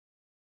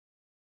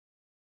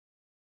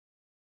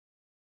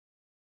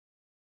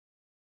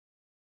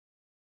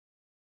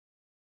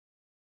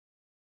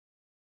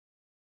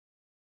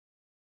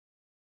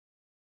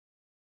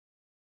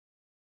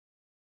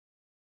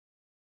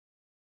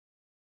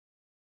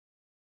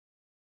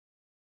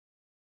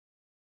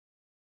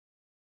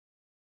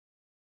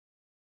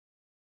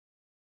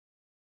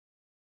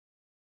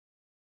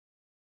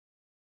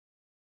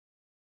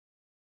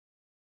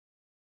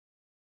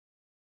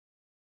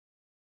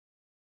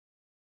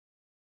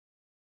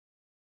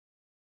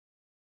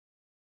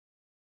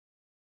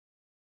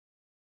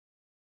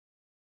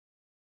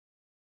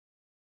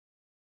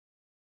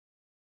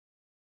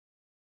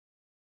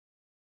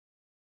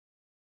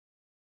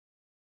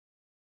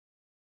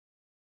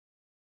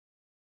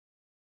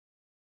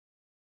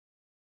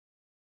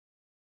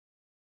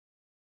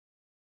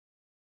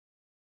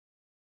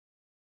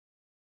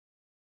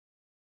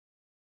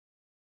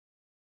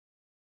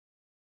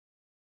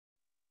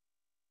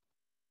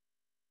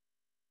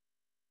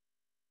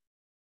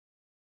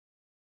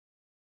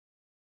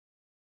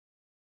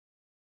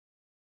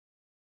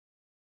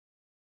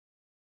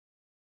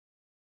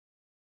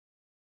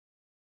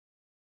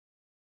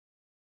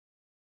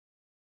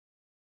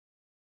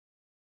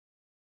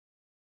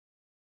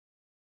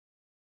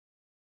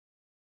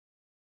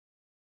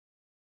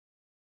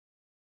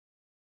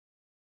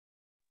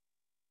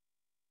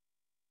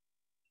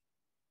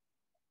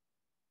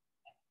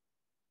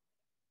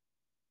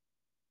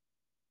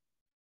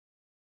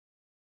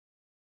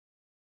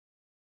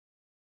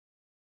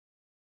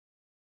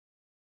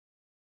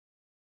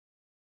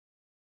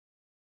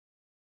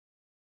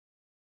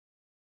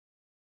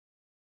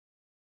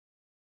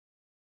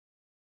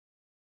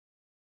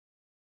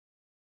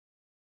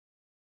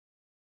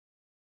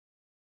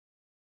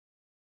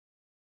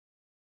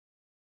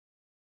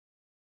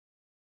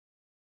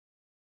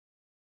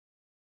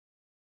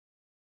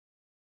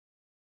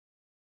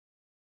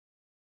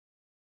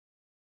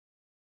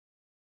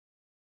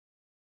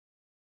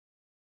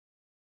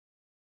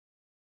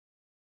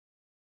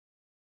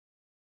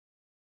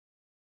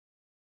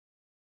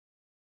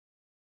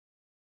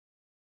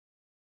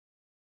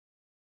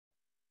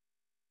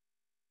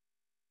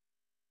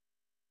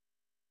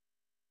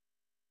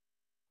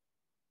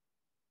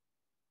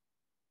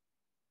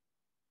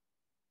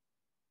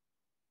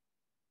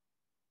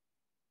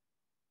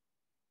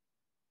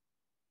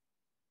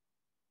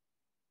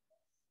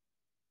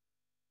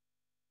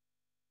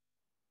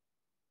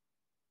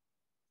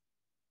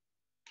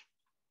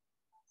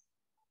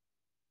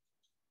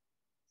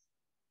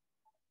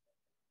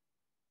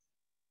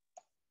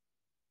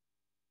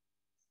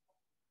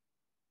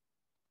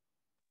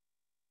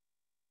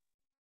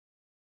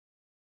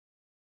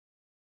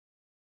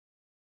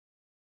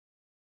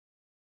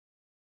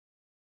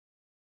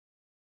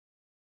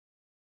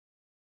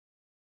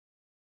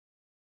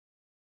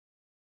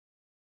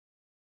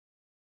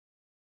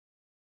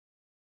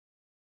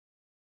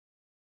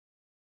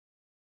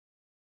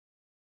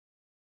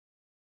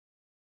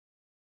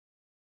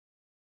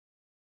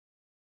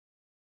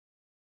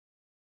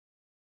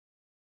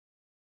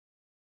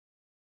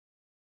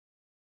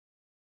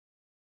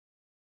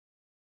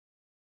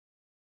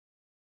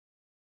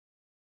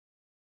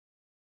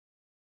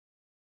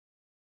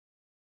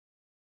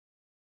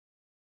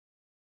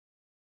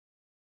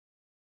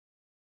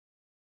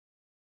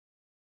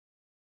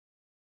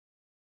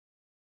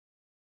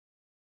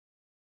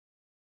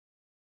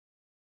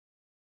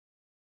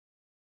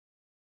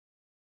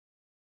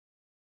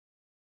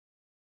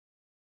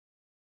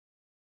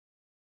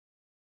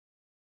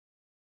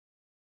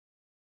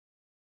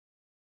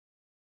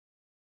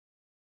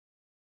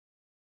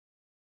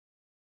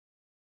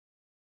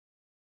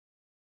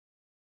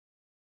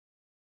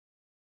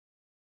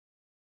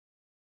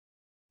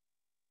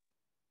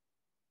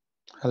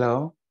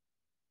Hello.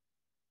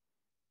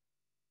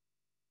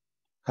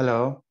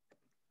 Hello.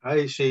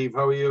 Hi, Shiv.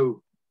 How are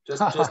you?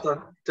 Just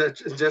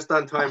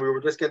on time. We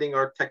were just getting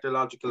our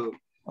technological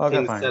Okay,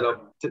 things set fine.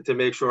 up to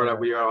make sure that Uh,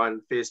 we are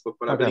on Facebook.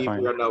 But I okay, believe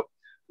fine.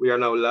 we are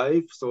now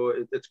live. So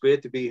it's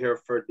great to be here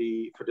for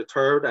the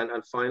third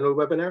and final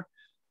webinar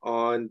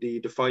on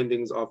the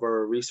findings of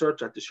our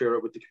research and to share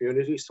it with the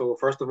community. So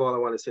first of all, I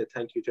want to say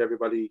thank you to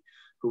everybody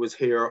who was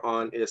here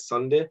on a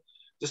Sunday.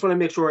 Just want to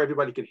make sure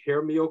everybody can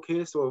hear me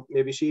okay. So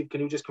maybe Shiv,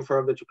 can you just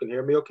confirm that you can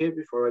hear me okay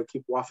before I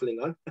keep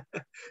waffling on?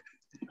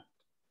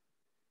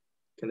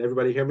 Can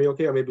everybody hear me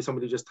okay? Or maybe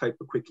somebody just type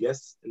a quick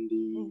yes in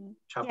the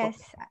chat box.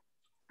 Yes,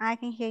 I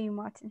can hear you,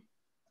 Martin.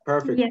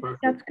 Perfect. Yes,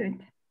 perfect. that's good.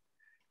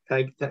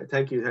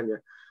 Thank you, Tanya.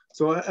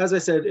 So as I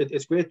said,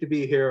 it's great to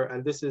be here.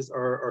 And this is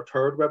our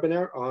third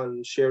webinar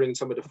on sharing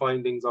some of the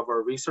findings of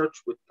our research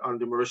on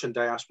the Mauritian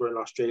diaspora in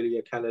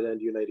Australia, Canada,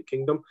 and the United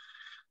Kingdom.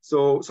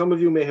 So some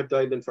of you may have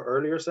dialed in for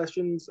earlier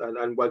sessions,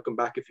 and welcome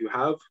back if you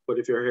have. But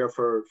if you're here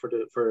for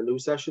a new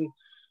session,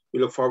 we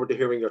look forward to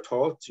hearing your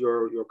thoughts,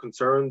 your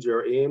concerns,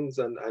 your aims,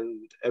 and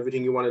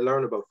everything you want to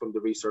learn about from the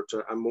research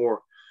and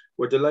more.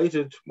 We're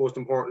delighted, most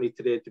importantly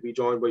today, to be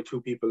joined by two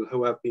people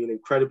who have been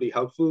incredibly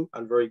helpful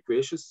and very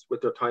gracious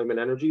with their time and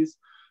energies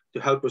to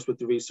help us with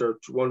the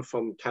research, one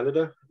from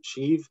Canada,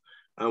 Shiv,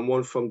 and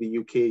one from the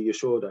UK,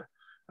 Yashoda.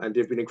 And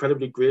they've been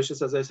incredibly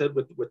gracious, as I said,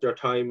 with their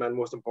time and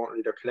most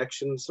importantly, their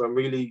connections. So I'm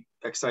really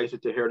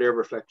excited to hear their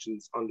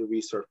reflections on the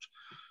research.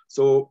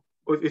 So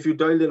if you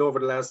dialed in over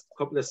the last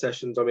couple of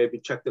sessions or maybe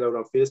checked it out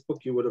on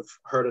Facebook, you would have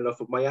heard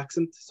enough of my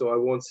accent. So I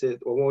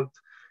won't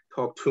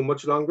talk too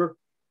much longer.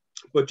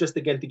 But just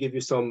again to give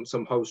you some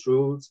house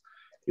rules,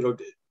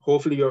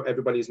 hopefully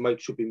everybody's mic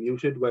should be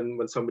muted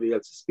when somebody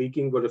else is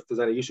speaking. But if there's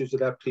any issues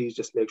with that, please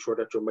just make sure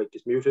that your mic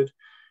is muted.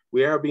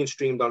 We are being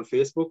streamed on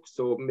Facebook,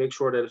 so make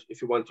sure that if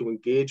you want to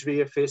engage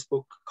via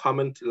Facebook,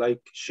 comment,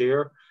 like,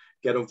 share,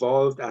 get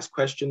involved, ask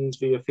questions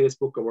via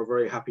Facebook, and we're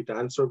very happy to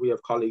answer. We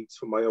have colleagues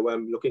from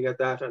IOM looking at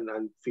that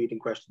and feeding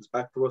questions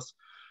back to us.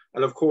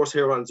 And of course,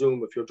 here on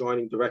Zoom, if you're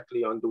joining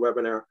directly on the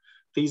webinar,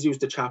 please use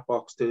the chat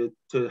box to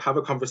have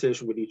a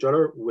conversation with each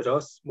other, with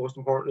us, most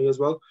importantly as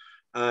well.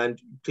 And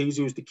please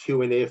use the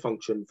Q&A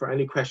function for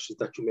any questions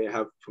that you may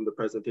have from the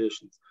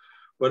presentations.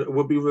 But it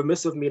would be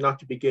remiss of me not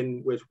to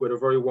begin with a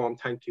very warm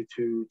thank you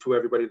to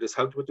everybody that's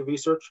helped with the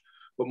research,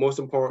 but most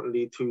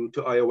importantly to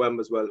IOM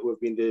as well, who have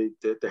been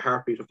the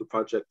heartbeat of the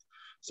project.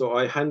 So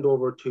I hand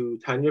over to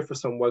Tanya for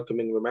some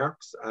welcoming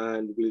remarks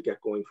and we'll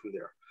get going from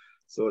there.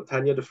 So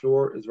Tanya, the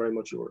floor is very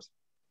much yours.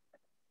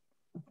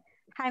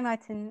 Hi,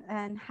 Martin,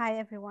 and hi,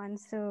 everyone.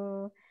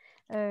 So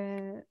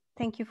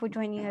thank you for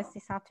joining us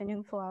this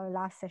afternoon for our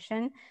last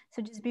session.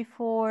 So just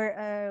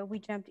before we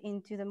jump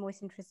into the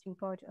most interesting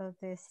part of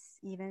this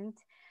event,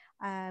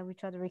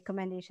 which are the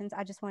recommendations,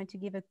 I just wanted to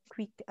give a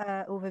quick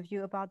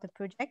overview about the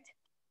project.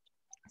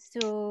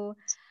 So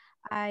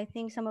I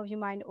think some of you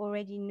might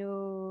already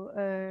know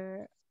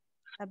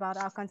about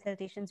our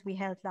consultations we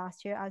held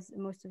last year, as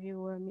most of you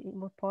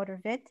were part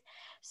of it.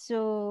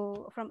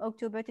 So from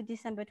October to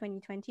December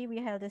 2020, we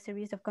held a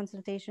series of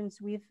consultations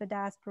with the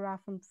diaspora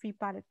from 3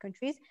 pilot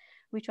countries,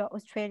 which are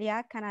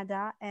Australia,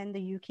 Canada, and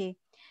the UK,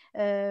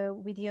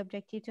 with the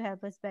objective to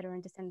help us better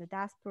understand the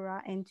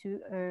diaspora and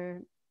to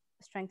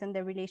strengthen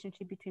the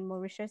relationship between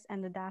Mauritius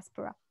and the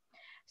diaspora.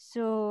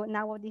 So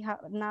now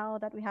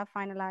that we have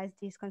finalized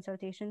these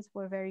consultations,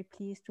 we're very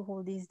pleased to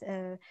hold these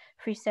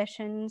 3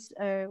 sessions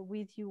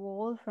with you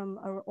all from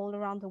all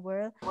around the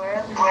world.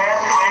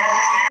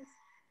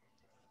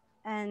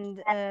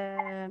 And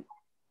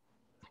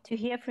to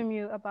hear from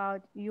you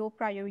about your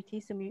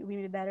priorities so we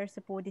will better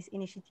support these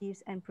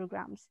initiatives and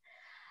programs.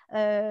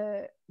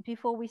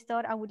 Before we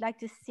start, I would like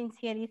to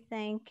sincerely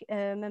thank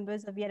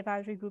members of the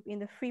advisory group in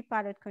the 3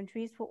 pilot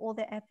countries for all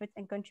their efforts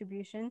and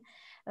contribution.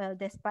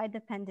 Despite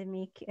the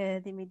pandemic,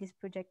 they made this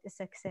project a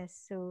success.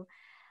 So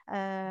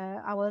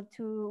I want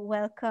to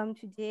welcome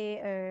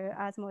today,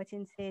 as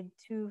Martin said,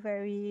 two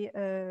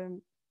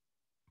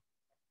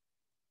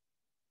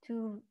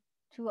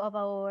of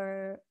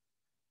our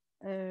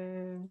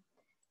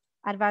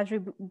advisory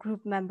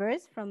group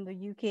members from the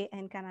UK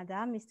and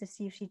Canada, Mr.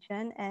 Steve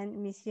Shichen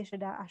and Ms.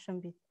 Yeshoda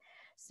Ashambit.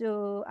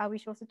 So I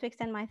wish also to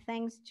extend my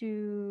thanks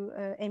to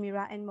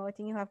Emira and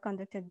Martin, who have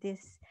conducted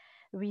this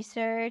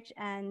research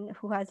and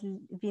who has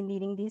been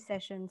leading these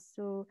sessions.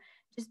 So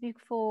just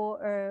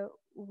before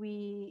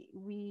we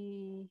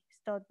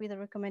start with the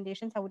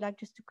recommendations, I would like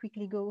just to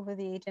quickly go over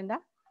the agenda.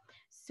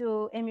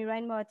 So Emira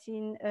and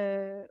Martin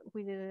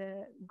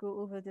will go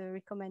over the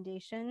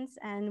recommendations,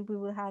 and we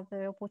will have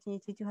the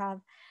opportunity to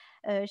have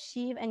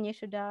Shiv and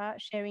Yeshoda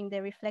sharing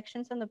their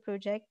reflections on the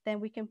project.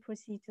 Then we can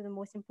proceed to the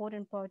most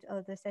important part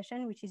of the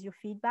session, which is your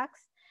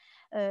feedbacks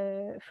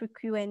through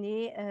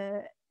Q&A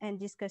and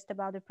discussed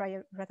about the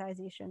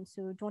prioritization.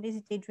 So don't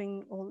hesitate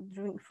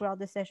throughout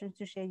the sessions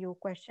to share your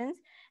questions,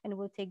 and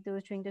we'll take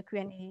those during the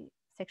Q&A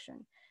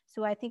section.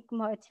 So I think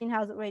Martin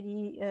has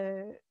already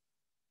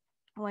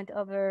went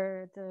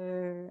over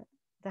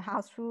the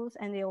house rules,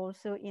 and they're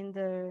also in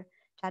the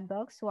chat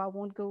box, so I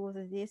won't go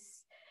over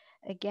this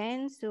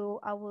again. So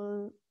I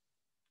will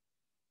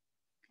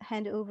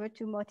hand over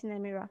to Martin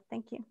and Mira.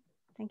 Thank you.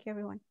 Thank you,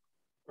 everyone.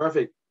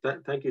 Perfect.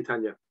 Thank you,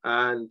 Tanya.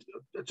 And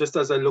just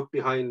as I look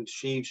behind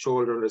Sheev's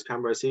shoulder on his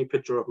camera, I see a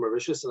picture of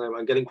Mauritius, and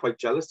I'm getting quite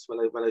jealous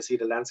when I see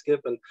the landscape,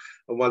 and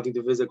I'm wanting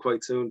to visit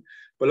quite soon.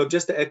 But look,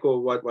 just to echo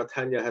what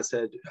Tanya has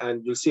said,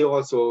 and you'll see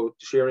also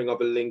sharing of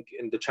a link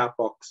in the chat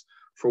box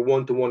for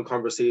one-to-one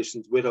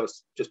conversations with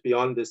us just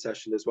beyond this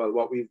session as well.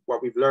 What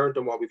we've learned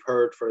and what we've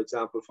heard, for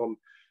example, from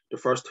the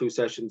first two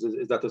sessions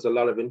is that there's a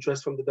lot of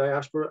interest from the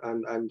diaspora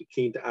and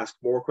keen to ask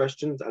more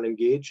questions and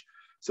engage.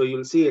 So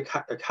you'll see a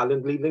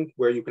Calendly link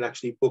where you can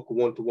actually book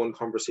one-to-one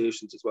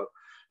conversations as well,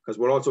 because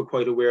we're also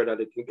quite aware that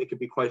it can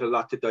be quite a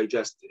lot to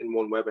digest in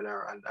one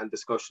webinar and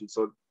discussion.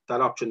 So that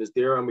option is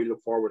there, and we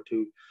look forward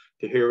to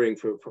hearing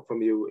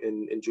from you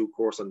in due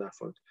course on that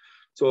front.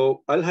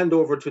 So I'll hand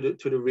over to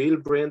the real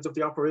brains of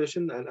the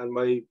operation and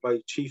my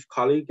chief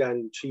colleague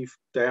and chief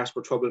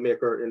diaspora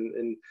troublemaker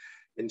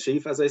in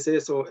chief, as I say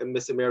so,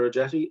 Ms. Emira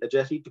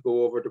Ajeti, to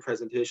go over the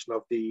presentation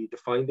of the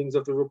findings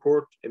of the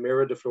report.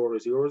 Emira, the floor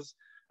is yours.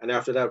 And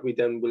after that, we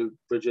then will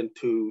bridge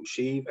into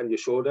Sheev and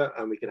Yashoda,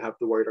 and we can have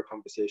the wider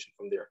conversation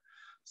from there.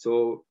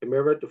 So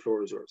Emira, the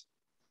floor is yours.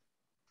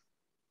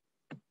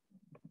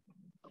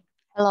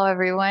 Hello,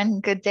 everyone.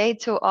 Good day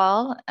to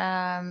all.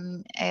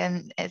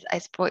 And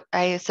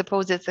I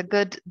suppose it's a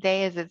good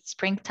day as it's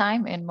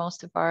springtime in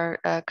most of our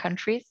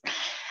countries.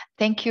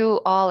 Thank you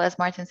all, as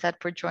Martin said,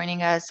 for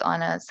joining us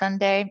on a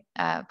Sunday,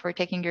 for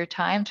taking your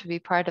time to be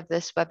part of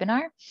this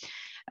webinar.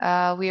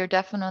 We are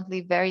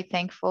definitely very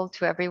thankful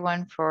to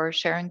everyone for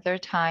sharing their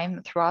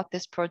time throughout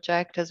this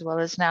project, as well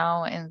as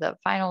now in the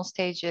final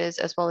stages,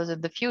 as well as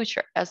in the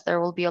future, as there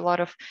will be a lot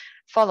of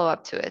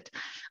follow-up to it.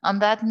 On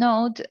that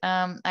note,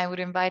 I would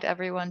invite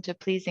everyone to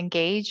please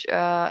engage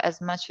as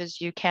much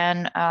as you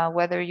can,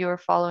 whether you're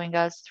following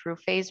us through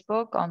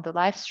Facebook on the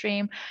live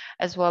stream,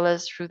 as well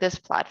as through this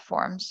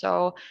platform.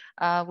 So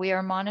we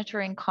are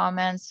monitoring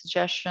comments,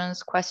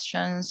 suggestions,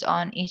 questions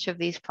on each of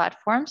these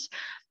platforms.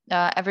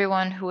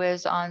 Everyone who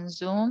is on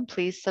Zoom,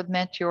 please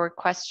submit your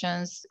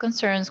questions,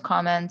 concerns,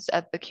 comments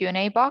at the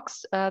Q&A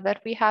box that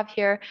we have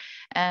here.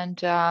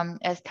 And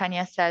as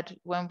Tanya said,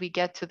 when we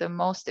get to the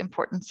most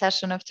important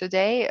session of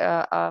today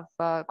of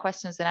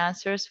questions and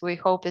answers, we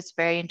hope it's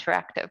very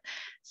interactive.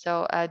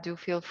 So do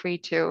feel free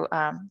to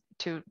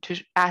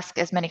ask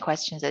as many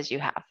questions as you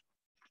have.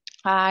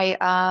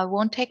 I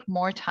won't take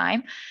more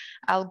time.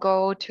 I'll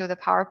go to the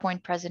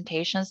PowerPoint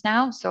presentations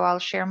now. So I'll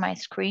share my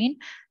screen.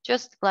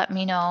 Just let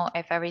me know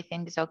if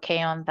everything is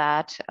okay on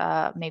that.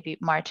 Maybe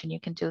Martin, you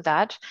can do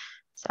that.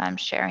 So I'm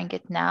sharing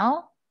it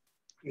now.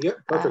 Yeah,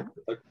 perfect.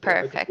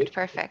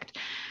 Perfect.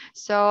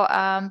 So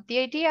the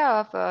idea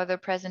of the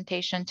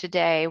presentation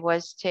today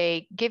was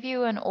to give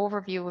you an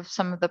overview of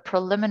some of the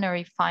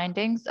preliminary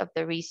findings of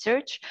the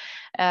research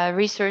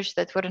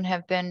that wouldn't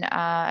have been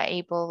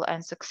able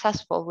and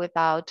successful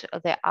without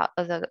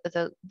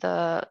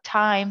the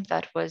time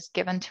that was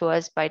given to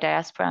us by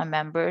diaspora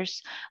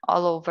members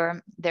all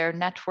over, their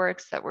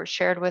networks that were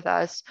shared with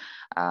us,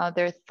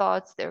 their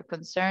thoughts, their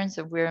concerns,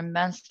 and we're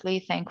immensely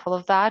thankful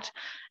of that.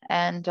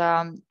 And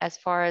as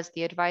far as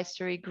the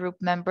advisory group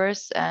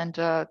members and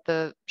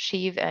the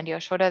Sheev and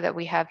Yashoda that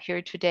we have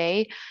here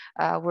today,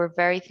 we're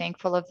very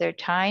thankful of their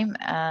time.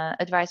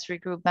 Advisory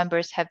group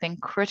members have been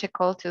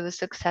critical to the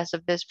success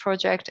of this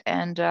project,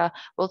 and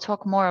we'll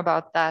talk more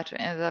about that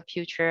in the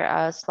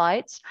future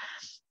slides.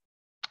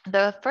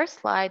 The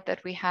first slide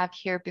that we have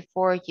here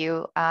before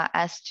you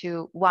as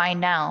to why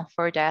now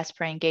for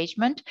diaspora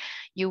engagement,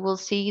 you will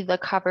see the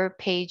cover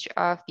page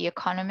of The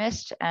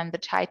Economist and the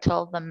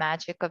title, The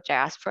Magic of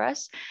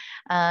Diasporas.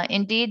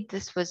 Indeed,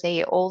 this was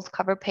an old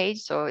cover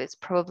page, so it's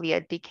probably a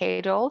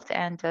decade old,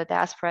 and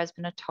diaspora has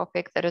been a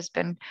topic that has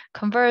been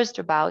conversed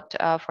about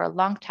for a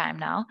long time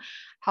now.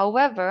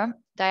 However,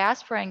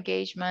 diaspora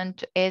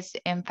engagement is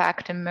in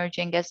fact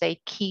emerging as a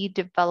key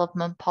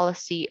development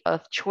policy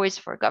of choice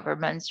for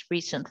governments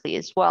recently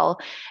as well,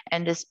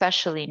 and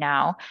especially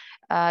now.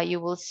 You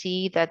will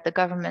see that the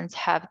governments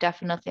have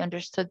definitely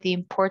understood the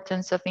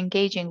importance of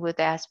engaging with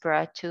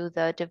diaspora to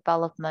the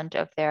development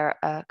of their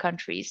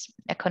countries,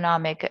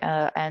 economic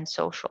and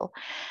social.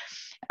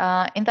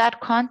 In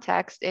that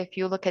context, if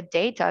you look at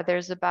data,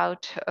 there's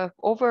about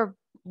over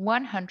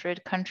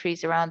 100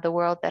 countries around the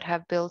world that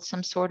have built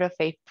some sort of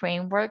a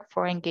framework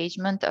for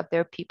engagement of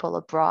their people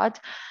abroad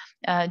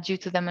due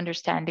to them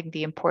understanding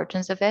the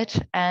importance of it.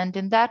 And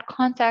in that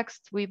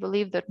context, we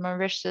believe that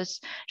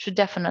Mauritius should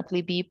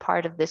definitely be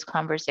part of this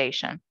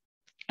conversation,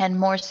 and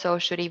more so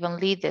should even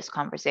lead this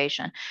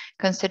conversation,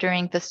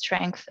 considering the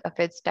strength of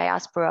its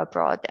diaspora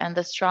abroad and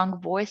the strong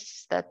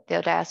voice that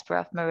the diaspora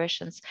of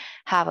Mauritians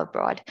have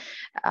abroad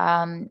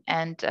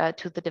and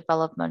to the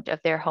development of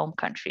their home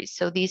countries.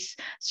 So these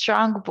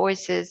strong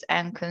voices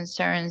and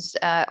concerns,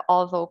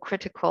 although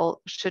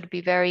critical, should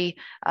be very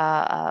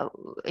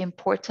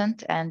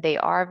important, and they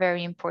are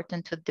very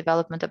important to the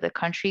development of the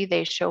country.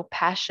 They show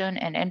passion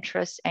and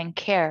interest and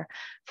care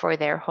for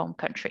their home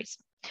countries.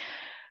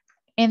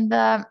 In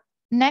the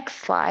next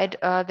slide,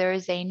 there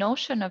is a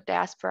notion of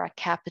diaspora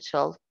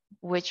capital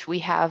which we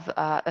have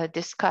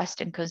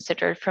discussed and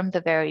considered from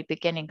the very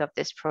beginning of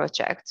this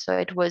project. So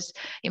it was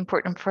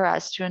important for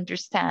us to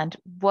understand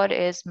what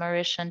is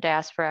Mauritian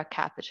Diaspora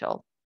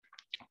Capital.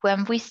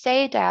 When we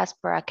say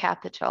diaspora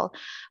capital,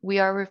 we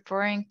are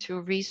referring to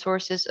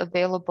resources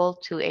available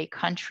to a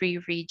country,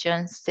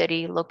 region,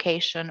 city,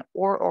 location,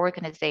 or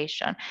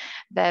organization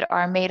that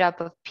are made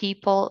up of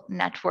people,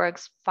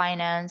 networks,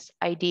 finance,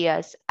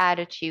 ideas,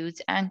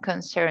 attitudes, and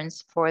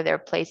concerns for their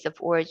place of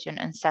origin,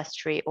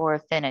 ancestry, or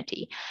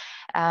affinity.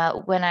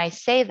 When I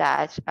say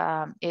that,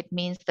 it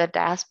means that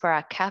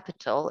diaspora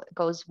capital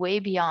goes way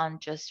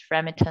beyond just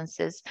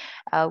remittances,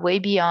 way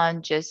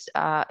beyond just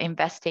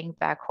investing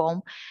back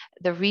home.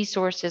 The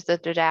resources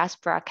that the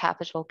diaspora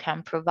capital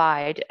can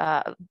provide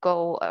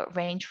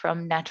range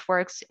from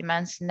networks,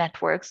 immense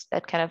networks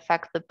that can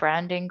affect the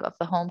branding of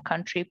the home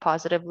country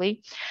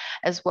positively,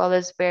 as well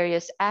as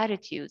various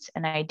attitudes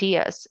and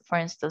ideas, for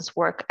instance,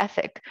 work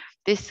ethic.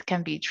 This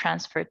can be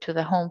transferred to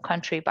the home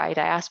country by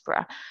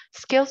diaspora.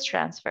 Skills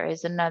transfer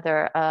is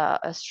another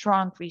a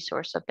strong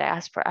resource of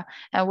diaspora,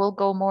 and we'll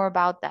go more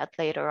about that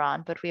later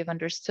on, but we have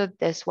understood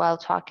this while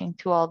talking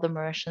to all the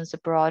Mauritians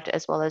abroad,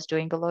 as well as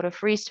doing a lot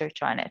of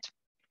research on it.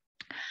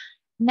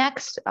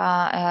 Next,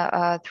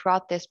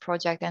 throughout this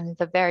project and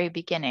the very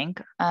beginning,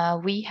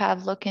 we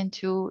have looked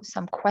into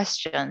some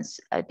questions,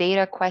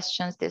 data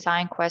questions,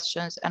 design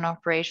questions, and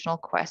operational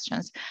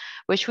questions,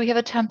 which we have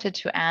attempted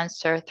to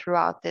answer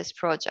throughout this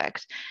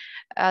project.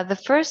 The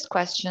first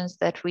questions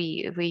that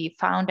we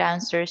found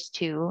answers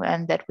to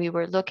and that we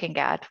were looking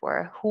at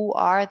were, who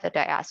are the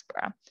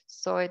diaspora?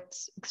 So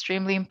it's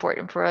extremely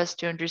important for us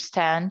to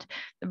understand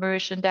the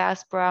Mauritian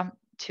diaspora,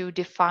 to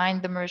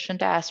define the Mauritian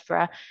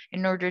diaspora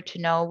in order to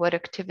know what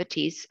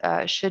activities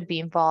should be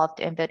involved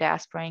in the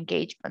diaspora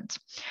engagement.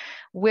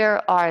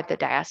 Where are the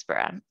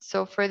diaspora?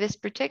 So for this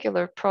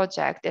particular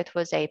project, it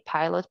was a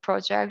pilot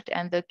project,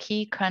 and the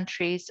key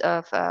countries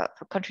of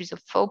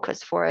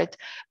focus for it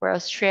were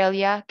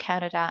Australia,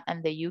 Canada,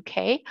 and the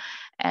UK.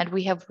 And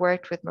we have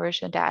worked with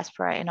Mauritian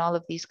diaspora in all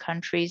of these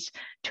countries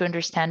to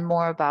understand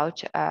more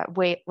about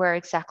where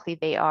exactly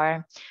they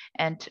are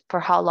and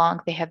for how long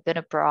they have been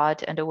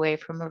abroad and away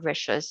from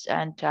Mauritius,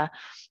 and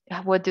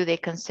what do they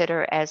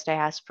consider as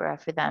diaspora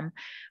for them.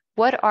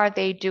 What are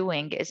they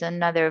doing is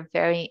another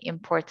very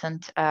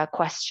important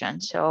question.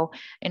 So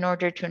in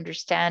order to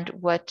understand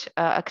what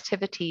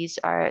activities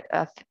are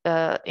of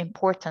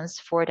importance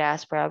for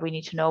diaspora, we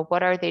need to know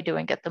what are they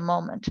doing at the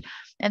moment.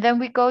 And then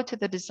we go to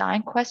the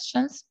design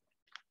questions,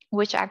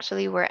 which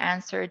actually were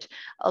answered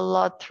a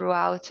lot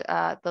throughout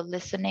the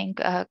listening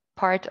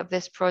part of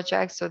this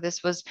project. So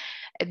this was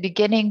a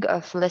beginning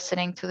of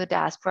listening to the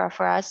diaspora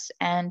for us.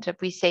 And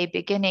we say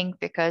beginning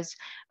because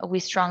we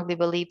strongly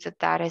believe that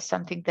that is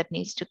something that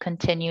needs to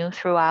continue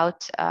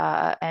throughout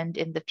and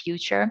in the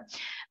future.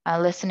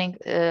 Listening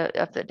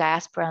of the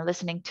diaspora and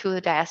listening to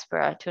the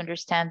diaspora to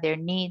understand their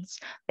needs,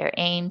 their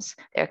aims,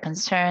 their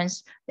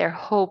concerns, their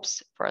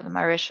hopes for the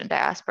Mauritian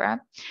diaspora.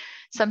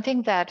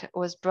 Something that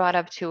was brought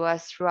up to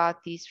us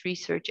throughout these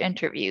research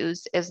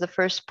interviews is the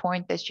first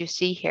point that you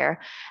see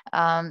here.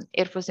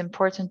 It was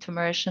important to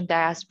Mauritian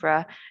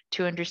diaspora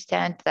to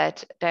understand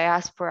that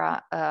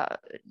diaspora,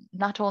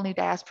 not only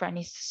diaspora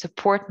needs to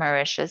support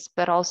Mauritius,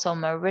 but also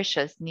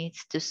Mauritius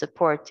needs to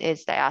support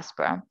its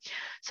diaspora.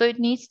 So it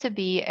needs to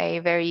be a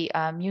very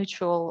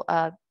mutual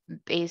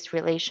based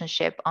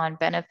relationship on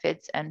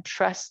benefits and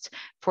trust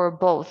for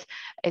both.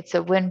 It's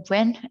a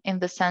win-win in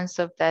the sense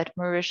of that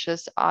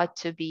Mauritius ought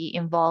to be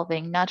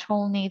involving not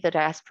only the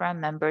diaspora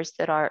members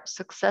that are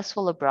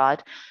successful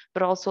abroad,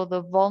 but also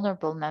the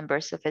vulnerable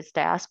members of its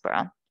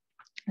diaspora.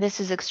 This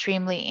is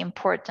extremely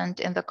important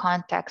in the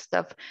context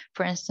of,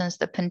 for instance,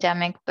 the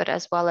pandemic, but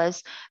as well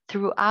as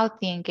throughout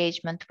the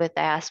engagement with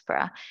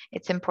diaspora.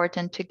 It's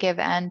important to give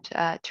and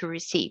to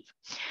receive.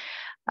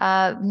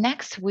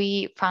 Next,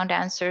 we found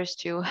answers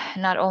to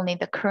not only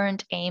the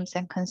current aims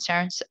and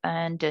concerns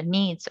and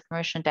needs of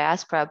Mauritian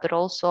diaspora, but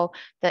also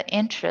the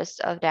interests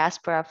of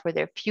diaspora for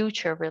their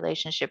future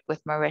relationship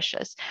with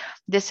Mauritius.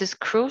 This is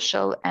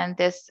crucial, and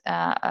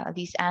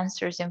these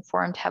answers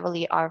informed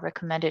heavily our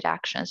recommended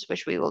actions,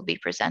 which we will be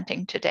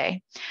presenting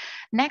today.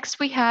 Next,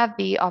 we have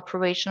the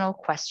operational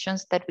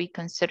questions that we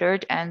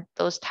considered, and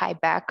those tie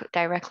back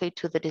directly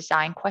to the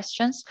design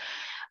questions.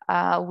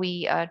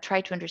 We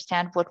try to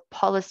understand what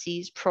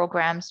policies,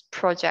 programs,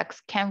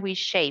 projects can we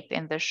shape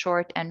in the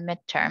short and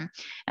midterm,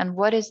 and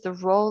what is the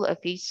role of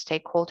each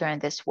stakeholder in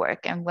this work.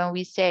 And when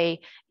we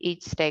say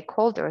each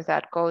stakeholder,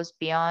 that goes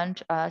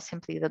beyond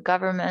simply the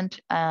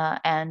government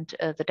and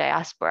the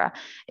diaspora.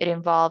 It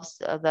involves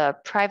the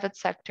private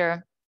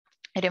sector.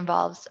 It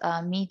involves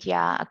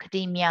media,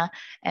 academia,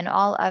 and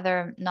all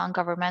other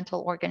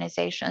non-governmental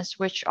organizations,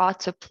 which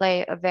ought to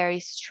play a very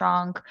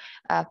strong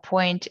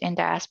point in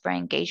diaspora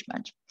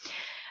engagement.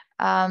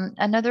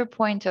 Another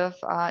point of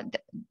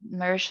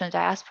Mauritian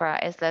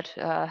diaspora is that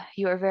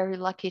you are very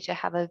lucky to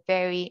have a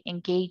very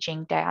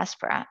engaging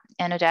diaspora,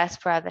 and a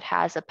diaspora that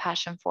has a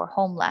passion for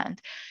homeland.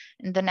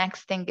 And the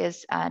next thing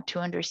is to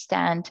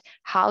understand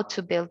how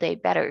to build a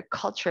better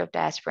culture of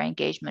diaspora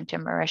engagement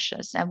in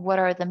Mauritius, and what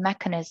are the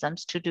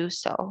mechanisms to do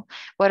so?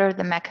 What are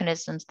the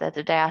mechanisms that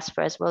the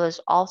diaspora as well as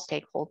all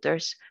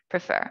stakeholders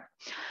prefer?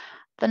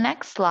 The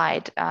next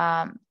slide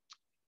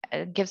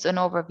gives an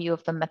overview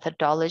of the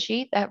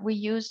methodology that we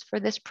used for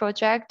this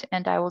project,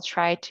 and I will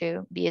try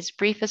to be as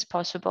brief as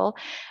possible.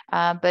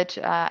 But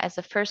as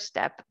a first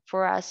step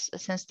for us,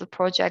 since the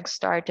project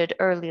started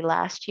early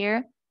last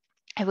year,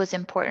 it was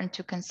important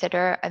to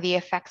consider the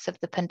effects of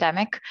the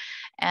pandemic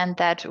and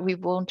that we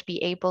won't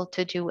be able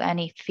to do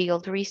any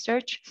field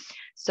research.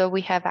 So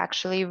we have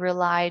actually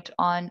relied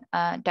on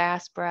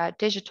diaspora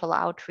digital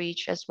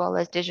outreach as well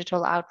as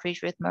digital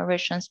outreach with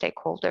Mauritian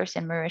stakeholders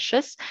in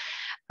Mauritius.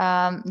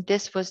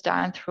 This was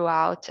done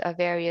throughout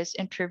various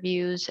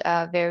interviews,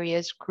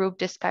 various group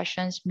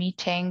discussions,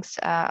 meetings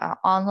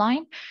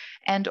online.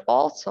 And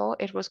also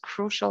it was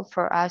crucial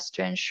for us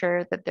to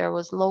ensure that there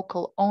was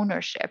local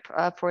ownership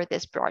for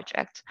this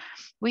project.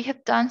 We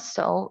have done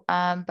so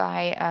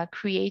by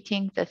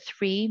creating the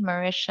 3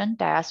 Mauritian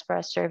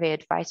Diaspora Survey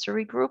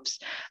Advisory Groups.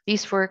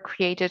 These were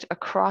created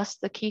across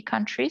the key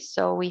countries.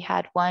 So we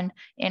had one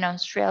in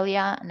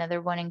Australia,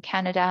 another one in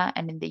Canada,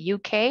 and in the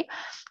UK,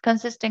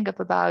 consisting of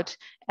about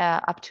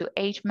up to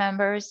 8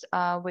 members,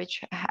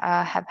 which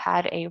have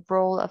had a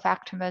role of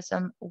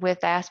activism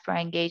with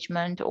diaspora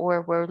engagement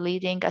or were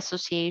leading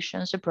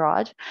associations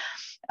abroad.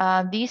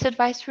 These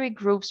advisory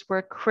groups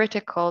were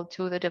critical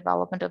to the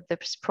development of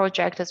this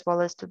project as well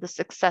as to the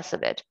success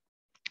of it.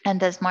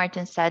 And as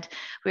Martin said,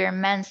 we are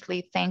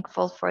immensely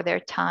thankful for their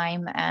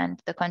time and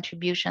the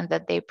contribution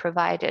that they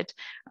provided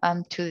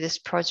to this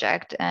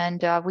project.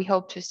 And we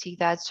hope to see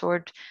that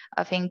sort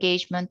of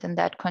engagement and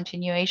that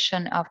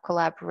continuation of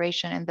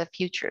collaboration in the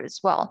future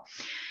as well.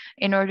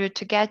 In order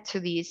to get to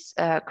these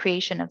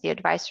creation of the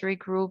advisory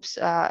groups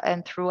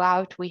and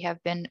throughout, we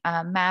have been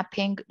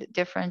mapping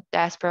different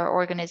diaspora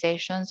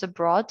organizations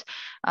abroad.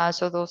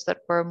 So those that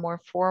were more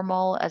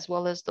formal as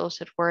well as those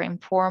that were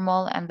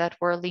informal and that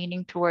were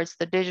leaning towards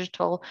the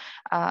digital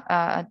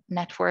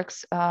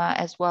networks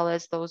as well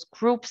as those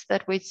groups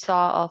that we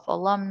saw of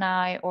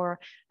alumni or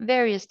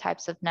various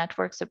types of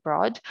networks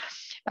abroad.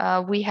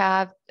 We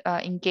have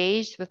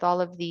engaged with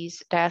all of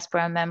these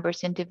diaspora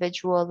members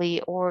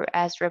individually or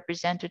as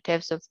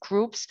representatives of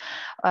groups.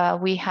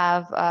 We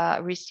have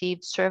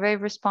received survey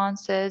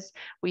responses.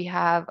 We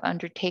have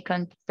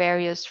undertaken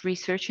various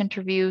research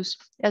interviews,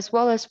 as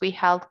well as we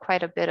held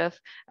quite a bit of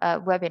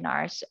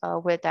webinars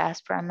with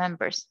diaspora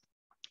members.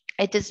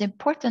 It is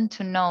important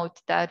to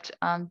note that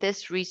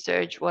this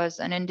research was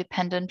an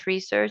independent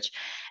research,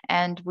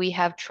 and we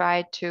have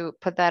tried to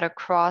put that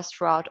across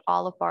throughout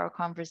all of our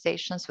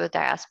conversations with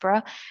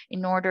diaspora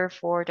in order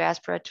for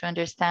diaspora to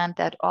understand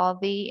that all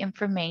the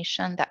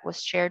information that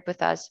was shared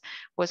with us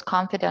was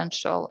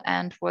confidential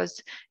and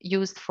was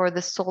used for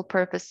the sole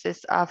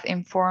purposes of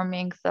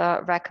informing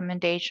the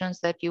recommendations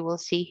that you will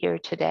see here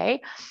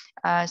today.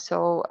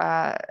 So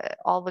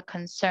all the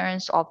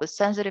concerns, all the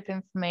sensitive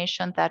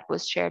information that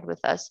was shared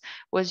with us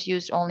was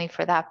used only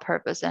for that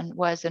purpose and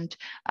was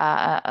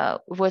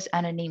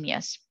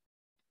anonymous.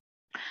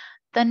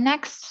 The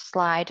next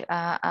slide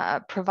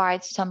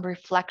provides some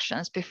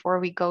reflections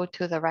before we go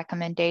to the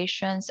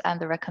recommendations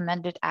and the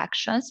recommended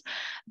actions.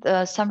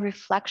 Some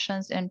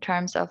reflections in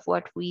terms of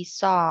what we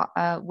saw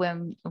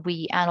when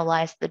we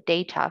analyzed the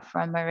data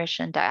from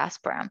Mauritian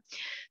diaspora.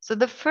 So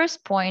the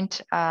first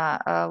point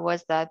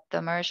was that the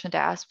Mauritian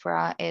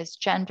diaspora is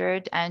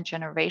gendered and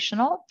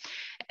generational.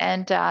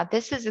 And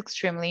this is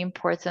extremely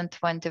important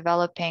when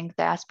developing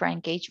diaspora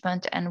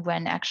engagement and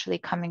when actually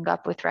coming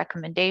up with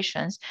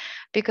recommendations,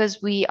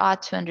 because we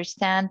ought to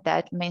understand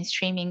that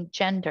mainstreaming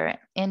gender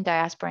in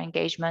diaspora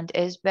engagement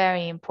is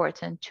very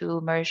important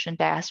to Mauritian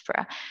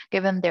diaspora,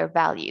 given their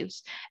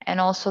values. And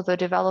also the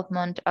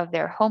development of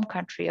their home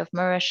country of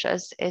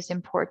Mauritius is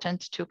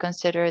important to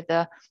consider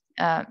the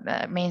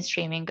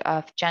mainstreaming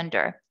of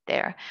gender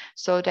there.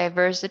 So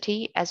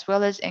diversity as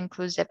well as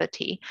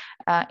inclusivity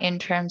in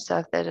terms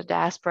of the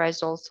diaspora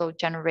is also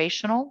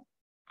generational.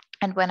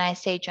 And when I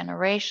say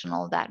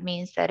generational, that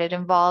means that it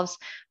involves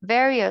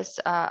various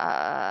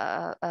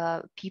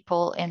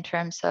people in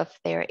terms of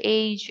their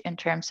age, in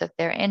terms of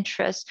their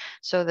interests.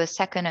 So the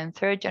second and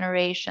third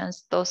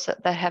generations, those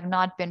that have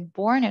not been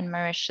born in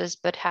Mauritius,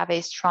 but have a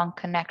strong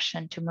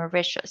connection to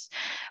Mauritius.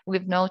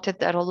 We've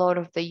noted that a lot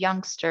of the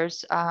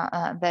youngsters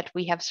that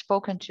we have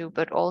spoken to,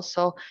 but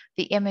also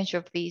the image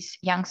of these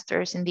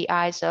youngsters in the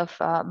eyes of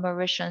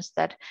Mauritians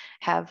that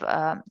have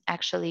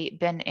actually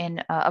been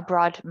in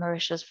abroad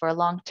Mauritius for a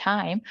long time,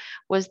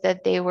 was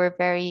that they were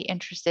very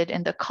interested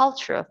in the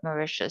culture of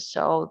Mauritius.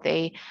 So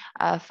they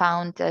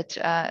found that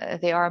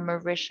they are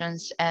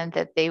Mauritians and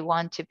that they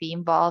want to be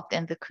involved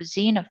in the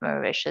cuisine of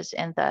Mauritius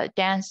and the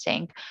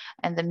dancing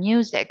and the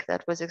music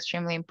that was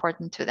extremely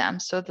important to them.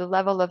 So the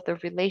level of the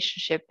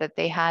relationship that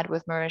they had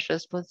with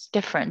Mauritius was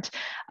different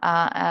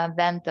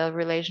than the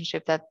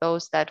relationship that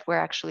those that were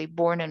actually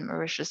born in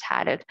Mauritius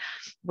had it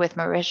with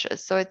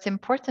Mauritius. So it's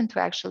important to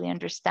actually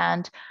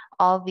understand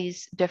all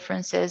these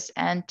differences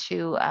and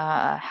to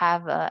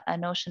have a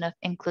notion of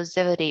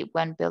inclusivity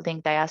when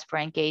building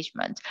diaspora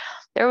engagement.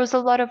 There was a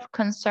lot of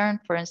concern,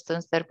 for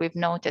instance, that we've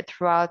noted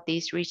throughout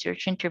these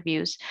research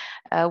interviews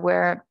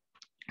where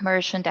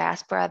Mauritian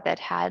diaspora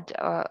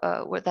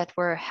that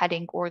were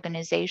heading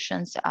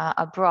organizations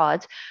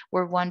abroad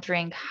were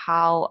wondering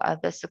how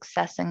the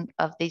success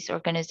of these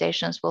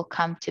organizations will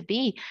come to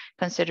be,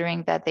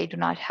 considering that they do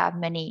not have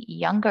many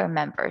younger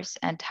members,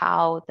 and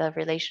how the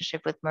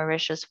relationship with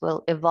Mauritius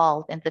will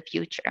evolve in the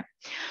future.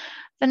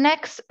 The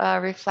next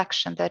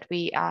reflection that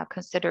we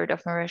considered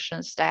of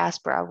Mauritius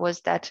diaspora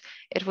was that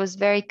it was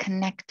very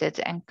connected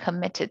and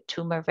committed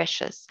to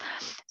Mauritius.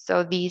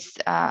 So this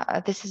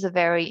is a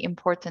very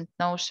important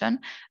notion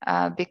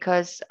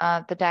because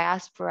the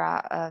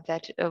diaspora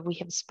that we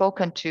have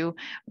spoken to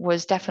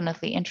was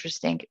definitely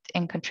interested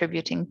in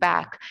contributing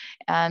back,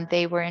 and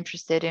they were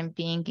interested in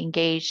being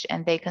engaged,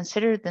 and they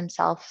considered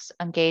themselves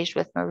engaged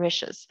with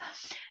Mauritius.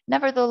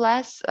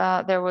 Nevertheless,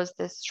 there was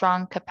this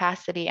strong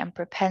capacity and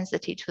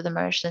propensity to the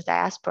Mauritian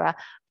diaspora.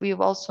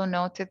 We've also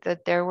noted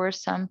that there were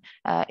some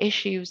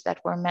issues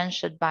that were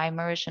mentioned by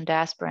Mauritian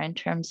diaspora in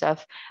terms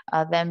of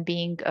them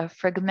being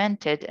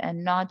fragmented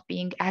and not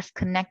being as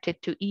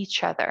connected to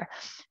each other.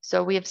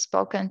 So we have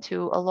spoken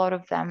to a lot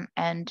of them,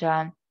 and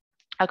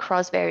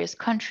across various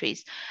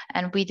countries,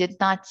 and we did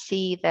not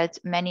see that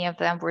many of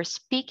them were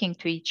speaking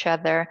to each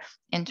other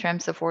in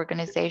terms of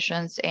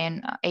organizations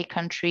in a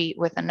country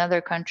with another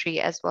country,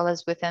 as well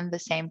as within the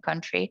same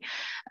country.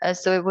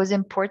 So it was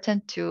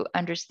important to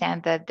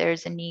understand that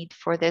there's a need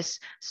for this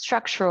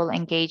structural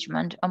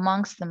engagement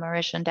amongst the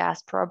Mauritian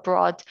diaspora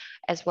abroad,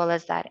 as well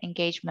as that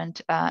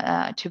engagement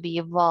to be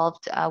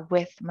evolved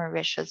with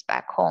Mauritius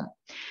back home.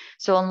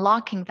 So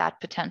unlocking that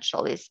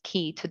potential is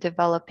key to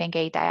developing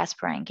a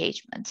diaspora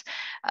engagement.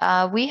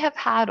 We have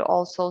had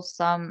also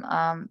some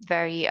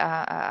very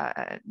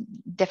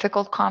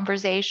difficult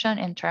conversation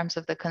in terms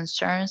of the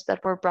concerns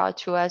that were brought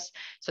to us.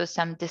 So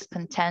some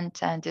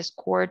discontent and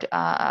discord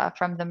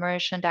from the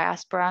Mauritian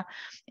diaspora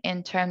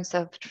in terms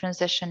of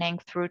transitioning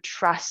through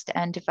trust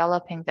and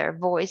developing their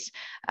voice,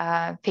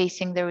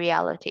 facing the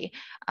reality.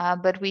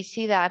 But we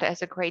see that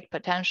as a great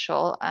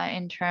potential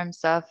in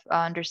terms of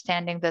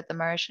understanding that the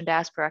Mauritian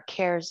diaspora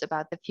cares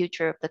about the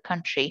future of the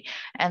country,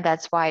 and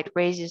that's why it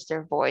raises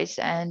their voice.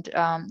 And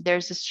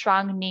there's a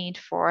strong need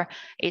for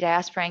a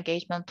diaspora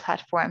engagement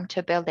platform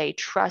to build a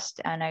trust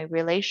and a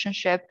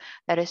relationship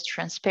that is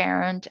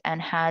transparent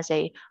and has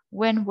a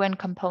win-win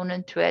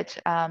component to it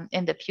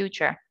in the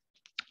future.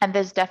 And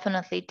this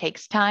definitely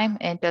takes time.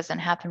 It doesn't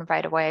happen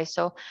right away.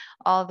 So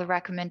all the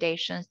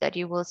recommendations that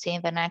you will see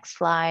in the next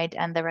slide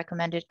and the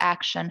recommended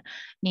action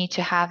need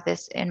to have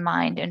this in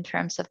mind in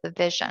terms of the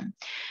vision.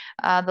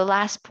 The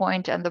last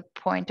point, and the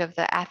point of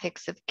the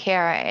ethics of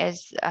care,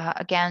 is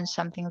again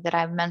something that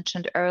I've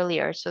mentioned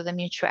earlier. So the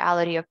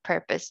mutuality of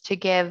purpose, to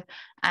give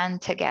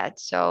and to get.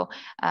 So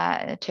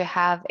to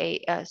have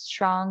a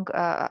strong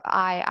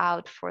eye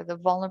out for the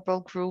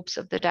vulnerable groups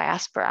of the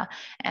diaspora,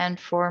 and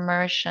for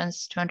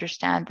Mauritians to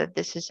understand that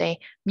this is a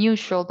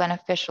mutual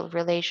beneficial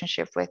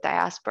relationship with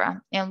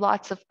diaspora. In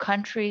lots of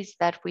countries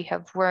that we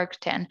have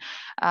worked in,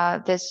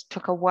 this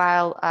took a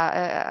while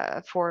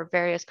for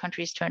various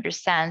countries to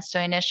understand. So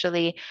initially,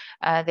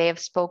 they have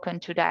spoken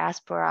to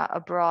diaspora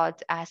abroad,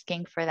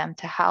 asking for them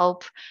to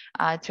help,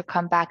 to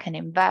come back and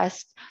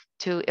invest,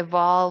 to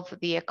evolve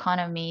the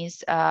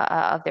economies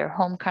of their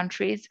home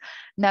countries.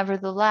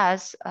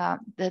 Nevertheless,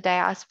 the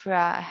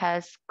diaspora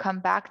has come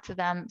back to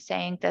them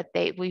saying that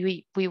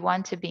we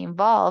want to be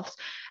involved,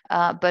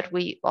 but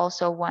we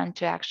also want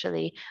to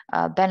actually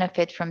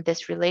benefit from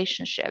this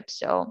relationship.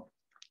 So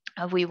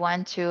we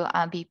want to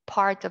be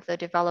part of the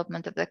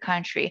development of the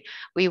country.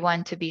 We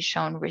want to be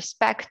shown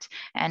respect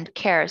and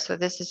care. So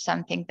this is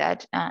something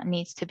that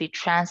needs to be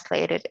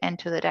translated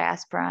into the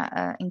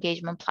diaspora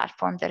engagement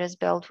platform that is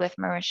built with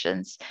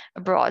Mauritians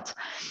abroad.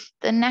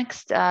 The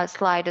next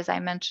slide, as I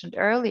mentioned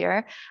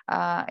earlier,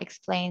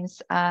 explains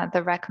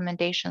the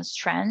recommendation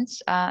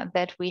strands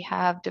that we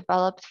have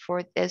developed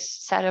for this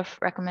set of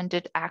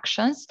recommended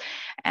actions.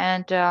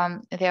 And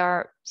they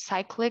are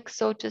cyclic,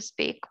 so to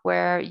speak,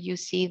 where you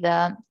see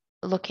the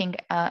looking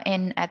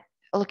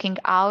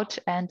out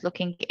and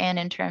looking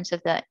in terms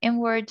of the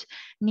inward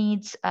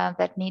needs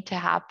that need to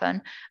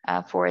happen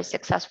for a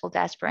successful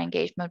diaspora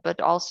engagement,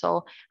 but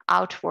also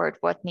outward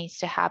what needs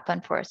to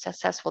happen for a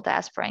successful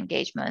diaspora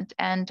engagement.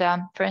 And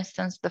for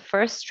instance, the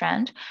first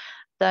strand,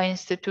 the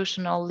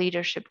institutional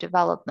leadership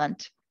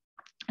development,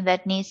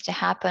 that needs to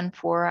happen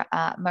for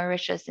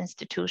Mauritius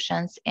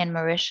institutions in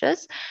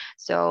Mauritius.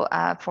 So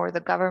for the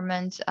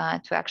government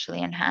to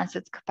actually enhance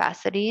its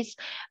capacities,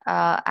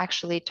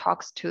 actually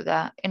talks to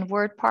the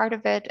inward part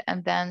of it.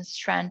 And then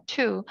strand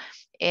 2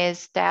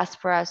 is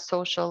Diaspora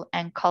Social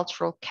and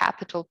Cultural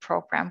Capital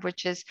Program,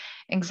 which is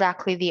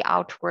exactly the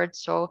outward.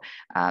 So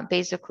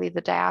basically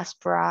the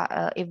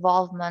diaspora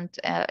involvement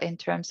in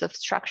terms of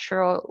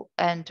structural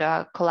and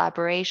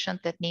collaboration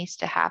that needs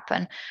to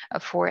happen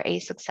for a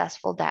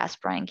successful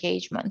diaspora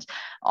engagement.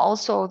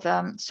 Also,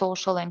 the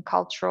social and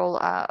cultural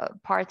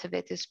part of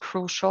it is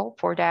crucial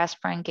for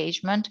diaspora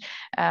engagement.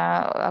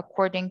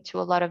 According to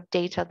a lot of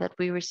data that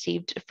we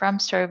received from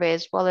surveys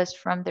as well as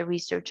from the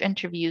research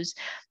interviews,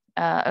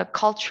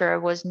 culture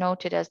was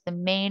noted as the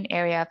main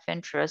area of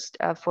interest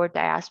for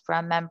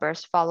diaspora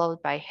members,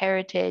 followed by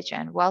heritage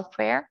and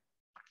welfare.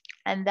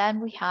 And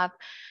then we have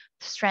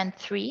Strand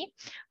 3,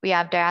 we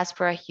have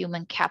Diaspora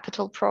Human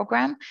Capital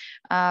Program.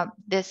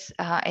 This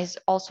is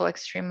also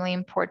extremely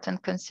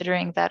important,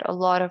 considering that a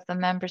lot of the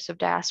members of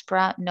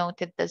diaspora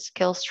noted the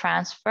skills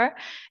transfer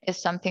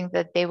is something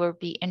that they would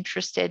be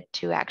interested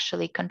to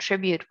actually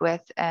contribute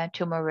with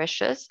to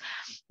Mauritius.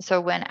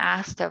 So when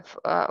asked of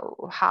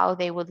how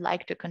they would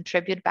like to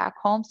contribute back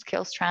home,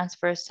 skills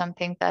transfer is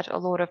something that a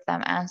lot of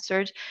them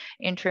answered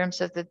in terms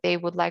of that they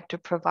would like to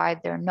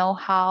provide their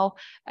know-how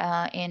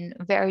in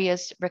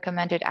various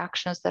recommended actions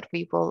that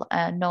we will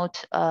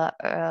note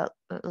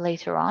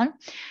later on.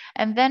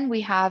 And then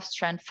we have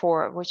Strand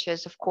 4, which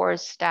is, of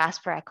course,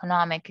 Diaspora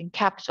Economic and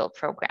Capital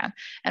Program.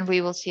 And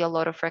we will see a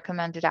lot of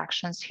recommended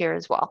actions here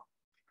as well.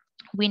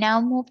 We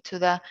now move to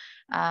the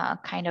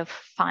kind of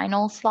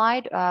final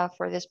slide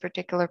for this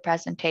particular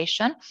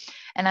presentation.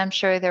 And I'm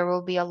sure there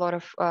will be a lot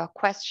of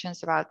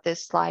questions about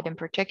this slide in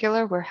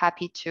particular. We're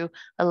happy to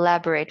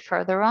elaborate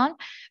further on,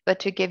 but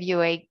to give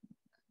you a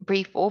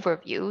brief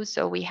overview.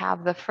 So we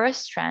have the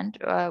first strand,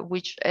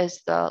 which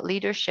is the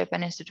leadership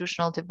and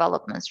institutional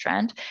development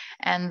strand.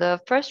 And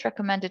the first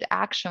recommended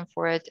action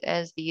for it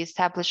is the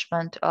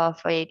establishment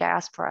of a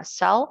diaspora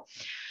cell,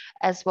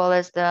 as well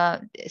as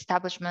the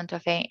establishment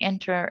of an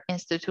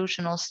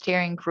interinstitutional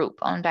steering group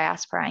on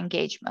diaspora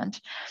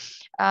engagement.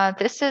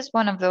 This is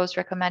one of those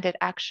recommended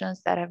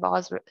actions that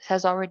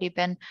has already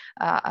been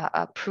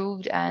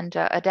approved and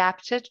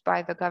adapted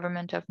by the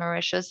government of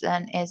Mauritius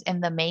and is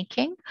in the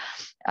making.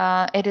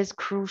 It is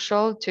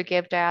crucial to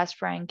give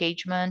diaspora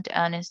engagement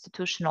an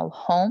institutional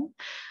home.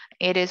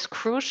 It is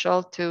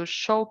crucial to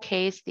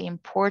showcase the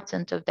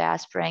importance of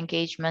diaspora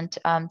engagement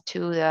to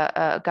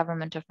the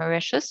government of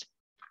Mauritius,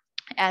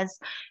 as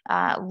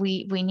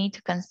we need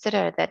to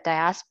consider that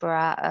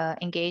diaspora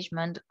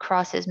engagement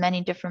crosses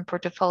many different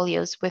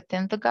portfolios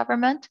within the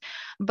government,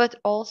 but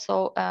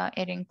also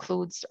it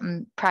includes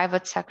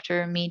private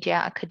sector, media,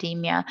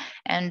 academia,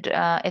 and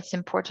it's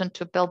important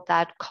to build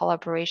that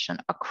collaboration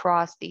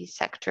across these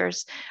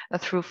sectors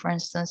through, for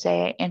instance,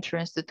 an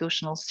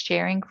interinstitutional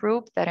steering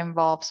group that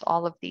involves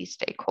all of these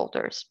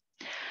stakeholders.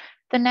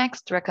 The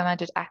next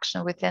recommended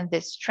action within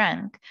this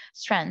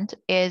strand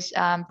is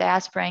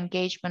Diaspora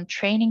Engagement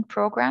Training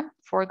Program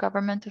for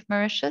Government of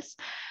Mauritius.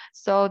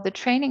 So the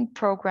training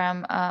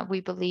program,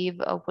 we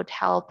believe, would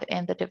help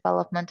in the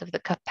development of the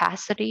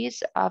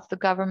capacities of the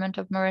government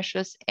of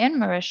Mauritius in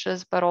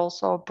Mauritius, but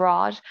also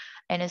abroad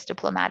in its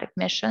diplomatic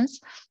missions.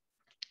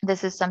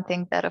 This is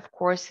something that, of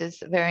course,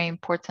 is very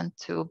important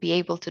to be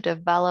able to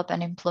develop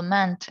and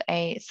implement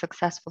a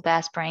successful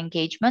diaspora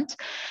engagement.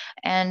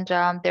 And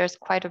there's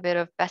quite a bit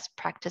of best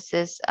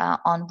practices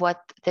on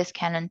what this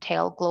can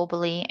entail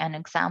globally, and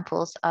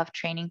examples of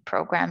training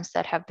programs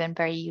that have been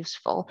very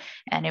useful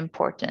and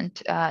important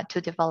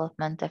to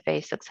development of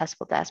a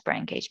successful diaspora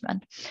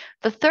engagement.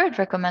 The third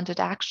recommended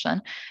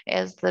action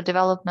is the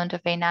development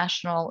of a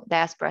national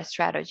diaspora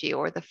strategy,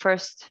 or the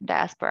first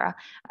diaspora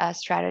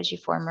strategy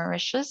for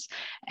Mauritius.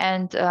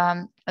 And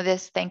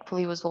this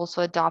thankfully was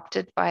also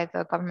adopted by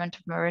the government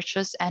of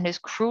Mauritius and is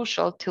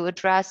crucial to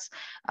address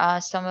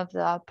some of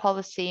the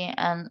policy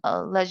and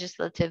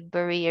legislative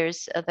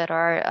barriers that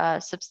are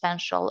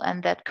substantial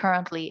and that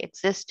currently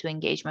exist to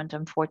engagement,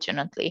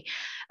 unfortunately.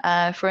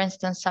 For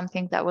instance,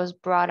 something that was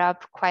brought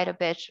up quite a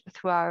bit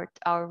throughout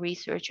our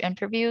research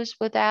interviews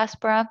with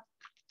diaspora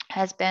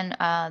has been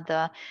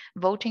the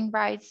voting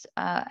rights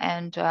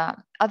and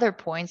other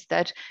points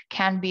that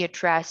can be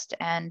addressed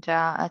and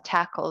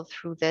tackled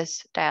through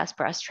this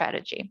diaspora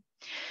strategy.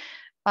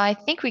 I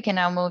think we can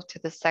now move to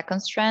the second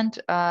strand,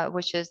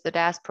 which is the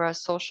Diaspora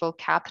Social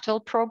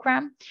Capital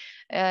Program.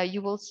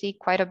 You will see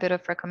quite a bit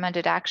of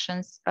recommended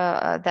actions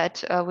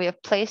that we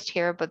have placed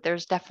here, but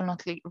there's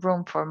definitely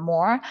room for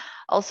more.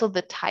 Also,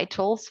 the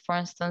titles, for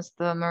instance,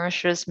 the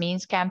Mauritius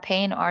Means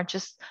campaign, are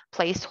just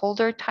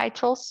placeholder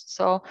titles.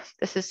 So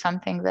this is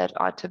something that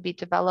ought to be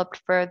developed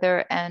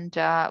further, and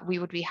we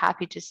would be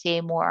happy to see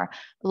a more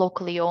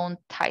locally owned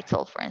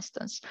title, for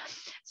instance.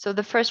 So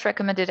the first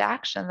recommended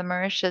action, the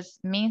Mauritius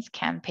Means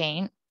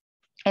campaign,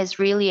 is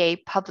really a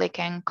public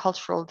and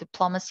cultural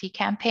diplomacy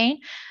campaign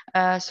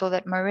so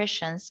that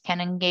Mauritians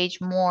can engage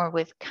more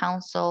with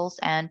councils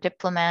and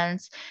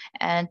diplomats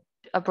and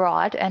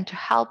abroad and to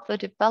help the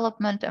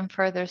development and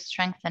further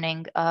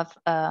strengthening of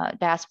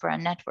diaspora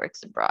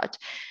networks abroad.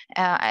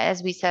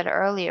 As we said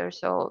earlier,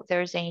 so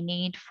there's a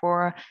need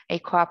for a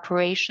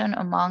cooperation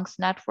amongst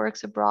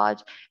networks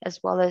abroad, as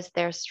well as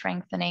their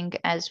strengthening,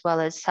 as well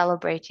as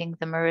celebrating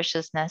the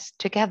Mauritiusness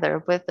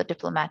together with the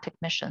diplomatic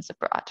missions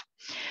abroad.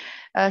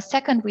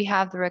 Second, we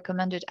have the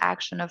recommended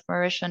action of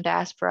Mauritian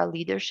Diaspora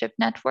Leadership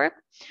Network.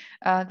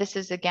 This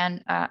is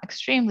again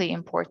extremely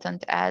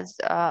important as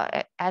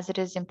it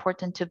is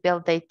important to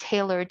build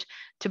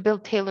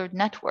tailored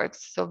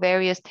networks. So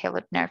various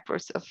tailored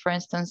networks of, for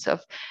instance,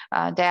 of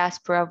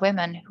diaspora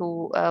women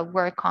who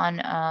work on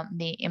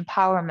the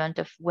empowerment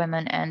of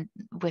women and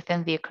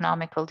within the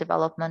economical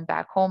development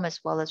back home, as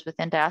well as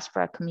within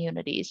diaspora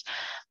communities,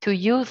 to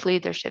youth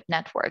leadership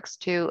networks,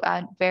 to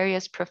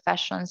various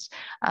professions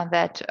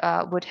that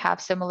would have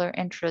similar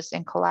interests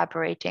in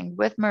collaborating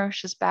with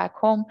Mauritius back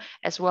home,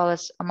 as well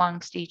as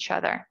amongst each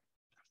other.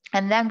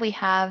 And then we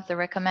have the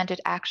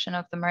recommended action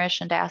of the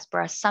Mauritian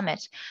Diaspora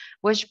Summit,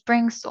 which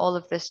brings all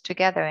of this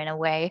together in a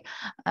way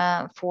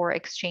for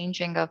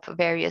exchanging of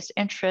various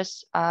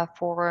interests,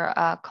 for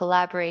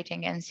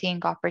collaborating and seeing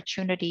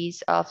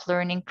opportunities of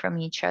learning from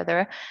each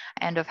other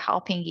and of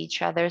helping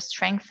each other,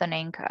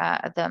 strengthening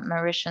the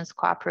Mauritians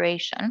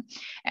cooperation.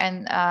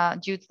 And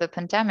due to the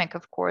pandemic,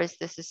 of course,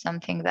 this is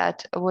something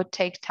that would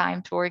take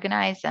time to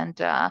organize, and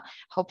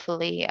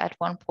hopefully at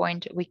one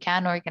point we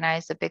can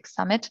organize a big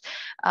summit.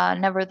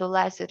 Nevertheless,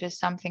 it is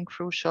something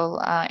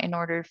crucial in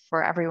order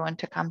for everyone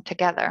to come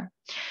together.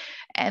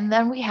 And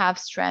then we have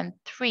strand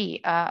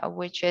 3,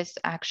 which is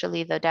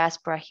actually the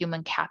Diaspora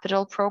Human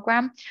Capital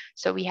Program.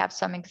 So we have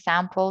some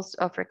examples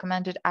of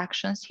recommended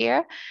actions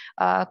here,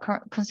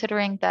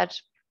 considering that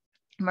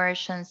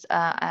Mauritians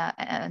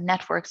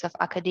networks of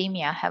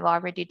academia have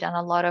already done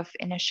a lot of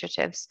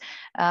initiatives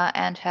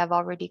and have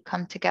already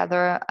come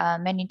together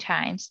many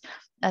times.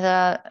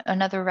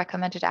 Another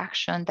recommended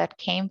action that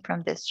came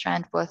from this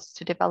trend was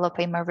to develop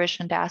a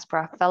Mauritian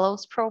Diaspora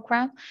Fellows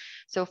Program.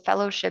 So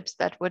fellowships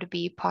that would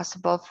be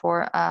possible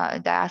for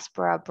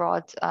diaspora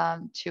abroad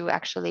to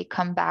actually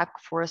come back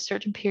for a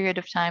certain period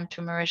of time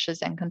to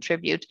Mauritius and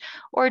contribute,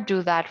 or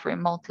do that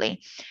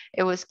remotely.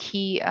 It was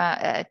key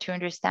to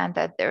understand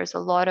that there's a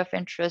lot of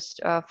interest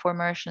for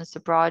Mauritians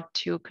abroad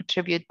to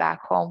contribute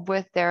back home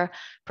with their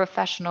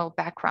professional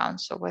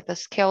background, so with the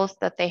skills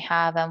that they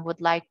have and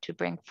would like to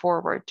bring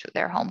forward to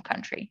their home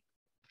country.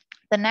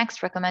 The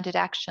next recommended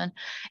action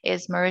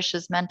is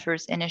Mauritius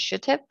Mentors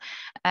Initiative.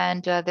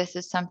 And this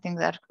is something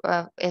that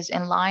is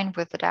in line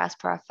with the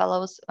Diaspora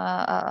Fellows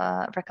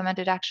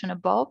recommended action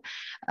above.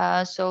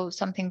 So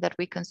something that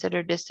we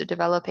considered is to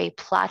develop a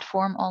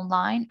platform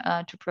online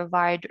to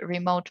provide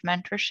remote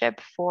mentorship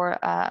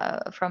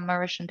from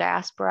Mauritian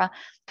diaspora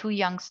to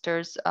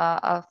youngsters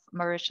of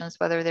Mauritians,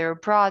 whether they're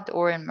abroad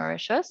or in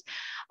Mauritius.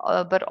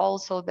 But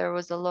also there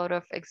was a lot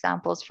of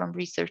examples from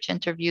research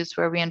interviews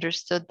where we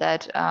understood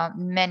that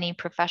many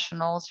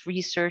professionals,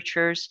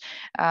 researchers,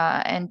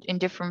 and in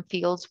different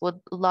fields would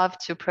love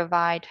to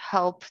provide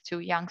help to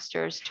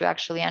youngsters to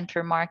actually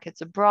enter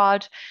markets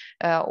abroad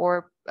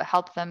or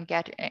help them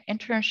get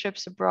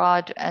internships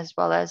abroad as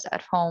well as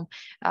at home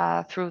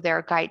through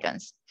their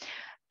guidance.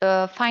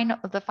 The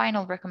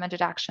final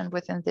recommended action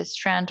within this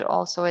trend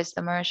also is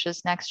the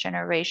Mauritius Next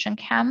Generation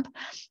Camp.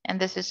 And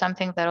this is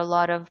something that a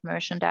lot of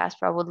Mauritian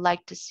diaspora would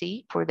like to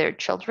see for their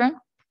children.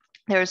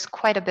 There's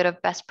quite a bit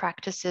of best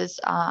practices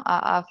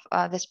of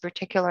this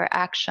particular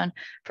action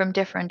from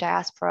different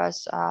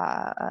diasporas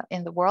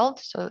in the world.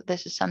 So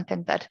this is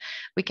something that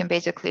we can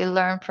basically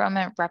learn from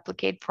and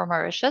replicate for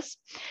Mauritius.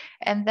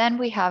 And then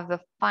we have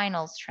the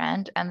final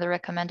strand and the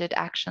recommended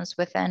actions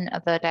within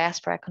the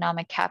Diaspora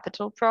Economic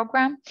Capital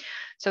Program.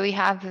 So we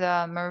have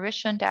the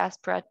Mauritian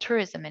Diaspora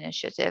Tourism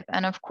Initiative.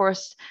 And of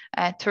course,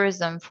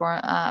 tourism for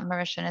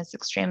Mauritian is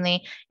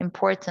extremely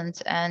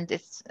important. And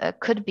it's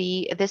could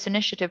be, this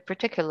initiative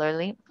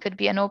particularly, could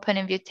be an open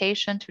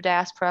invitation to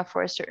diaspora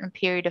for a certain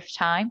period of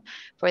time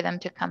for them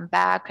to come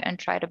back and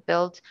try to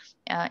build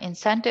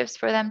incentives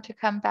for them to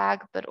come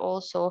back, but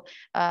also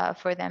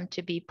for them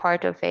to be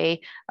part of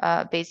a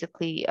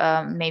basically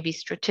maybe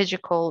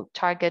strategical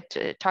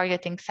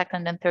targeting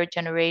second and third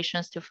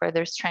generations to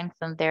further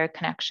strengthen their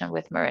connection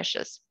with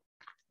Mauritius.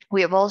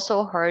 We have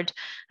also heard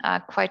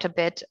quite a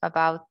bit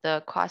about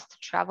the cost to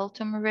travel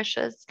to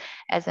Mauritius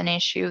as an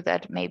issue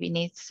that maybe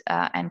needs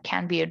and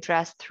can be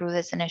addressed through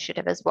this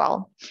initiative as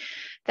well.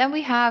 Then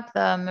we have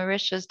the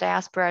Mauritius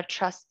Diaspora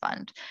Trust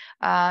Fund.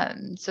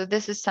 So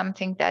this is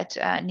something that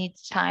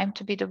needs time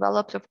to be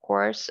developed, of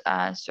course.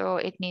 So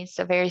it needs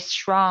a very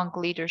strong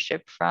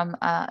leadership from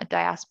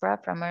diaspora,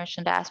 from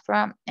Mauritian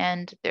diaspora.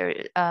 And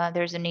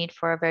there's a need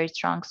for a very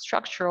strong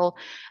structural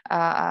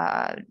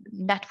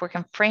network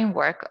and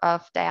framework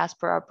of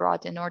diaspora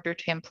abroad in order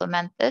to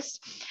implement this.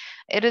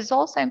 It is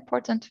also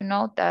important to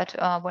note that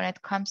when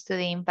it comes to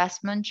the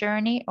investment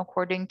journey,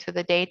 according to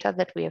the data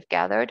that we have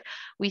gathered,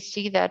 we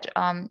see that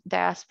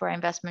diaspora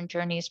investment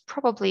journey is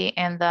probably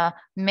in the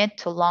mid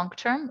to long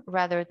term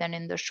rather than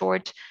in the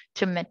short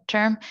to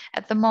mid-term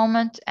at the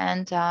moment.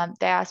 And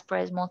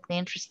diaspora is mostly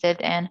interested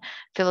in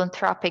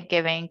philanthropic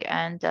giving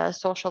and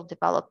social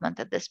development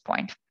at this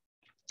point.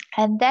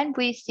 And then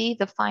we see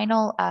the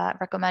final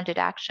recommended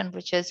action,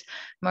 which is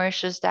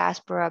Mauritius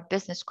Diaspora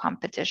Business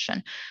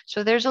Competition.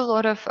 So there's a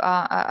lot of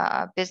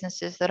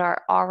businesses that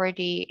are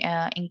already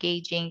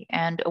engaging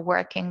and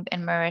working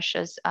in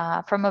Mauritius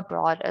from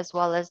abroad, as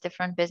well as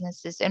different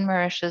businesses in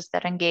Mauritius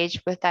that engage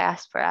with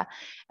diaspora,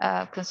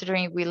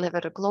 considering we live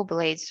at a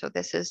global age. So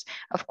this is,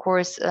 of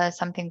course,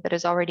 something that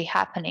is already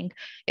happening.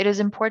 It is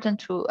important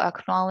to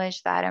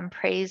acknowledge that and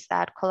praise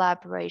that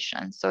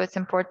collaboration. So it's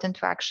important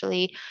to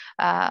actually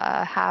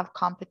have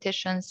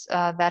competitions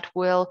that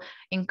will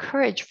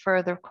encourage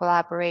further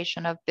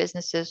collaboration of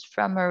businesses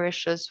from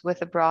Mauritius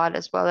with abroad,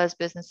 as well as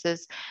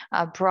businesses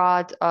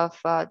abroad of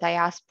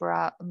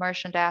diaspora,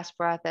 Mauritian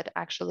diaspora that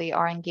actually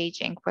are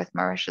engaging with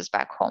Mauritius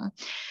back home.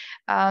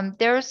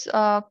 There's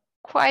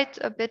quite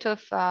a bit of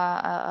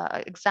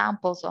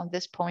examples on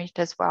this point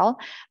as well,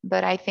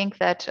 but I think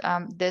that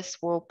this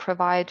will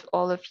provide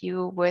all of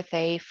you with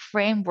a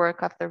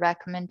framework of the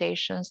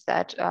recommendations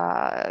that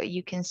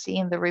you can see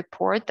in the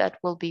report that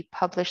will be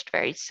published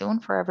very soon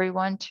for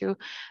everyone to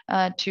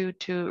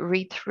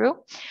read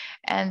through.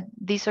 And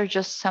these are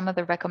just some of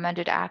the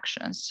recommended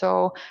actions.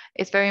 So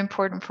it's very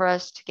important for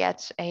us to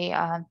get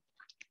a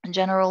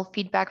general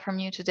feedback from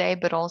you today,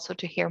 but also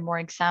to hear more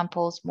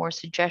examples, more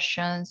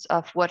suggestions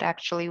of what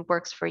actually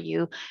works for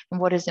you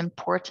and what is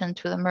important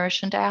to the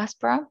Mauritian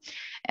diaspora.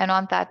 And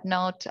on that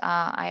note,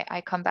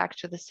 I come back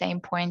to the same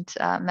point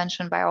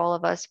mentioned by all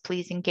of us.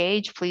 Please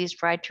engage,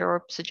 please write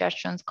your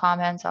suggestions,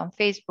 comments on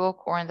Facebook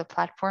or on the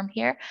platform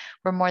here.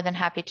 We're more than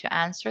happy to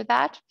answer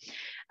that.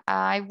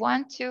 I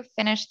want to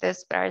finish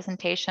this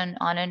presentation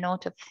on a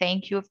note of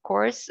thank you, of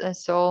course.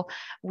 So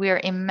we are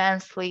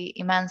immensely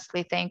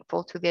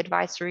thankful to the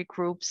advisory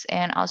groups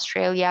in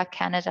Australia,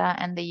 Canada,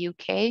 and the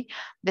UK.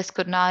 This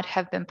could not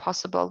have been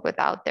possible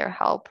without their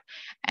help.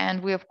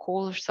 And we, of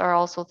course, are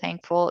also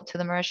thankful to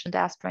the Mauritian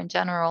diaspora in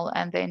general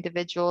and the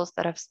individuals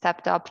that have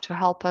stepped up to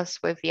help us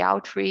with the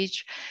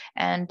outreach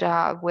and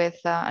with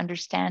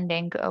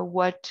understanding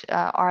what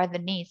are the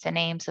needs and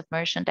aims of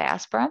Mauritian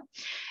diaspora.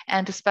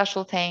 And a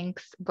special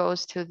thanks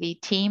goes to the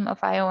team of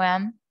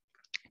IOM,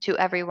 to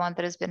everyone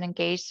that has been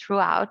engaged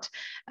throughout,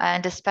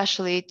 and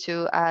especially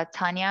to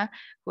Tanya,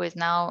 who is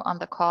now on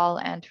the call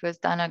and who has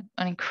done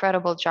an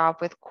incredible job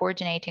with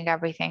coordinating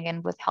everything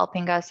and with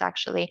helping us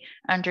actually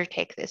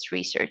undertake this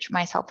research,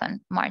 myself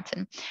and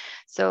Martin.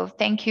 So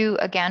thank you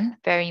again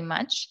very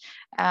much.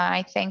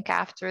 I think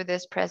after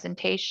this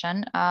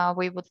presentation,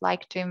 we would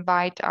like to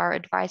invite our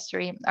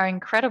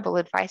incredible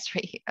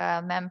advisory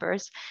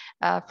members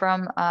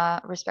from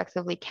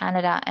respectively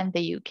Canada and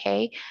the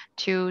UK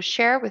to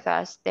share with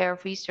us their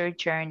research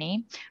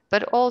journey,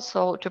 but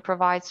also to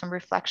provide some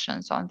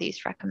reflections on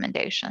these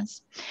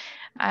recommendations.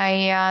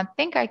 I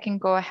think I can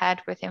go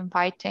ahead with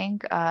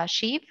inviting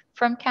Shiv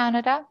from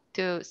Canada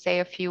to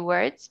say a few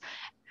words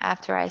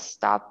after I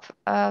stop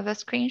the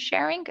screen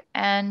sharing.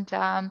 And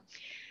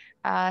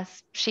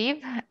Shiv,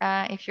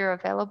 if you're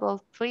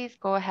available, please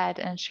go ahead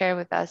and share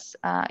with us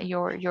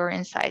your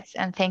insights.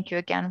 And thank you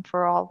again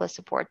for all the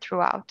support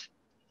throughout.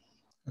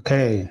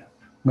 Okay,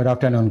 good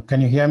afternoon.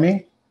 Can you hear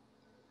me?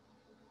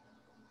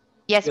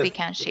 Yes, we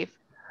can, Shiv.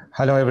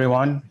 Hello,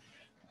 everyone.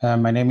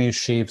 My name is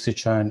Shiv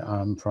Sichan.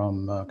 I'm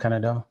from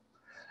Canada.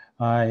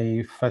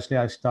 Firstly,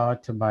 I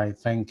start by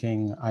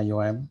thanking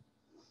IOM,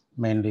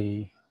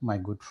 mainly my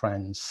good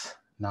friends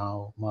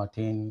now,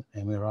 Martin,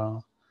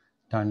 Emira,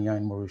 Tanya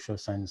in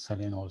Mauritius, and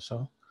Celine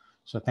also.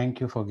 So thank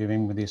you for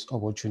giving me this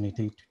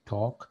opportunity to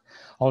talk.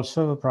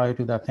 Also, prior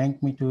to that,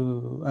 thank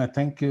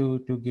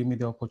you to give me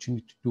the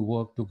opportunity to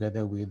work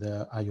together with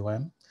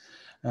IOM.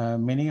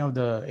 Many of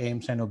the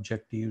aims and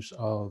objectives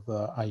of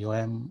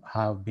IOM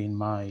have been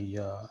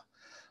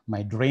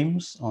my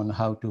dreams on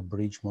how to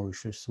bridge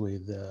Mauritius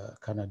with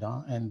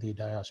Canada and the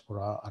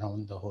diaspora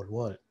around the whole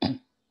world.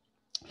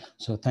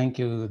 So thank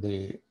you,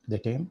 the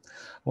team.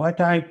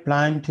 What I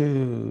plan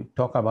to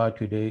talk about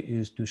today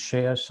is to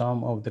share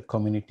some of the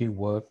community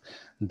work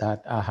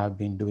that I have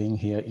been doing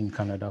here in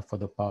Canada for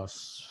the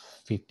past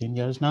 15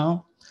 years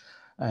now.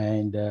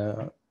 And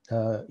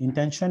the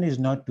intention is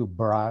not to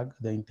brag.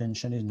 The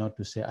intention is not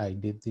to say, I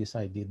did this,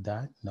 I did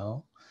that.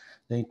 No.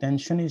 The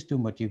intention is to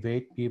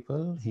motivate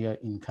people here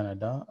in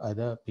Canada,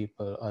 other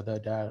people,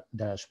 other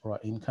diaspora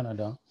in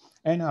Canada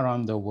and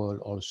around the world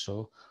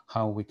also,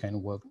 how we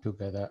can work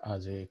together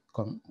as a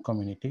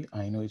community.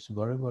 I know it's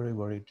very, very,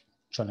 very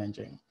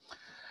challenging.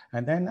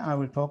 And then I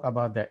will talk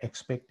about the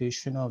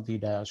expectation of the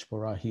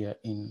diaspora here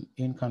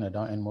in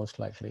Canada and most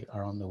likely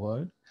around the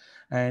world,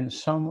 and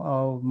some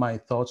of my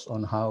thoughts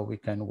on how we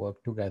can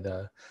work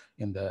together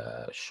in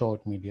the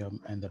short,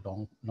 medium, and the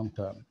long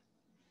term.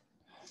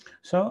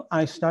 So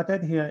I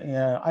started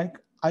here,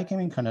 I came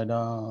in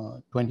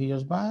Canada 20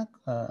 years back,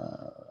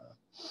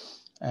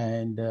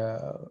 and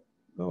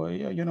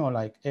you know,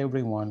 like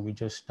everyone, we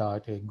just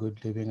start a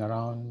good living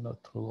around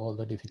through all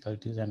the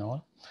difficulties and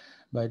all.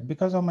 But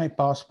because of my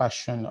past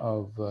passion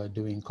of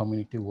doing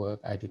community work,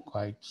 I did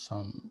quite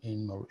some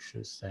in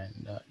Mauritius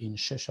and in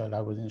Seychelles.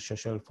 I was in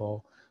Seychelles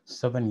for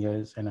 7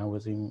 years, and I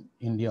was in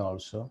India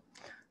also.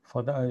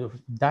 For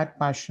that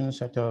passion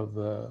sort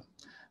of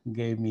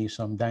gave me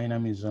some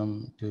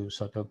dynamism to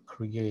sort of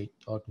create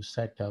or to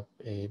set up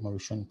a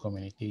Mauritian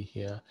community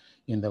here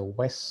in the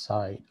west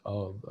side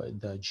of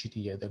the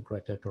GTA, the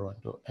Greater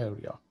Toronto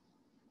area.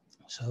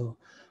 So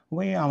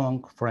we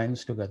among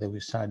friends together, we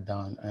sat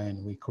down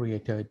and we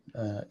created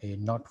a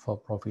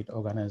not-for-profit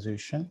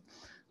organization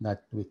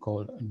that we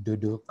call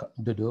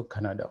Dodo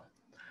Canada.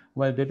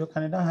 Well, Dodo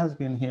Canada has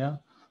been here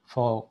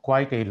for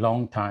quite a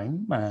long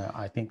time.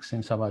 I think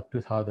since about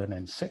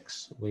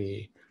 2006,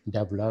 we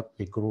developed,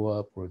 we grew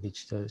up, we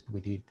registered,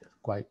 we did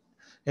quite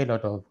a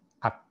lot of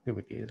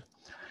activities.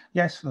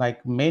 Yes,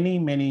 like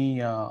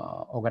many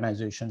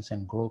organizations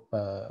and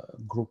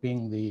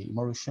grouping the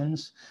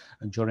Mauritians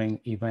during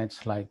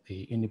events like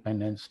the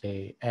Independence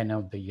Day, end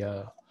of the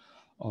year,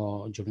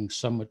 or during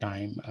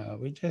summertime,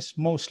 we just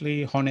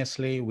mostly,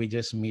 honestly, we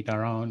just meet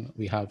around,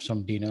 we have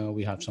some dinner,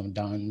 we have some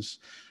dance,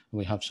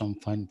 we have some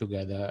fun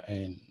together,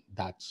 and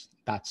that's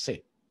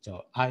it.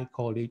 So I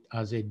call it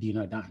as a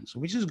dinner dance,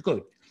 which is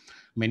good.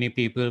 Many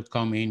people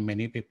come in,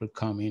 many people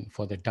come in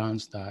for the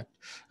dance that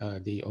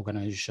the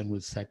organization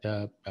will set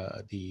up,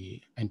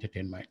 the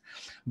entertainment.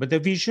 But the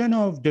vision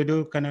of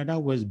Dodo Canada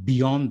was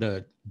beyond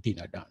the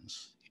dinner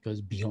dance. It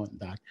was beyond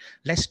that.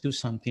 Let's do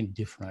something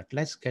different.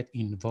 Let's get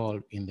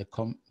involved in the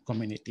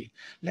community.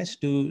 Let's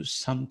do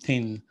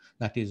something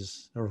that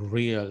is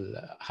real,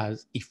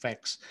 has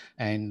effects,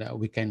 and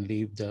we can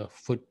leave the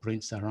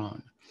footprints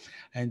around.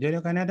 And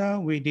during Canada,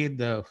 we did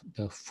the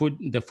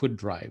food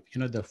drive.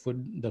 You know, the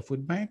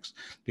food banks.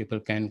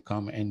 People can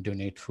come and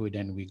donate food,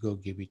 and we go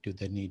give it to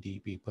the needy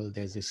people.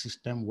 There's a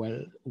system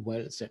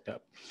well set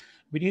up.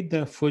 We did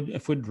the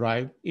food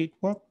drive. It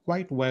worked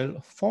quite well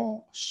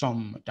for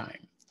some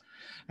time.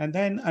 And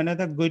then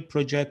another good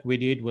project we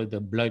did was the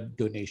blood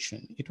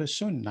donation. It was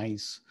so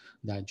nice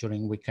that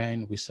during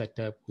weekend we set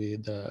up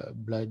with the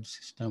blood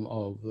system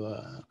of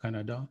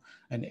Canada,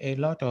 and a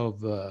lot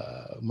of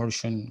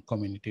Mauritian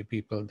community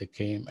people, they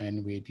came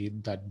and we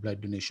did that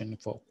blood donation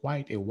for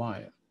quite a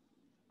while.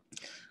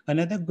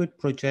 Another good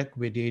project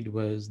we did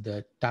was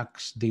the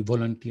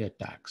volunteer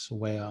tax,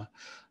 where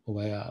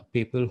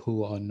people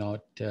who are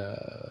not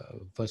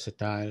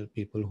versatile,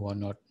 people who are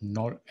not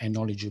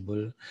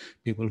knowledgeable,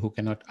 people who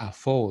cannot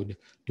afford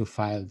to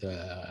file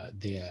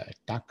their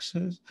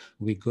taxes,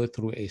 we go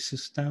through a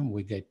system,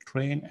 we get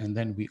trained, and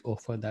then we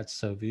offer that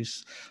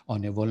service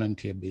on a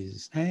volunteer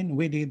basis. And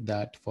we did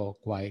that for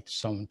quite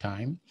some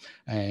time,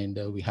 and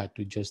we had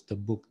to just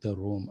book the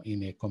room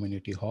in a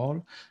community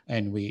hall,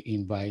 and we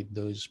invite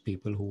those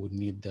people who would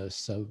need the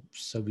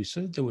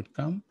services. They would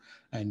come,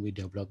 and we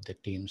develop the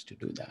teams to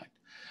do that.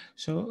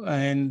 So,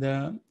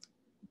 and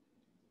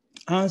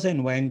as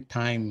and when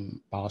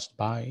time passed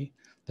by,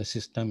 the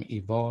system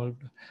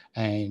evolved,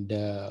 and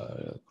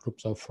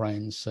groups of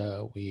friends,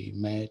 we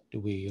met,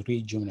 we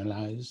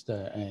regionalized,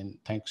 and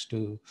thanks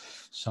to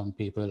some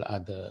people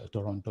at the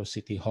Toronto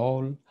City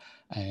Hall,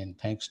 and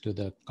thanks to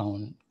the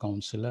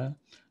councillor,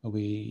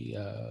 we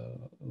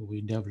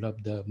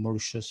developed the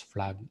Mauritius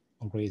flag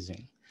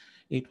raising.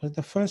 It was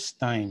the first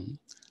time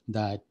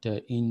that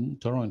in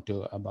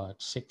Toronto,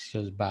 about 6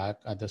 years back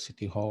at the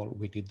City Hall,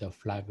 we did the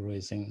flag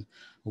raising,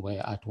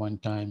 where at one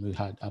time we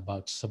had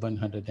about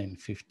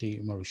 750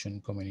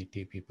 Mauritian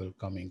community people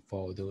coming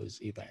for those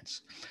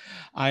events.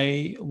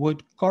 I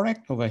would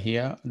correct over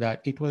here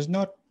that it was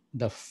not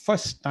the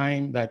first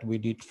time that we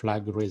did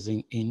flag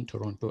raising in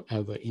Toronto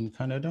ever in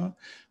Canada,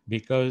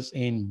 because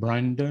in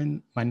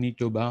Brandon,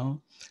 Manitoba,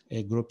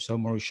 a group of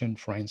Mauritian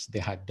friends, they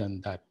had done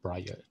that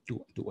prior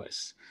to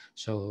us.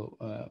 So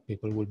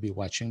people will be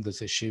watching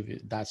this issue.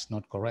 That's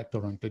not correct.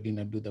 Toronto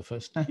didn't do the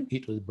first time.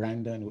 It was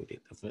Brandon who did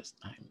the first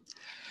time.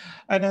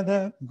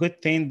 Another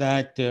good thing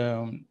that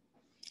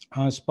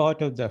as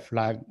part of the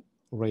flag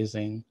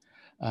raising,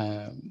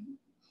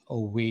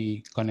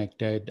 we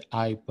connected.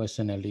 I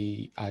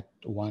personally, at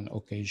one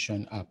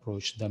occasion,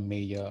 approached the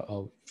mayor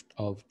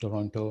of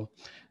Toronto,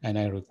 and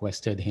I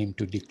requested him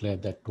to declare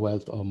the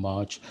 12th of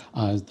March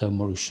as the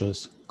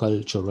Mauritius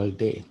Cultural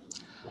Day.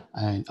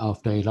 And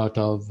after a lot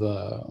of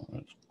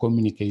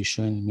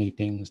communication,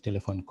 meetings,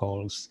 telephone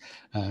calls,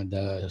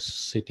 the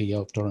city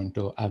of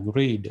Toronto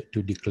agreed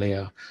to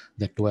declare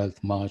the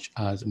 12th March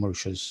as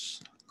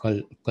Mauritius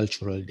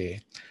Cultural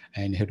Day.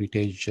 And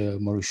Heritage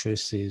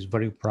Mauritius is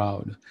very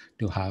proud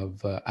to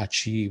have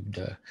achieved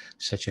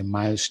such a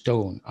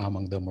milestone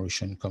among the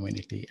Mauritian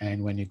community.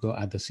 And when you go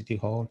at the City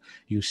Hall,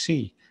 you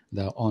see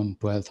that on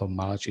 12th of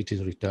March, it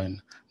is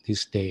written,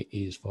 this day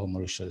is for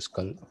Mauritius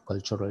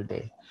Cultural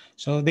Day.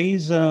 So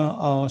these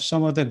are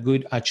some of the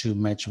good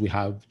achievements we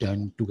have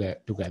done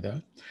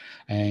together.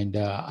 And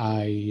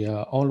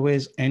I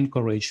always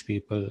encourage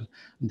people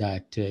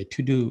that to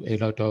do a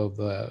lot of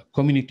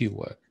community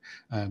work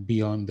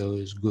beyond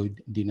those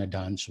good dinner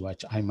dance,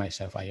 which I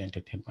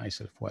entertain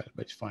myself well,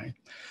 but it's fine.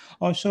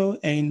 Also,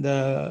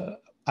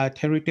 at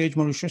Heritage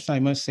Mauritius, I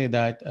must say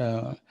that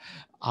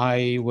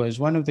I was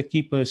one of the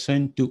key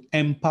person to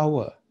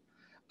empower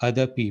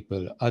other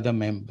people, other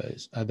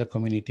members, other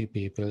community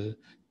people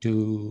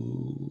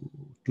to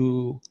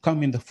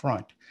come in the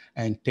front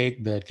and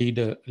take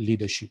the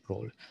leadership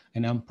role.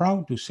 And I'm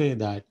proud to say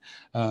that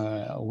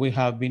we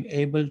have been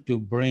able to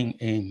bring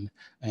in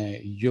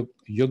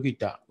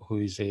Yogita, who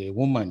is a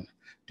woman,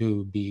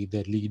 to be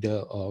the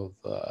leader of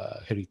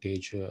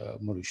Heritage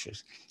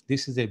Mauritius.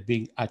 This is a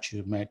big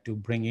achievement to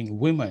bringing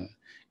women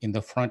in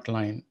the front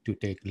line to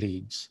take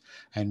leads.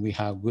 And we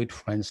have good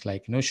friends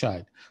like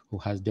Noshad, who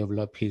has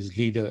developed his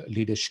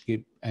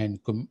leadership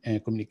and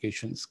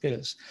communication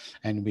skills.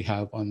 And we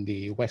have on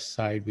the west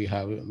side, we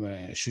have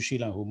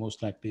Shushila, who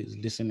most likely is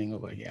listening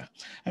over here.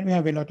 And we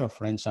have a lot of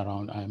friends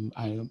around.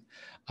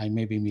 I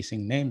may be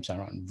missing names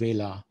around,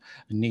 Vela,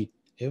 Neat,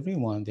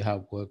 everyone, they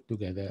have worked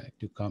together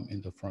to come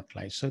in the front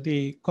line. So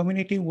the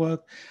community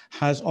work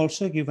has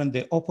also given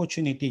the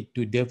opportunity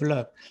to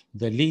develop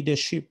the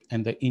leadership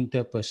and the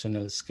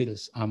interpersonal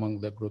skills among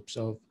the groups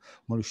of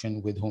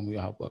Mauritians with whom we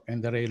have worked.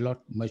 And there are a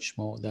lot much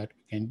more that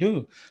we can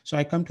do. So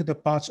I come to the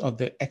parts of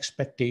the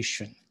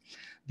expectation.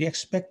 The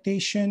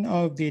expectation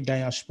of the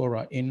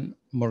diaspora in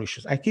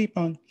Mauritius. I keep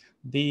on,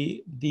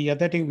 the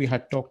other day we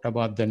had talked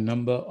about the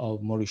number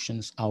of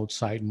Mauritians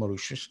outside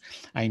Mauritius.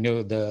 I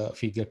know the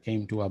figure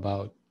came to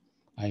about,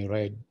 I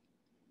read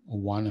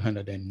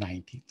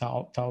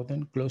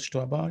 190,000, close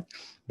to about,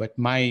 but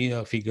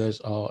my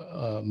figures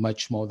are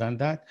much more than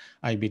that.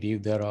 I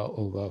believe there are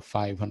over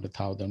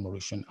 500,000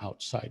 Mauritians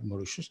outside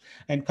Mauritius.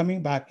 And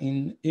coming back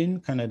in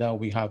Canada,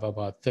 we have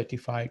about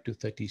 35 to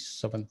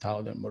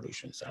 37,000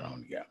 Mauritians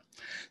around here.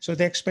 So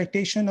the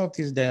expectation of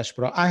this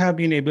diaspora, I have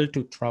been able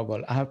to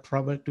travel. I have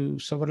traveled to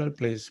several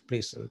places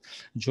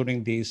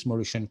during this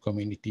Mauritian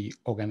community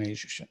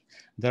organization.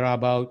 There are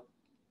about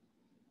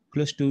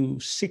close to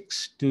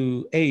 6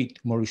 to 8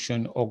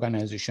 Mauritian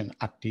organization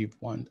active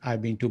ones.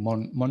 I've been to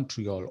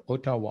Montreal,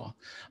 Ottawa.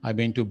 I've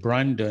been to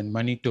Brandon,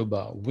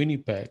 Manitoba,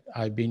 Winnipeg.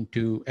 I've been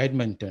to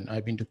Edmonton.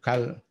 I've been to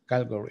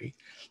Calgary,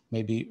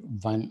 maybe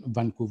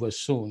Vancouver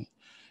soon.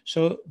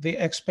 So the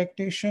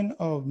expectation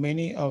of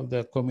many of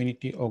the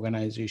community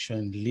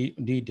organization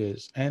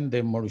leaders and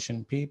the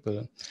Mauritian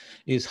people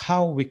is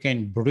how we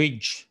can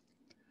bridge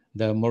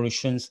the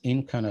Mauritians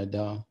in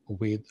Canada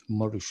with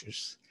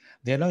Mauritius.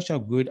 There are lots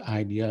of good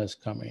ideas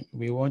coming.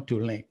 We want to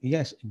link.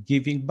 Yes,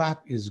 giving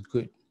back is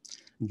good.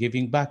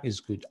 Giving back is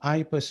good.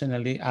 I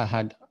personally, I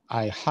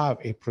have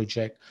a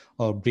project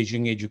of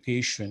bridging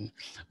education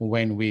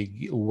where we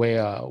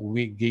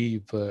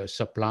give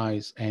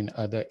supplies and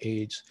other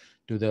aids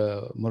to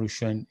the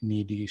Mauritian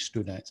needy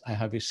students. I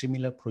have a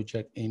similar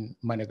project in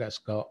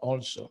Madagascar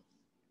also.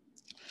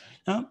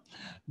 Now,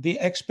 the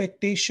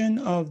expectation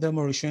of the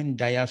Mauritian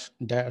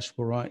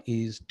diaspora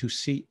is to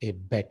see a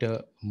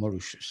better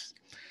Mauritius.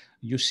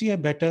 You see a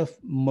better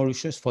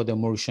Mauritius for the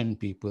Mauritian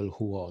people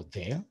who are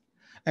there.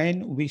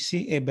 And we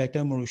see a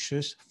better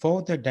Mauritius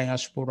for the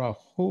diaspora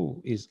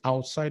who is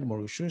outside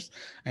Mauritius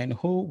and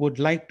who would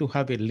like to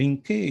have a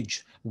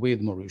linkage with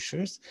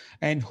Mauritius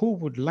and who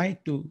would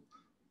like to,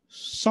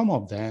 some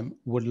of them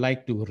would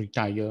like to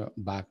retire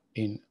back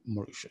in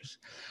Mauritius.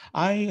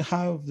 I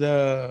have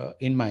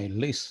in my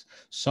list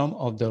some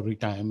of the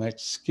retirement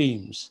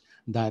schemes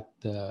that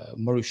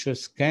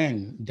Mauritius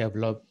can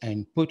develop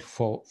and put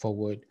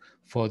forward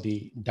for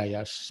the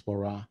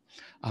diaspora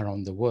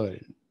around the world.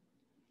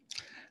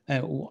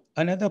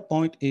 Another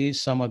point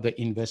is some of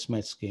the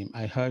investment scheme.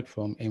 I heard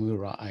from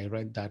Emira, I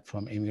read that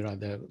from Emira,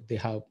 that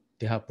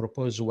they have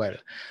proposed well.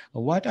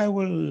 What I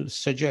will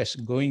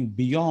suggest going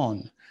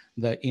beyond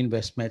the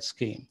investment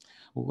scheme,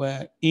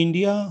 where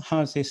India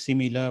has a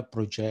similar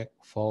project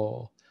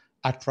for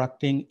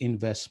attracting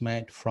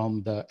investment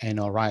from the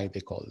NRI,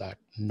 they call that,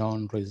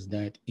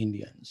 non-resident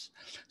Indians.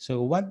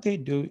 So what they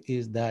do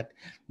is that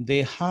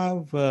they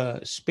have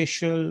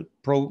special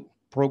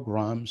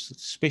programs,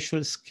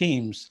 special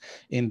schemes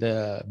in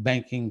the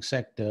banking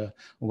sector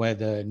where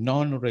the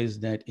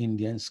non-resident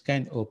Indians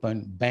can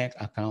open bank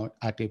account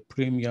at a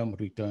premium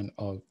return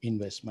of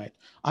investment.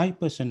 I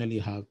personally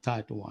have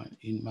that one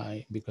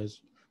because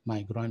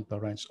my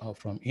grandparents are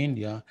from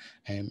India,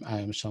 and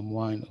I am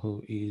someone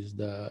who is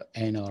the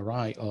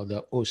NRI or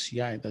the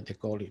OCI that they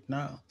call it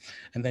now.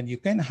 And then you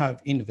can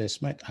have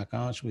investment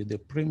accounts with the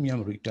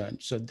premium return.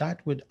 So that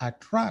would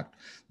attract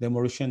the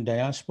Mauritian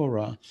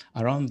diaspora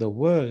around the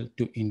world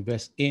to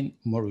invest in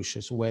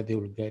Mauritius, where they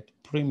will get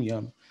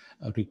premium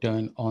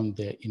return on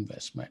their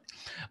investment.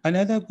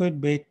 Another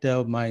good bit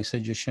of my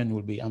suggestion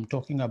would be, I'm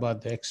talking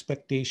about the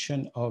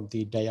expectation of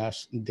the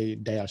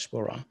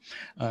diaspora.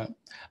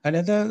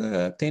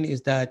 Another thing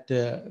is that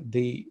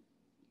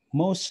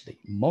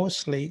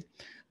mostly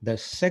the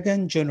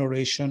second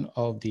generation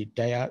of the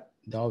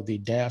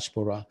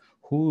diaspora,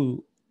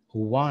 who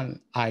one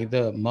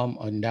either mom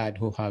or dad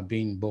who have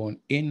been born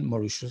in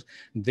Mauritius,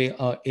 they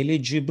are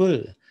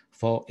eligible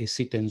for a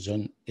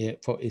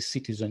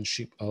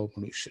citizenship of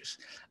Mauritius,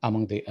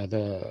 among the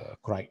other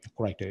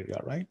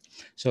criteria, right?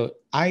 So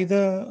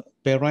either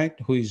parent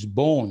who is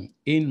born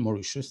in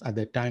Mauritius at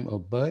the time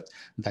of birth,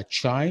 the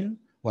child,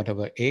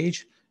 whatever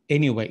age,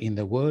 anywhere in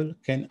the world,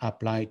 can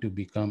apply to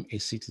become a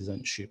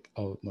citizenship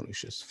of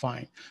Mauritius.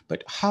 Fine.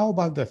 But how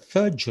about the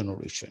third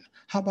generation?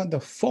 How about the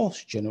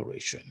fourth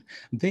generation?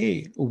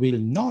 They will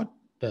not.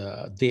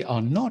 They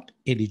are not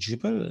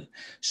eligible.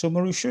 So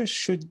Mauritius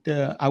should.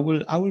 I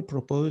will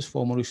propose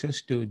for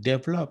Mauritius to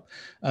develop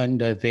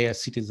under their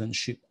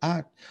Citizenship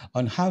Act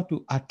on how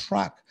to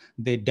attract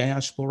the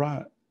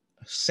diaspora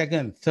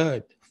second,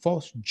 third,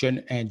 fourth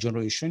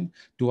generation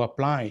to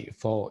apply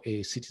for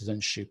a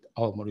citizenship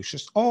of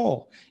Mauritius,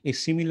 or a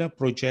similar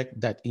project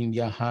that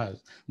India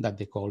has that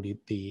they call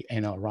it the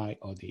NRI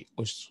or the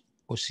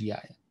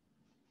OCI.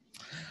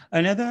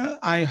 Another,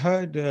 I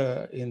heard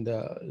in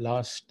the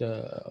last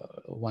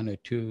one or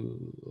two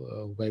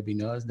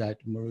webinars that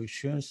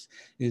Mauritius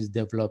is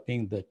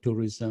developing the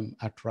tourism,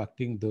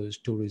 attracting those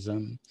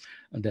tourism,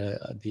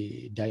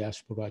 the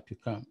diaspora to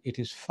come. It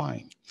is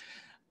fine.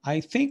 I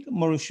think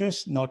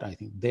Mauritius, not I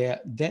think, there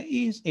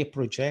is a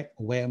project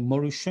where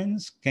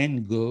Mauritians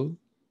can go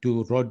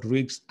to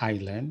Rodrigues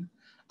Island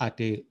at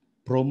a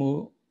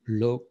promo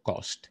low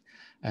cost.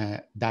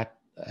 But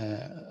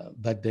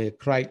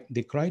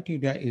the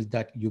criteria is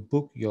that you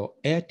book your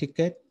air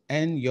ticket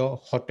and your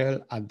hotel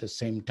at the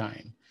same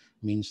time.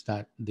 Means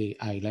that the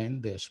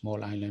island, the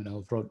small island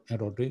of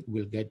Rodrigues,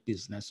 will get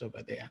business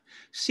over there.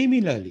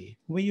 Similarly,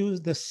 we use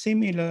the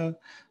similar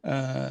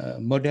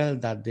model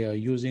that they are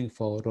using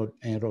for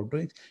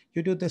Rodrigues.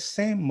 You do the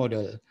same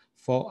model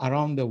for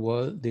around the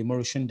world, the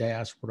Mauritian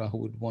diaspora who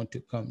would want to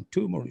come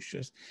to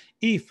Mauritius,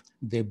 if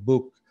they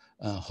book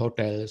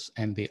hotels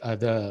and the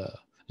other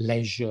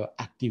leisure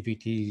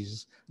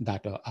activities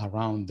that are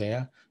around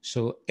there.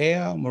 So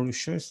Air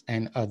Mauritius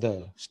and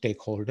other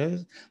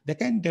stakeholders, they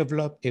can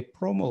develop a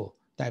promo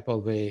type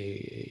of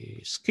a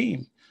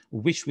scheme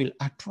which will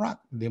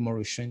attract the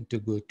Mauritian to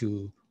go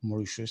to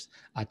Mauritius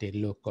at a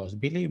low cost.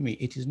 Believe me,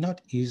 it is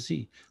not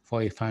easy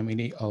for a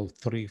family of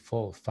 3,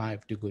 4,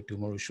 5 to go to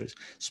Mauritius,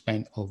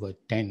 spend over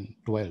 10,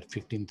 12,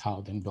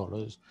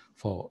 $15,000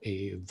 for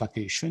a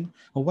vacation,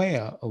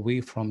 where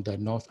we from the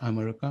North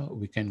America,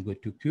 we can go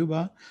to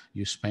Cuba,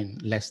 you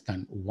spend less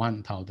than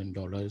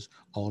 $1,000,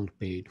 all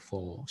paid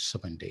for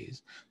 7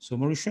 days. So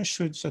Mauritius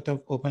should sort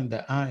of open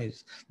the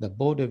eyes, the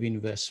board of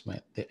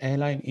investment, the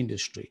airline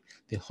industry,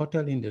 the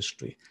hotel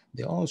industry,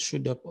 they all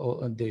should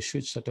they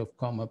should sort of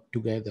come up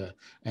together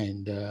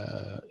and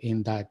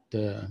in that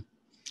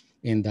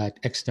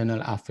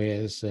external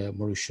affairs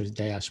Mauritius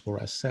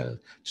diaspora cell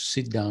to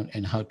sit down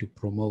and how to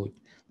promote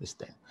this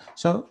thing.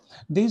 So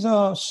these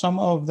are some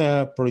of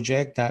the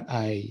projects that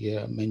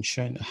I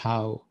mentioned,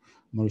 how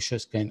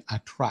Mauritius can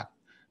attract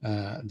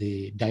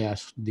the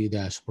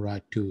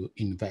diaspora to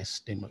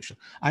invest in Mauritius.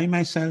 I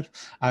myself,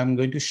 I'm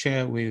going to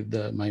share with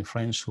my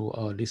friends who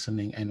are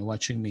listening and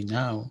watching me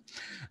now.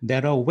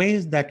 There are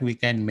ways that we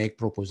can make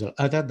proposal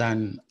other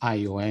than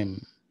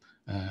IOM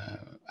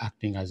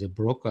acting as a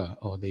broker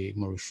or the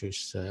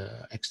Mauritius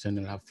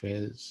external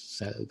affairs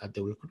cell that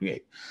they will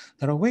create.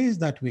 There are ways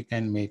that we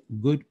can make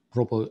good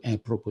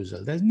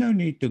proposal. There's no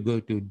need to go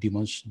to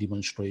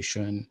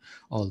demonstration,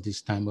 all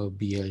this time of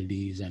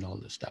BLDs and all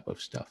this type of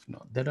stuff.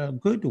 No, there are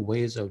good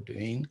ways of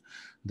doing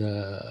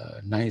the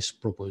nice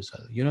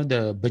proposal. You know,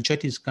 the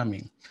budget is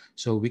coming.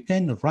 So we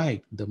can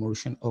write the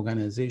Mauritian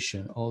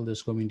organization, all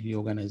this community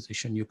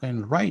organization, you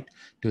can write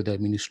to the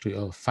Ministry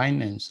of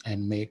Finance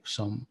and make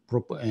some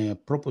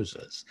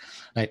proposals.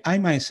 Like I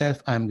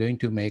myself, I'm going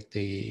to make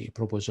the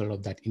proposal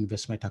of that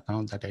investment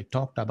account that I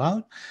talked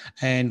about.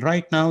 And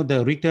right now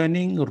the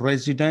returning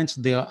residents,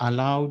 they are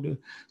allowed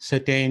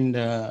certain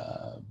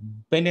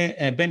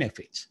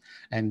benefits.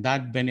 And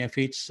that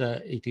benefits,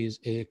 it is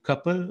a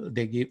couple,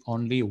 they give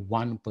only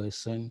one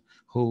person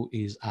who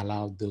is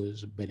allowed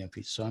those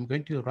benefits. So I'm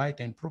going to write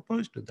and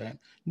propose to them,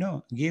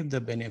 no, give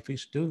the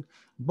benefits to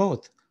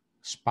both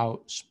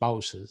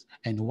spouses,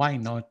 and why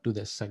not to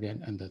the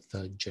second and the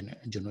third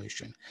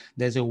generation.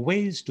 There's a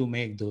ways to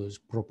make those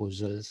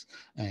proposals,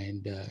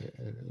 and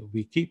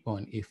we keep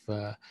on. If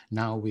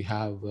now we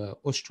have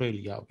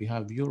Australia, we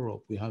have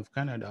Europe, we have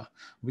Canada,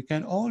 we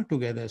can all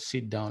together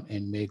sit down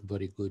and make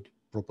very good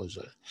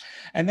proposal.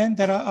 And then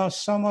there are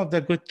some of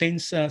the good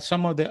things,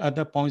 some of the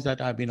other points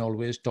that I've been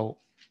always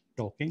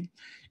talking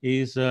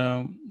is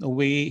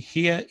we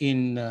here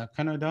in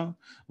Canada,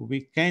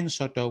 we can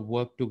sort of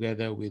work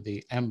together with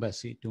the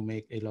embassy to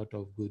make a lot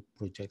of good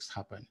projects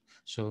happen.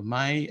 So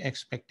my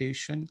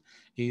expectation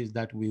is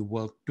that we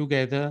work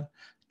together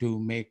to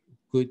make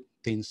good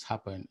things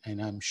happen.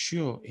 And I'm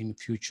sure in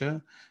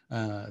future,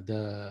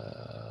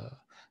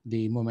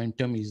 the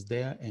momentum is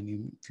there, and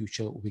in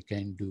future we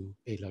can do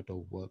a lot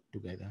of work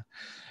together.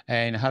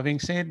 And having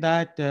said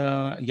that,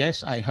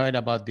 yes, I heard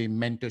about the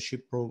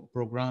mentorship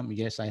program.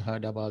 Yes, I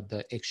heard about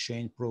the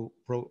exchange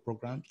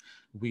programs.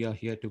 We are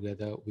here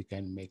together. We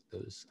can make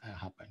those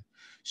happen.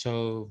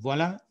 So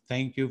voila,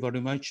 thank you very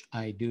much.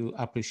 I do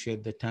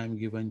appreciate the time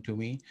given to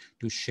me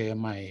to share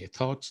my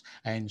thoughts,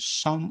 and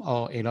some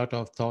or a lot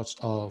of thoughts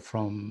are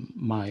from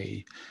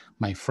my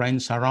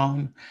friends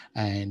around.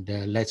 And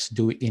let's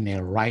do it in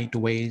a right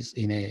ways.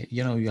 In a,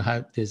 you know,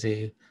 there's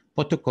a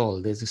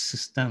protocol, there's a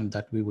system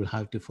that we will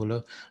have to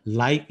follow,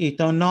 like it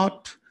or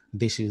not.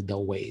 This is the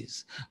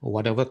ways,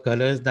 whatever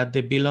colors that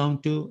they belong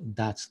to,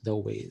 that's the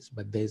ways.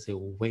 But there's a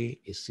way,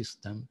 a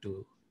system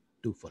to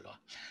follow.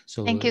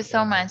 So thank you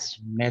so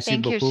much. merci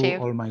Thank you, beaucoup,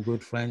 Shiv. all my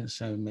good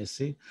friends.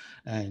 Merci.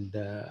 And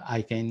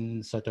I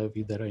can sort of,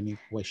 if there are any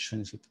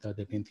questions, if there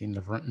are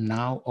anything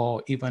now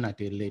or even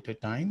at a later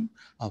time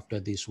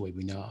after this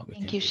webinar, we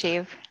Thank can you, do that.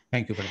 Shiv.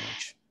 Thank you very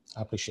much.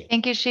 I appreciate it.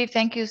 Thank you, Shiv.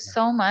 Thank you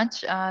so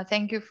much.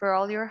 Thank you for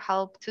all your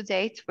help to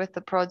date with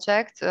the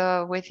project,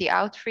 with the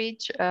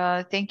outreach.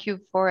 Thank you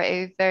for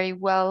a very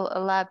well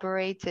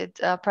elaborated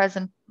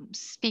present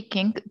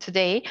speaking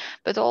today,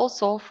 but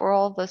also for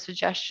all the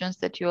suggestions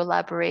that you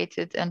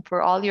elaborated and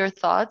for all your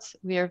thoughts.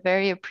 We are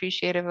very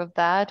appreciative of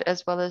that,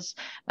 as well as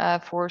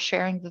for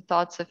sharing the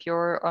thoughts of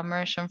your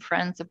Mauritian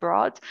friends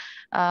abroad.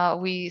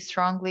 We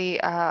strongly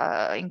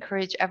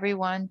encourage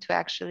everyone to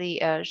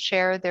actually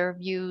share their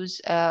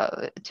views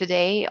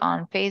today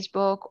on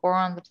Facebook or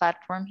on the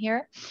platform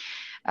here.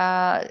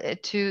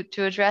 To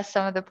address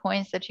some of the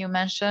points that you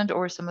mentioned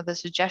or some of the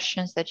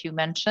suggestions that you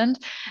mentioned,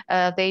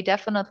 they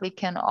definitely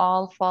can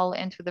all fall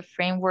into the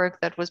framework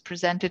that was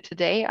presented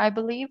today, I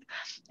believe,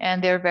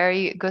 and they're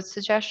very good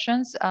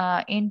suggestions.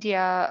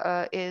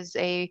 India is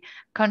a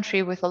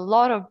country with a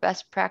lot of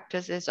best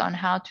practices on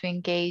how to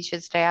engage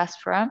its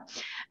diaspora.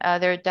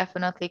 There are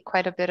definitely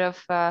quite a bit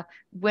of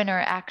winner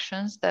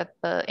actions that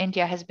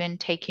India has been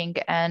taking,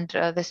 and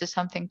this is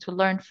something to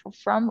learn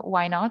from.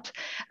 Why not?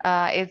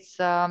 It's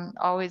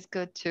always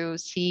good to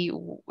see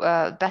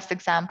best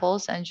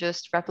examples and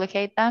just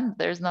replicate them.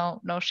 There's no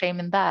shame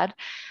in that.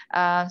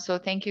 So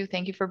thank you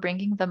for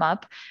bringing them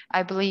up.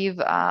 I believe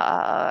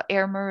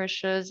Air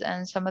Mauritius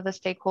and some of the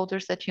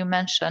stakeholders that you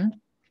mentioned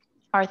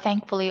are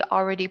thankfully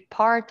already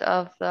part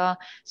of the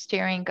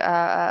steering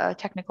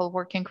technical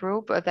working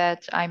group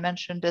that I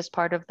mentioned as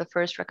part of the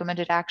first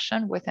recommended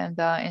action within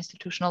the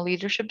institutional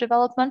leadership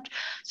development.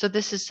 So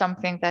this is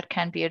something that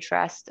can be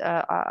addressed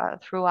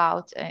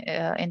throughout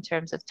in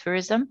terms of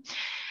tourism.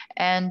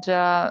 And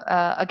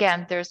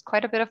again, there's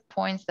quite a bit of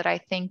points that I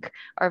think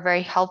are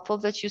very helpful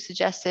that you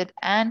suggested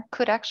and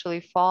could actually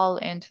fall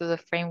into the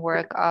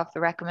framework of the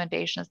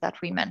recommendations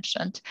that we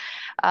mentioned.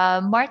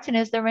 Martin,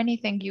 is there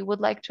anything you would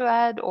like to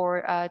add,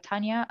 or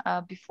Tanya,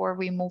 before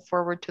we move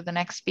forward to the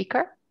next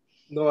speaker?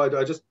 No,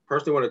 I just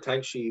personally want to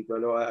thank Shiv.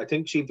 I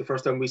think Shiv, the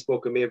first time we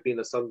spoke, it may have been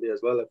a Sunday as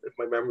well, if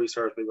my memory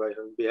serves me right.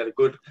 And we had a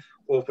good,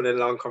 open and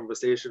long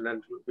conversation,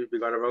 and we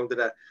got around to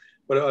that.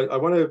 But I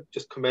want to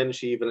just commend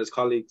Shiv and his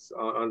colleagues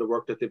on the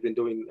work that they've been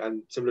doing,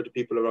 and similar to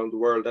people around the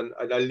world. And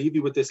I'll leave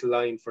you with this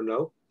line for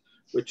now,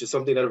 which is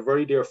something that a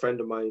very dear friend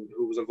of mine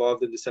who was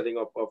involved in the setting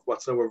up of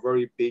what's now a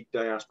very big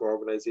diaspora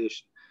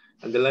organization.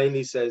 And the line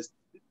he says,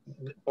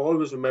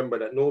 always remember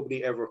that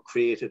nobody ever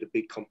created a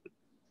big company.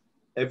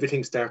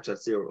 Everything starts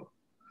at zero.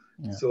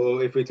 Yeah. So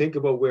if we think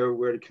about where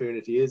the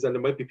community is, and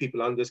there might be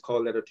people on this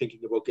call that are thinking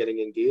about getting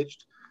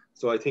engaged.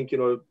 So I think,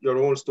 your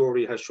own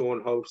story has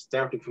shown how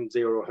starting from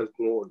zero has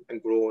grown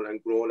and grown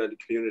and grown, and the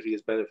community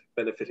is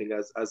benefiting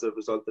as a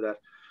result of that.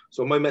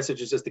 So my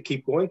message is just to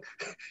keep going,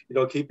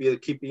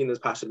 keep being as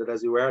passionate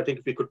as you are. I think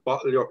if we could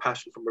bottle your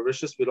passion from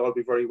Mauritius, we'd all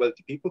be very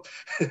wealthy people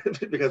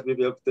because we'd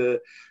be able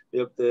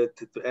to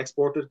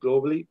export it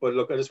globally. But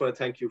look, I just want to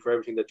thank you for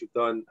everything that you've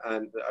done,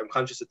 and I'm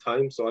conscious of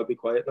time, so I'll be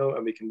quiet now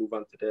and we can move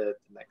on to the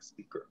next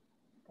speaker.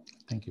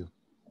 Thank you.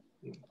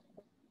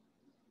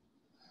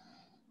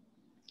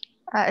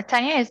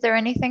 Tanya, is there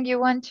anything you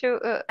want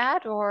to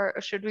add, or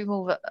should we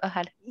move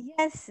ahead?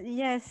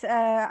 Yes.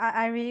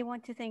 I really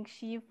want to thank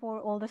Shiv for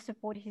all the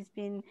support he's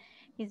been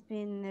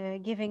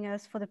giving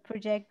us for the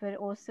project, but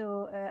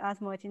also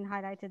as Martin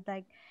highlighted,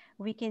 like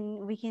we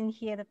can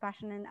hear the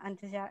passion and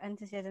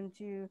enthusiasm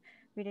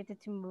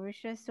related to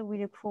Mauritius. So we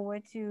look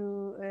forward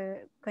to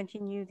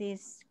continue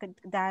this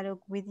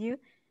dialogue with you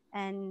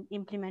and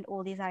implement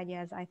all these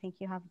ideas. I think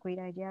you have great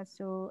ideas.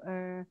 So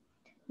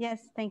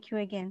yes, thank you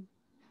again.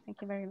 Thank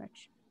you very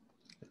much.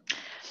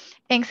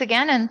 Thanks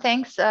again, and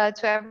thanks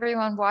to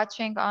everyone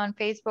watching on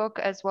Facebook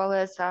as well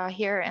as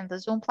here in the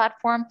Zoom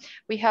platform.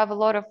 We have a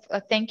lot of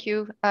thank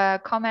you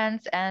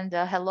comments and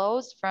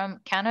hellos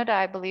from Canada,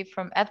 I believe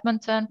from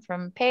Edmonton,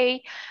 from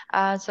Pei.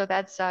 So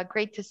that's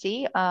great to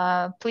see.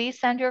 Please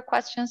send your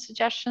questions,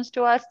 suggestions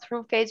to us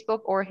through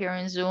Facebook or here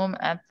in Zoom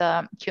at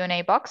the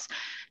Q&A box.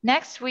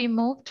 Next, we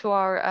move to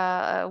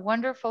our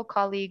wonderful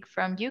colleague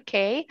from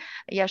UK,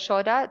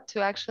 Yashoda,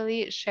 to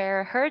actually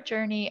share her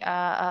journey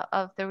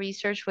of the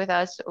research with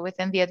us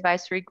within the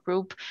advisory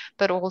group,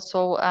 but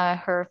also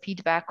her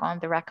feedback on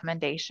the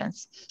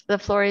recommendations. The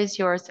floor is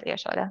yours,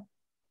 Yashoda.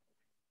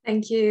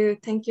 Thank you,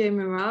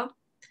 Emira.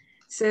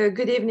 So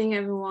good evening,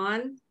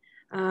 everyone.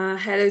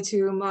 Hello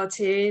to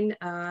Martin,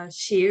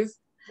 Shiv,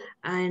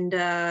 and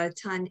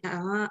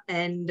Tanya,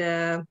 and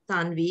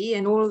Tanvi,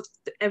 and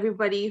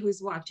everybody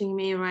who's watching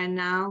me right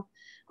now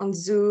on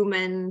Zoom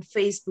and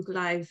Facebook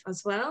Live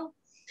as well.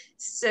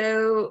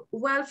 So,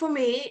 well, for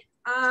me,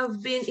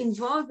 I've been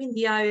involved in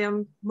the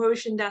IOM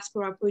Mauritian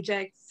Diaspora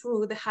project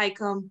through the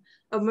HICOM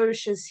of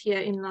Mauritius here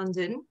in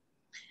London.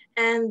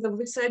 And the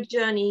research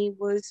journey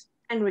was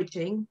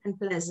enriching and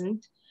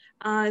pleasant,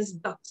 as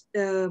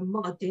Dr.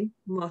 Martin,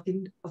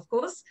 of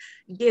course,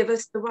 gave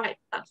us the right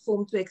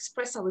platform to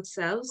express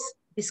ourselves,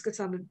 discuss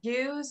our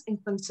views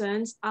and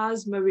concerns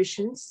as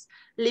Mauritians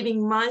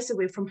living miles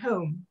away from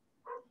home.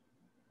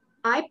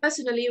 I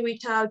personally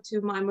reached out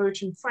to my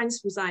Mauritian friends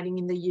residing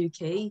in the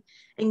UK,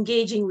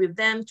 engaging with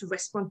them to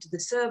respond to the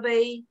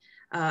survey,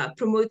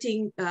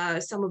 promoting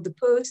some of the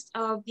posts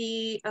of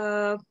the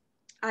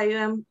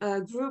IOM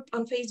group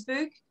on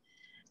Facebook.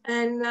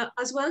 And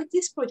as well,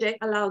 this project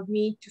allowed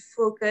me to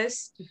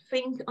focus, to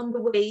think on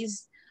the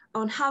ways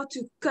on how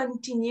to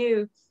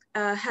continue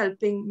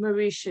helping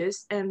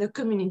Mauritius and the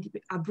community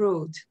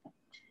abroad.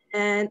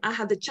 And I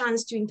had the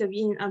chance to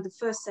intervene at the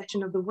first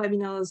session of the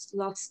webinars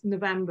last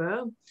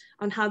November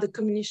on how the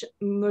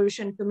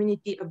Mauritian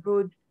community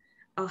abroad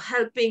are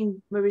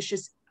helping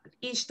Mauritius at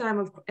each time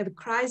of a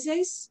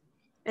crisis.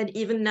 And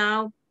even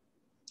now,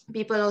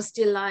 people are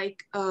still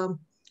like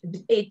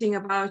debating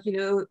about,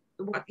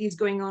 what is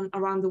going on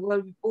around the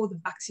world with all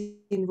the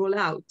vaccine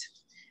rollout.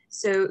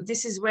 So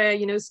this is where,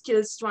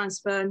 skills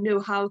transfer,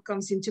 know-how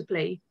comes into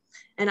play.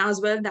 And as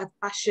well, that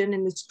passion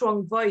and the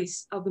strong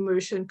voice of the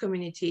Mauritian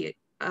community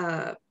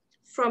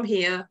from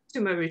here to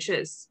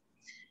Mauritius.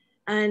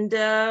 And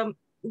the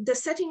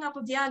setting up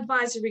of the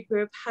advisory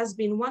group has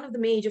been one of the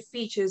major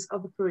features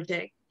of the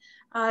project,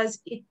 as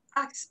it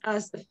acts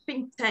as a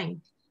think tank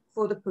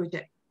for the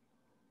project.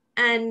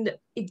 And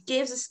it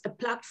gives us a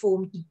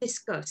platform to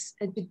discuss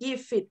and to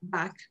give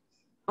feedback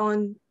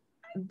on,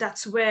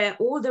 that's where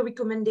all the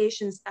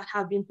recommendations that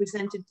have been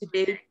presented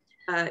today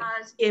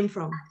came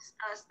from.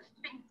 As a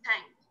think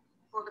tank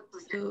for the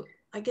project. So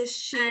I guess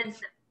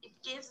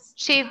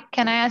Shiv,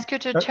 can I ask you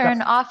to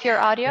turn off your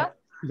audio?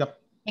 Yep.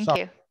 Thank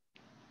you.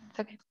 It's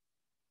okay.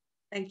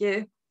 Thank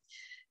you.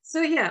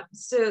 So yeah,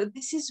 so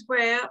this is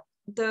where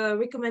the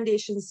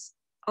recommendations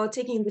are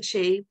taking the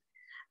shape,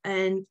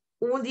 and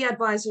all the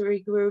advisory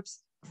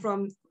groups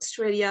from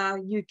Australia,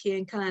 UK,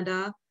 and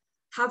Canada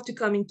have to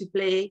come into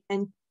play,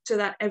 and so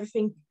that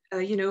everything,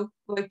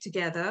 work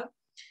together.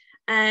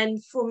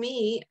 And for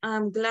me,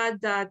 I'm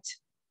glad that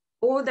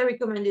all the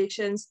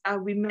recommendations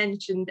that we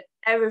mentioned,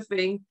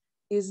 everything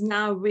is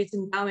now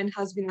written down and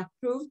has been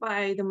approved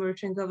by the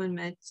Mauritian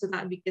government so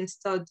that we can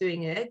start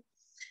doing it.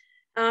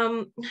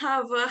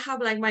 Have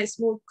like my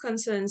small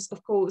concerns,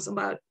 of course,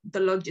 about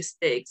the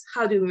logistics.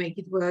 How do we make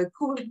it work?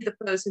 Who will be the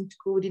person to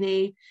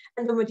coordinate,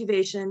 and the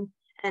motivation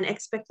and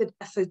expected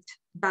effort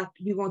that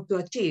we want to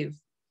achieve?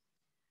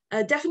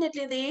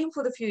 Definitely the aim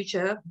for the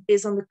future,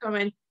 based on the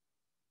current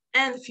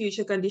and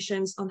future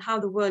conditions on how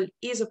the world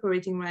is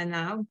operating right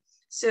now.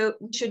 So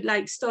we should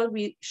start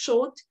with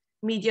short,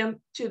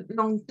 medium to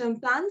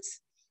long-term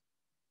plans.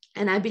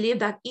 And I believe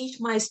that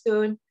each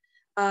milestone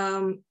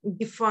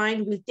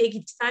defined will take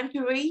its time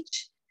to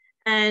reach,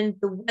 and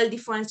the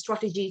well-defined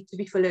strategy to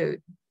be followed.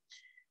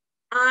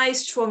 I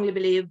strongly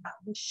believe that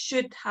we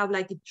should have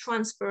a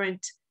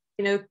transparent,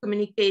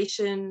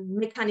 communication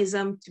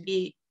mechanism to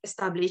be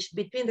established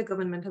between the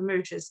government of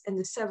Mauritius and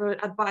the several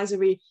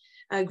advisory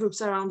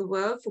groups around the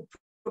world for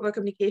proper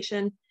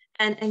communication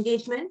and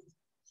engagement.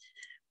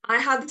 I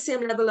had the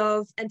same level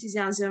of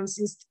enthusiasm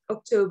since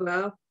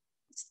October,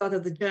 start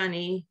of the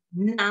journey,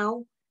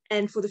 now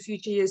and for the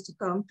future years to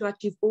come, to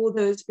achieve all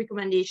those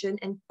recommendations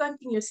and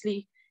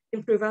continuously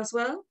improve as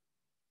well.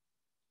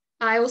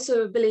 I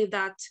also believe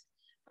that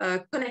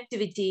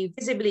connectivity,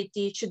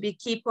 visibility should be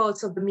key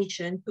parts of the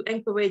mission to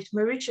encourage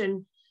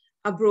Mauritian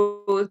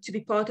abroad to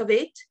be part of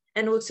it,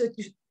 and also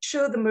to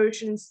show the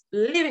Mauritians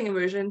living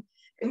in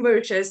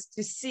Mauritius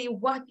to see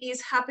what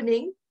is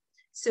happening.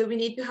 So we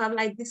need to have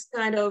this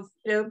kind of,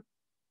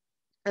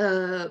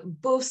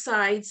 both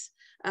sides,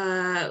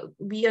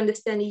 we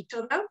understand each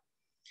other,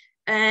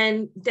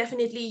 and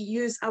definitely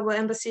use our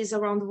embassies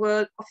around the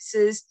world,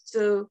 offices,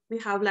 so we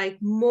have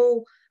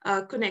more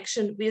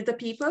connection with the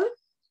people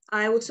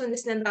I also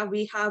understand that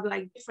we have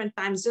like different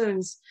time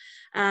zones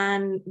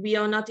and we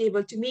are not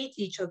able to meet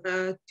each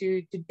other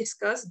to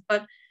discuss,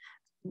 but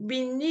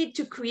we need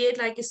to create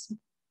like a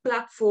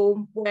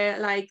platform where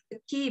like the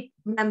key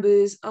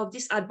members of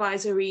this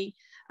advisory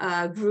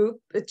group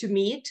to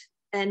meet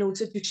and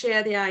also to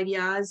share their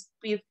ideas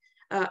with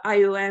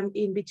IOM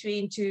in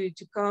between to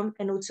come,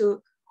 and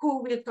also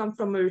who will come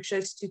from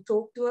Mauritius to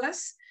talk to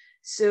us.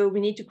 So we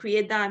need to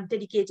create that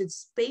dedicated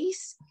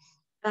space.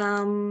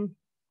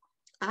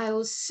 I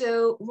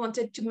also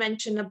wanted to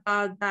mention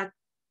about that,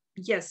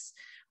 yes,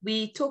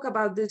 we talk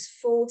about these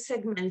 4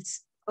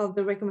 segments of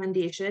the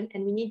recommendation,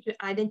 and we need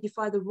to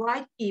identify the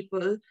right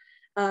people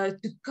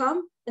to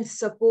come and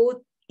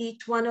support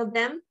each one of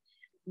them,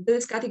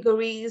 those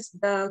categories,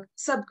 the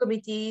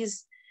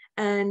subcommittees,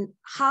 and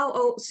how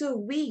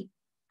also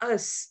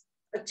us,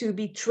 to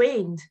be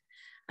trained,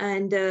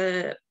 and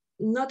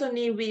not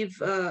only with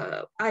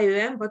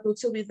IOM, but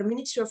also with the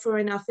Ministry of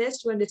Foreign Affairs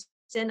to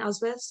understand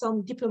as well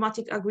some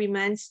diplomatic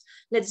agreements,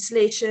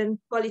 legislation,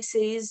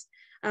 policies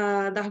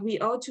that we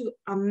ought to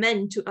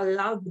amend to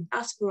allow the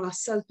diaspora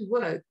itself to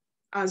work,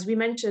 as we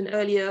mentioned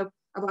earlier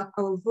about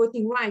our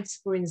voting rights,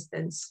 for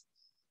instance.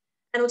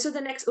 And also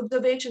the next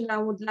observation I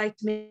would like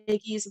to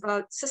make is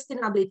about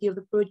sustainability of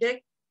the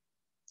project.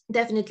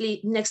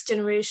 Definitely next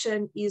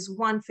generation is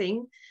one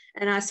thing.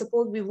 And I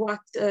support with what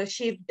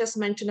Shiv just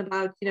mentioned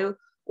about,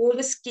 all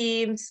the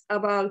schemes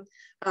about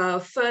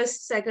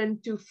first,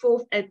 second to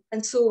fourth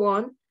and so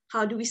on.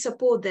 How do we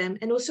support them?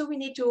 And also we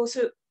need to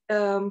also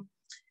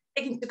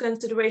take into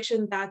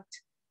consideration that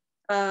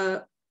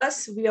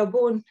we are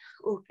born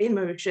in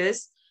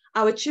Mauritius,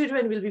 our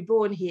children will be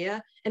born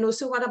here. And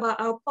also what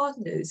about our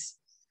partners?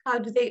 How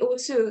do they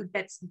also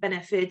get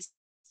benefits?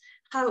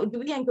 How do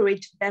we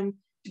encourage them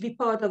to be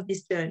part of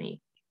this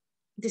journey?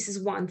 This is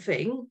one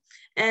thing.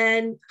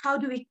 And how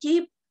do we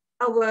keep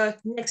our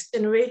next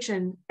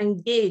generation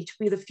engaged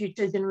with the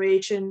future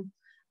generation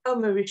of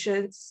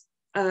Mauritians,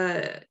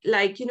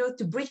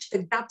 to bridge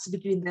the gaps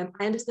between them?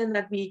 I understand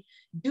that we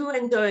do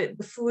enjoy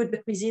the food,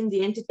 the cuisine,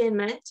 the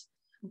entertainment,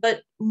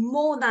 but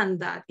more than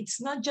that, it's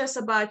not just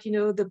about,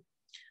 the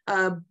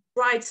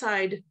bright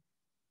side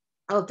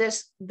of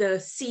the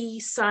sea,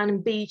 sun,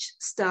 beach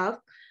stuff,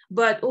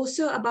 but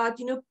also about,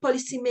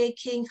 policy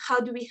making. How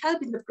do we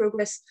help in the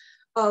progress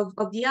of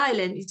the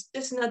island? It's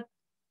just not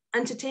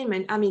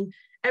entertainment. I mean,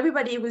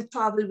 everybody will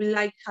travel, will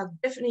have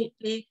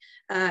definitely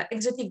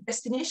exotic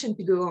destination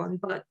to go on,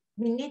 but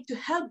we need to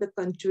help the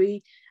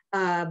country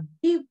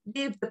be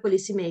the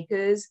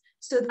policymakers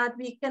so that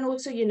we can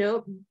also,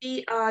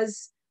 be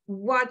as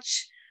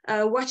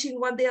watching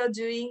what they are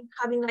doing,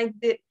 having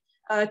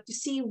to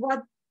see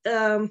what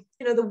the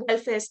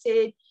welfare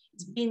state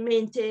is being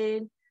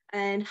maintained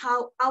and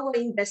how our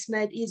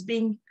investment is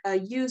being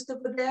used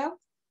over there.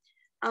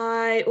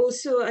 I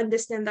also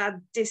understand that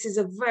this is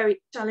a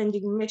very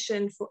challenging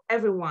mission for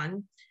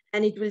everyone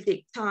and it will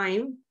take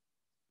time.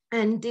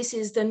 And this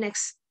is the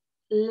next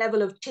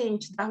level of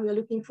change that we are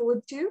looking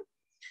forward to.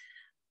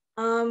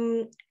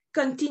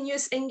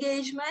 Continuous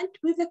engagement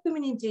with the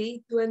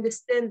community to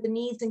understand the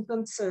needs and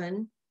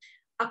concerns,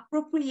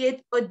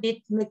 appropriate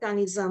audit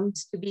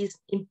mechanisms to be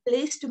in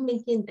place to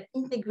maintain the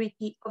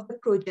integrity of the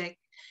project,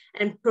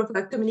 and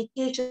proper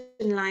communication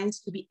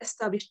lines to be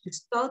established to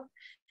start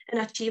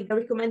and achieve the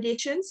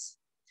recommendations.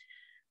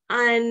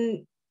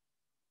 And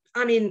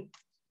I mean,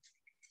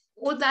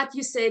 all that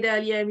you said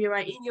earlier,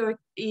 Mira,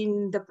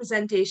 in the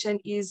presentation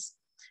is,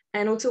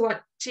 and also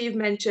what Chief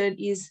mentioned,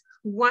 is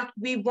what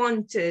we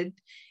wanted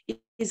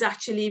is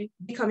actually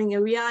becoming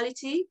a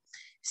reality.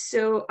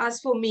 So as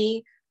for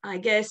me, I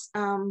guess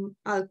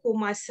I'll call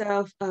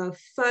myself a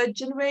 3rd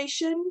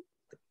generation,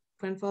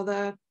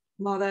 grandfather,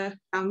 mother,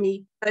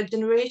 family, 3rd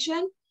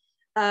generation.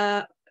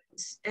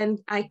 And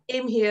I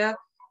came here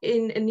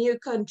in a new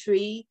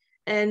country,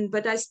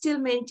 but I still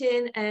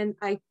maintain and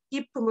I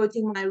keep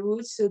promoting my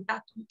roots. So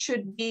that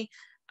should be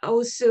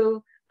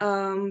also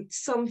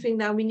something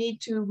that we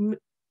need to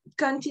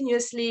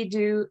continuously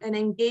do and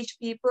engage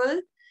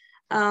people.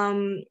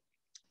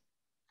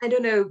 I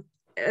don't know,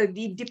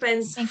 it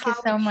depends. Thank you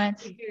so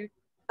much.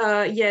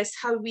 Yes,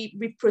 how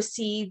we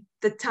proceed,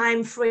 the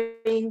time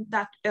frame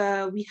that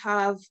we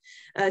have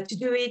to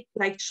do it,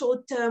 like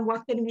short term,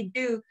 what can we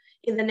do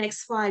in the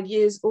next 5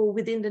 years or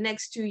within the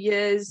next 2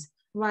 years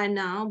right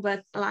now.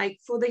 But like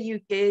for the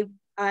UK,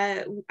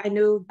 I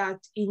know that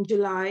in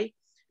July,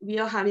 we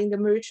are having the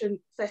Mauritian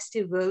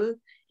Festival.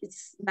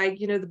 It's like,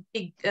 the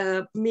big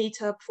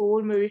meetup for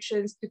all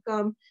Mauritians to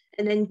come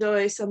and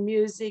enjoy some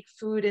music,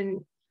 food,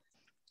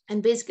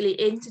 and basically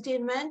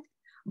entertainment.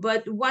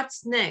 But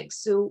what's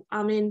next? So,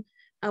 I mean,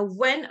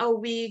 when are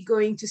we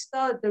going to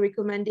start the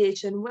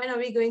recommendation? When are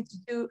we going to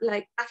do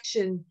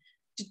action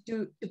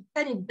to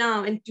pen it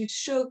down and to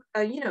show,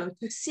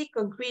 to seek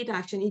concrete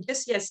action? It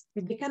just, yes,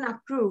 they can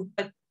approve,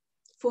 but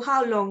for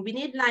how long? We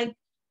need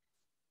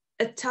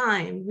a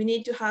time. We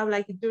need to have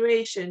a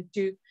duration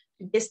to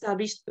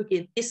establish,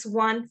 okay, this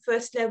one,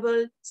 1st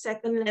level,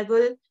 2nd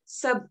level,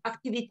 sub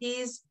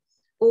activities,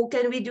 or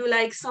can we do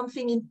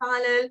something in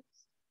parallel?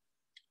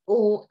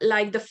 or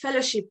like the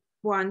fellowship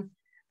one,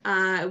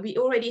 we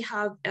already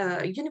have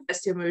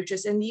University of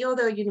Mauritius and the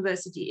other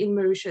university in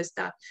Mauritius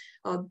that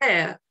are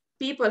there.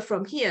 People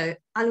from here,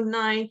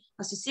 alumni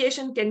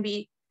association can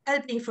be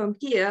helping from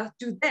here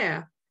to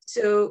there.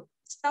 So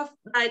stuff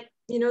like,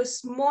 you know,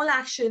 small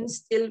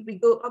actions till we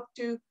go up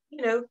to,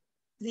 you know,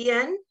 the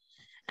end.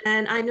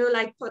 And I know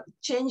like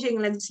changing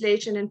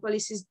legislation and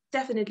policies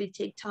definitely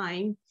take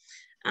time.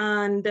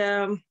 And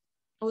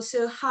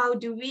also, how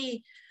do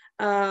we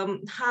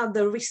have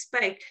the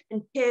respect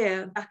and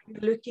care that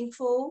we're looking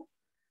for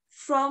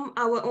from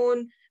our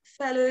own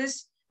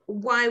fellows?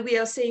 Why we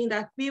are saying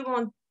that we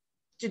want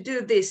to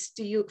do this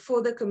to you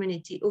for the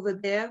community over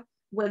there,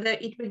 whether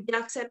it will be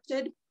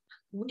accepted,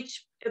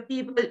 which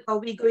people are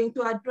we going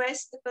to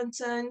address the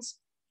concerns,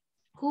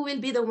 who will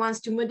be the ones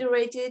to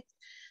moderate it.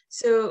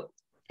 So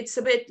it's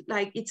a bit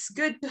like, it's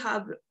good to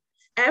have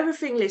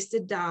everything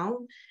listed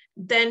down,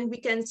 then we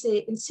can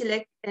say and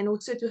select, and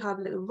also to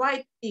have the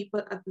right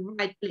people at the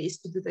right place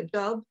to do the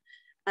job.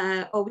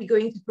 Are we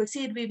going to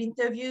proceed with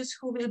interviews?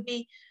 Who will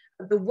be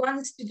the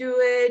ones to do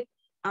it?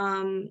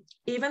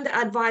 Even the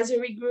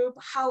advisory group,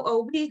 how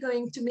are we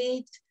going to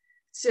meet?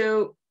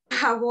 So I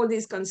have all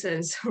these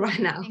concerns right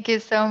now. Thank you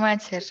so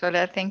much,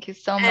 Yashoda. Thank you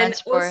so And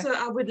much also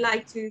I would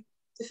like to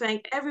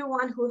thank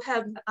everyone who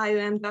helped the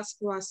IOM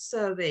Diaspora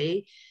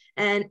survey,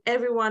 and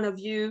every one of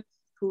you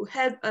who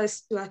helped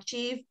us to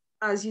achieve,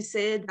 as you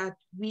said, that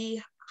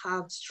we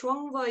have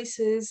strong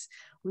voices,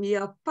 we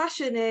are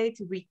passionate,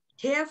 we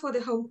care for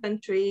the home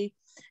country,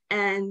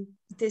 and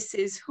this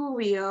is who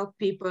we are,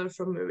 people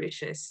from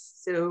Mauritius.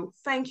 So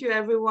thank you,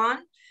 everyone.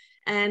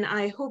 And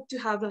I hope to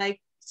have like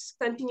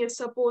continued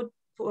support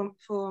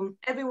from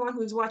everyone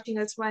who's watching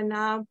us right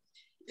now.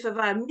 If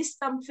I missed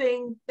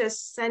something,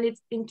 just send it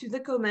into the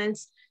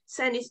comments,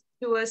 send it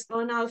to us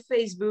on our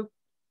Facebook,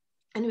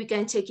 and we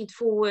can take it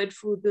forward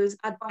through those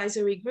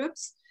advisory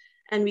groups,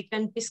 and we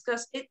can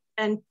discuss it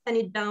and pen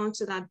it down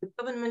so that the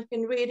government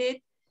can read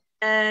it.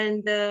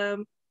 And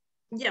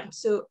yeah,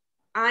 so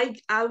I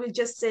will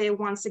just say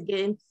once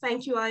again,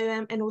 thank you,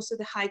 IOM, and also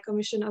the High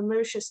Commission of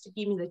Mauritius to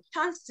give me the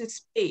chance to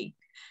speak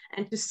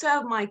and to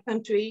serve my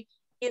country,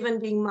 even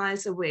being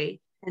miles away,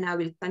 and I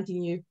will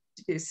continue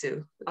to do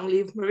so. Long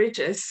live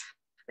Mauritius.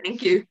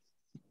 Thank you.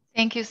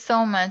 Thank you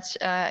so much,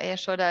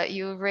 Yashoda.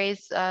 You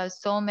raised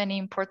so many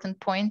important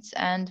points,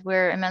 and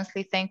we're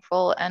immensely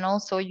thankful. And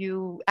also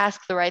you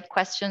ask the right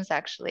questions,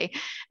 actually,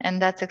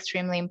 and that's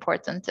extremely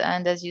important.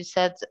 And as you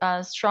said,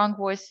 strong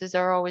voices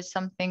are always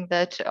something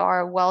that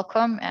are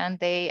welcome, and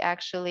they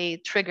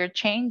actually trigger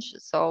change.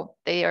 So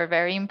they are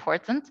very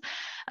important.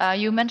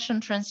 You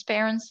mentioned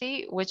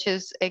transparency, which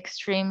is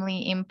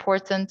extremely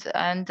important.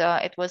 And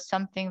it was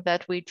something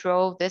that we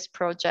drove this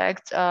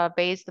project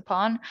based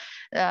upon.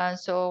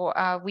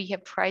 We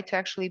have tried to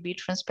actually be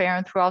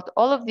transparent throughout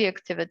all of the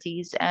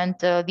activities, and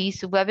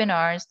these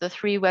webinars, the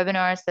 3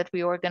 webinars that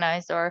we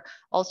organized, are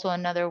also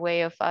another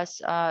way of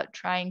us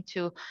trying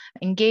to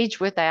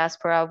engage with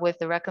diaspora with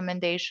the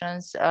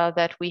recommendations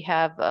that we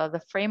have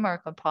the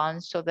framework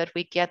upon, so that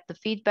we get the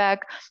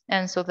feedback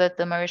and so that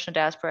the Mauritian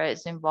diaspora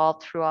is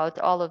involved throughout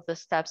all of the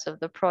steps of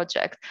the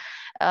project.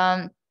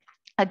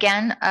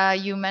 Again,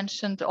 you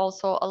mentioned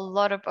also a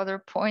lot of other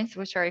points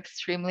which are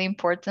extremely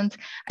important.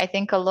 I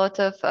think a lot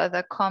of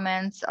the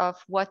comments of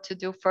what to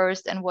do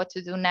first and what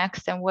to do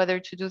next and whether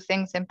to do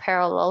things in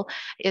parallel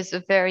is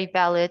very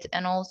valid,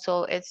 and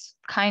also it's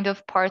kind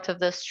of part of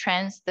the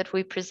strengths that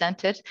we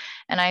presented.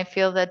 And I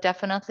feel that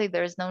definitely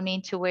there's no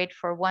need to wait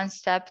for one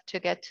step to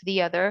get to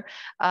the other.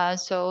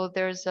 So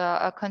there's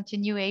a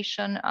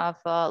continuation of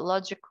a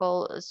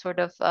logical sort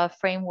of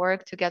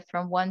framework to get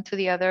from one to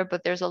the other,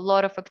 but there's a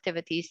lot of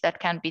activities that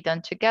can be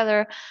done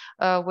together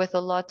with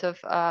a lot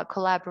of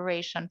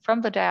collaboration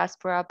from the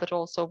diaspora, but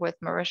also with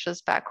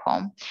Mauritius back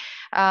home.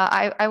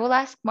 I will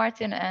ask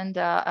Martin and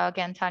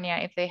again Tanya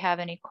if they have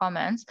any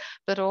comments,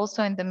 but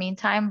also in the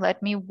meantime,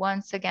 let me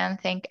once again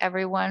thank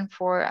everyone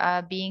for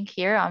being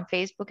here on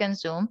Facebook and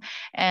Zoom.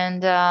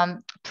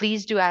 And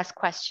please do ask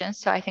questions.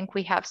 So I think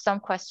we have some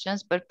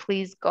questions, but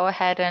please go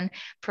ahead and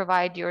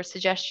provide your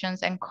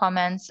suggestions and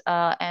comments.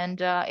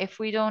 If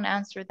we don't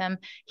answer them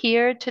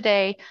here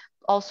today,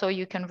 also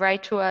you can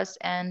write to us,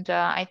 and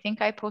I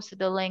think I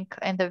posted a link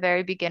in the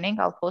very beginning.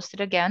 I'll post it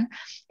again.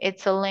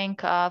 It's a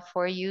link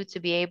for you to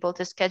be able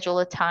to schedule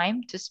a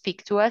time to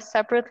speak to us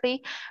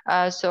separately.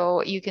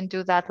 So you can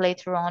do that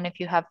later on if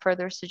you have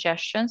further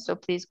suggestions. So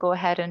please go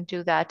ahead and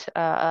do that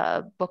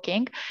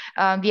booking.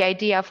 The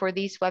idea for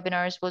these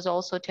webinars was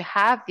also to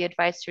have the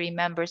advisory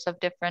members of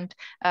different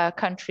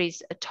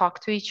countries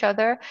talk to each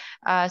other.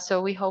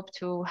 So we hope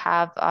to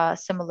have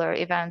similar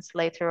events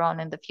later on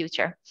in the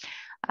future.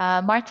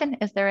 Martin,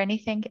 is there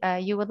anything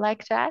you would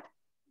like to add?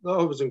 No,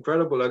 it was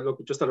incredible. I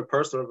look just at a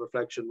personal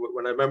reflection.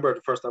 When I remember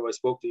the first time I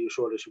spoke to you,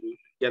 Yashoda, she was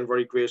again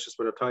very gracious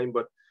with her time.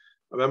 But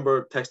I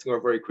remember texting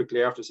her very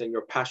quickly after, saying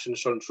your passion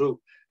shone through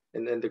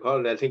in the call,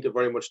 and I think it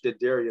very much did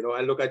there. You know,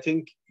 and look, I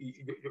think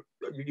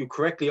you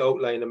correctly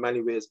outlined in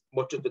many ways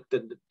much of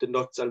the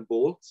nuts and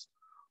bolts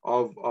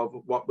of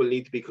what will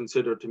need to be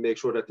considered to make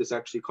sure that this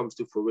actually comes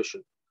to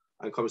fruition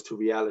and comes to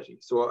reality.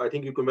 So I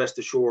think you can rest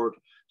assured,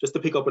 just to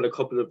pick up on a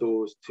couple of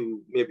those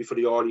to maybe for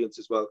the audience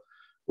as well,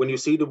 when you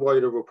see the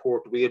wider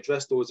report, we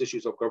address those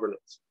issues of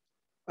governance.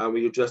 And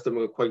we address them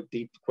in quite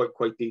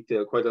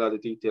a lot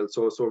of detail.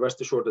 So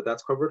rest assured that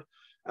that's covered.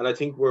 And I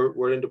think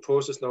we're in the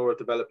process now of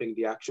developing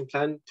the action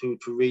plan to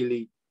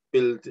really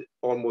build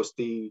almost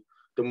the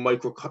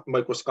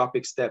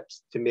microscopic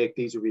steps to make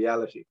these a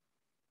reality.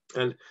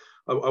 And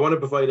I want to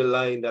provide a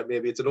line that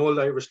maybe it's an old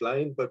Irish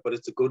line, but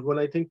it's a good one,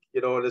 I think,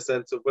 you know, in the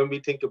sense of when we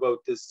think about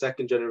this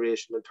second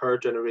generation and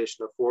third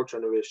generation or fourth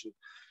generation.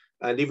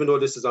 And even though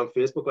this is on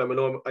Facebook,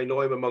 I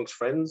know I'm amongst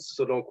friends,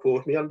 so don't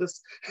quote me on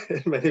this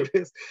in many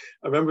ways.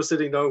 I remember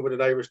sitting down with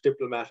an Irish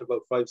diplomat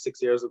about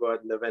 5-6 years ago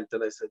at an event,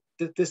 and I said,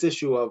 this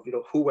issue of, you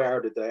know, who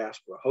are the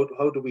diaspora?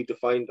 How do we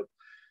define them?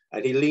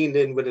 And he leaned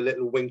in with a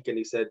little wink and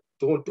he said,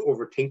 don't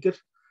overthink it.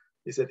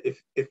 He said,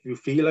 if you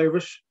feel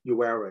Irish,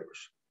 you are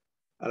Irish.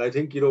 And I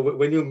think, you know,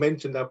 when you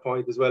mentioned that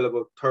point as well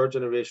about third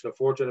generation or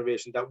fourth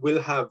generation, that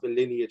will have a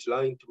lineage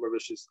line to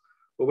Mauritius.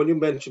 But when you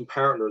mention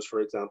partners,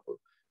 for example,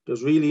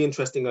 there's really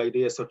interesting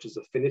ideas such as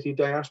affinity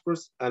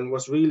diasporas. And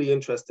what's really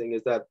interesting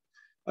is that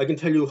I can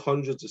tell you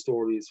hundreds of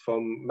stories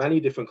from many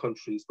different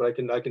countries, but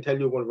I can tell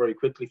you one very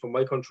quickly from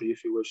my country,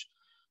 if you wish,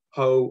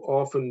 how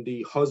often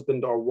the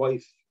husband or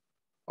wife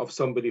of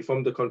somebody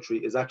from the country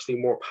is actually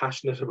more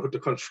passionate about the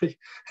country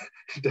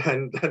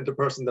than the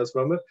person that's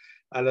from it.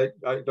 And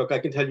I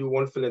can tell you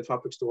one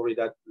philanthropic story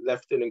that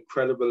left an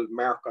incredible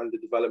mark on the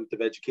development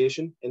of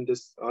education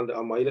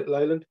on my little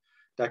island.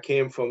 That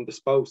came from the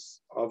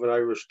spouse of an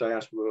Irish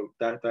diaspora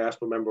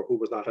member who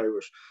was not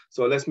Irish.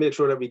 So let's make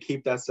sure that we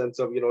keep that sense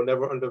of, you know,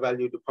 never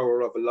undervalue the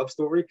power of a love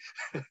story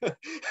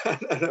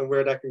and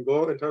where that can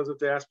go in terms of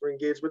diaspora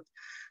engagement.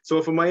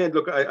 So from my end,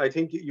 look, I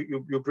think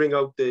you bring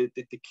out the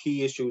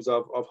key issues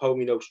of how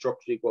we now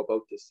structurally go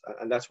about this,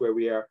 and that's where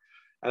we are.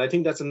 And I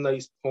think that's a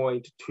nice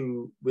point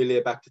to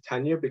relay back to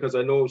Tanya, because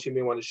I know she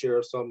may want to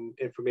share some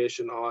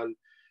information on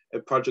a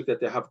project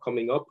that they have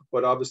coming up,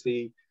 but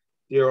obviously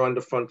you're on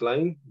the front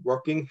line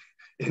working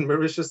in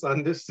Mauritius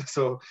on this.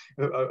 So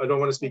I don't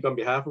want to speak on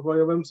behalf of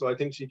IOM. So I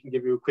think she can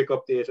give you a quick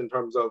update in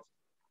terms of,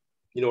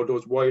 you know,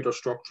 those wider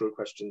structural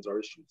questions or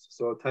issues.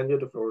 So Tanya,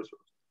 the floor is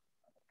yours.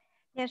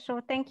 Yeah,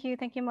 sure. Thank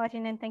you,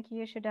 Martin, and thank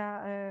you,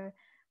 Yashuda,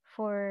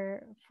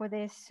 for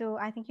this. So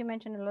I think you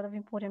mentioned a lot of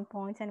important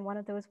points, and one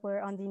of those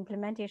were on the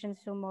implementation.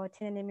 So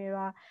Martin and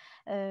Emira,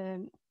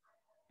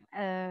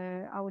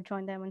 I would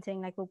join them on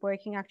saying, like, we're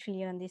working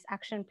actually on this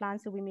action plan,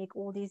 so we make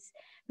all these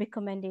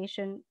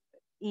recommendations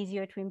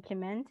easier to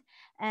implement.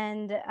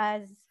 And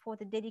as for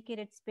the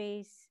dedicated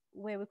space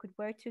where we could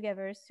work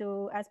together,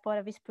 so as part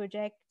of this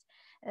project,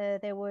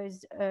 there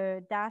was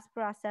a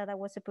diaspora cell that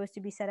was supposed to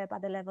be set up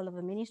at the level of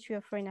the Ministry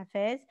of Foreign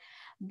Affairs,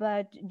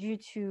 but due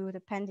to the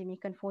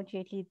pandemic,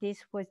 unfortunately,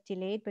 this was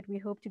delayed. But we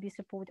hope to be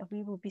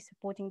we will be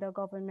supporting the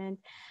government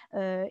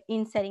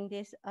in setting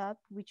this up,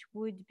 which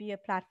would be a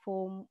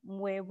platform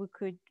where we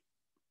could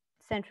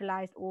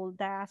centralize all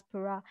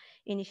diaspora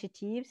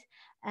initiatives.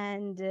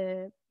 And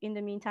in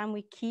the meantime,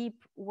 we keep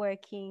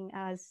working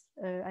as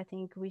I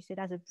think we said,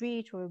 as a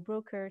bridge or a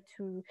broker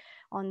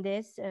on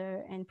this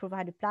and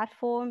provide a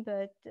platform.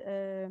 But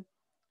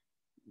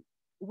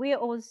we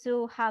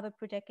also have a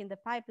project in the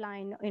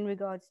pipeline in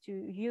regards to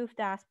youth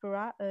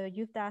diaspora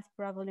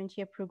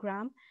volunteer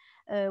program,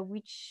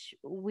 which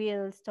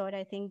will start,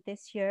 I think,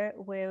 this year,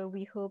 where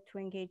we hope to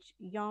engage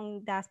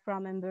young diaspora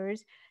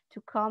members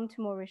to come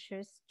to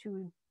Mauritius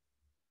to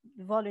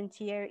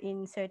volunteer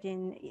in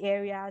certain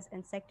areas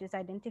and sectors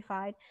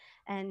identified,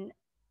 and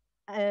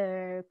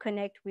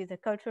connect with the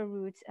cultural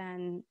roots.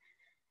 And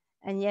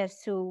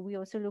yes, so we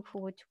also look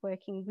forward to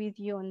working with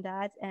you on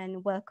that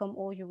and welcome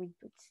all your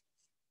inputs.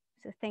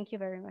 So thank you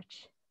very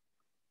much.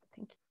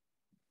 Thank you.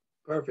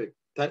 Perfect.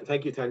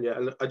 Thank you, Tanya.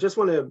 And I just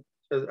want to,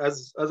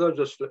 as I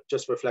was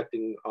just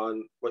reflecting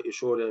on what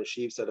Yashuda and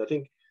Shiv said, I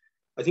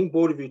think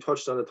both of you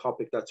touched on a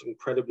topic that's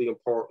incredibly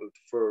important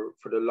for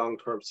the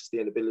long-term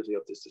sustainability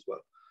of this as well.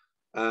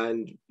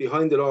 And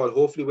behind it all,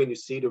 hopefully when you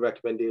see the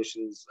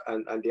recommendations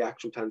and the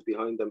action plans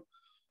behind them,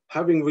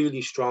 having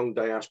really strong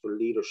diaspora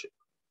leadership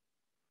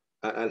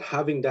and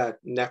having that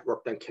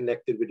networked and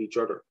connected with each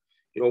other.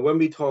 You know, when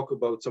we talk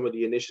about some of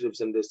the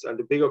initiatives in this, and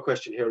the bigger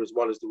question here is,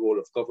 what is the role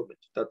of government?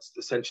 That's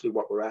essentially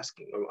what we're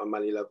asking on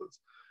many levels.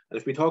 And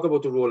if we talk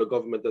about the role of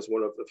government as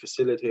one of a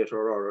facilitator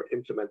or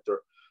implementer,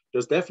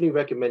 there's definitely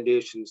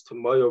recommendations, to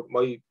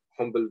my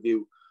humble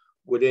view,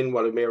 within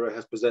what Emira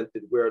has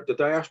presented, where the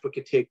diaspora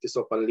can take this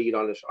up and lead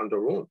on it on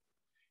their own.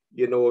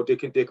 You know, they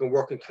can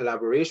work in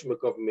collaboration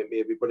with government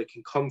maybe, but it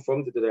can come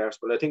from the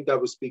diaspora. And I think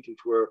that was speaking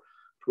to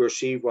where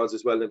Shiv was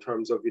as well, in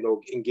terms of, you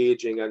know,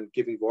 engaging and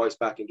giving voice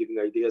back and giving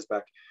ideas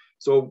back.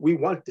 So we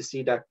want to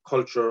see that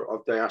culture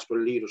of diaspora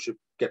leadership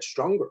get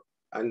stronger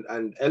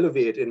and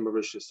elevate in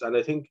Mauritius. And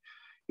I think,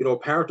 you know,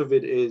 part of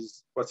it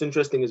is, what's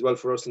interesting as well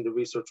for us in the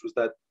research was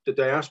that the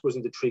diasporas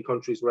in the three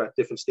countries were at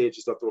different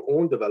stages of their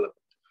own development.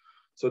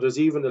 So there's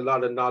even a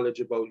lot of knowledge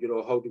about, you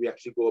know, how do we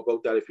actually go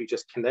about that if we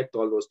just connect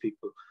all those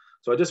people.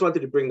 So I just wanted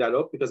to bring that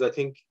up because I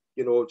think,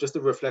 you know, just a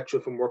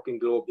reflection from working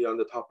globally on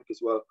the topic as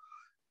well.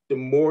 The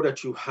more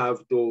that you have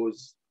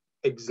those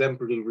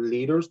exemplary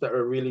leaders that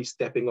are really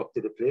stepping up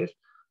to the plate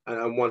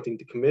and wanting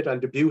to commit.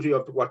 And the beauty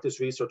of what this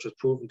research has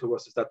proven to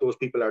us is that those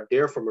people are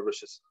there for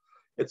Mauritius.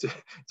 It's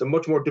a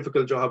much more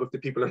difficult job if the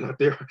people are not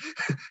there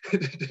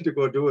to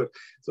go do it.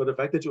 So the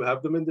fact that you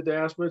have them in the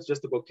diaspora, it's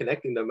just about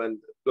connecting them. And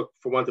look,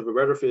 for want of a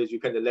better phrase, you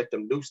kind of let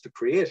them loose to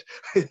create,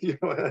 you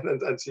know,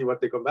 and see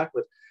what they come back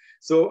with.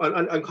 So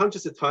I'm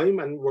conscious of time,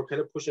 and we're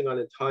kind of pushing on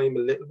in time a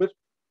little bit.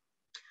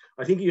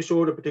 I think you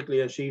showed it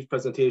particularly in Shiv's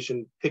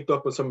presentation, picked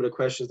up on some of the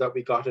questions that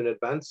we got in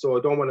advance. So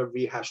I don't want to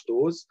rehash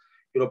those,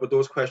 you know, but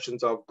those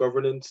questions of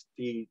governance,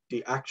 the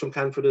action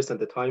plan for this and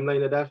the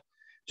timeline of that.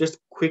 Just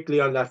quickly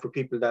on that for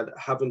people that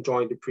haven't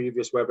joined the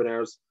previous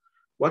webinars,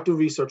 what the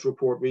research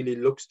report really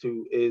looks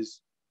to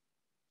is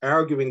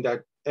arguing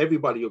that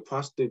everybody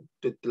across the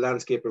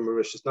landscape in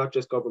Mauritius, not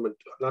just government,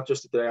 not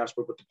just the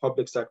diaspora, but the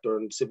public sector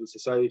and civil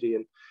society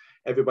and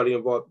everybody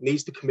involved,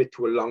 needs to commit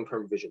to a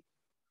long-term vision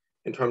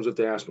in terms of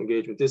diaspora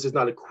engagement. This is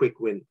not a quick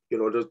win. You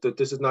know,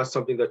 this is not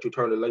something that you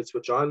turn a light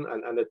switch on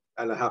and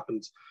it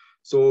happens.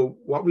 So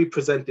what we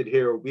presented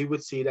here, we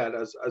would see that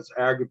as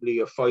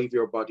arguably a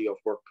 5-year body of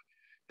work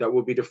that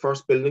will be the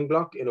first building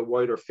block in a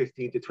wider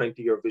 15 to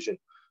 20-year vision.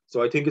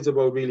 So I think it's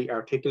about really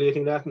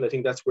articulating that. And I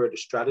think that's where the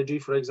strategy,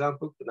 for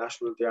example, the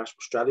National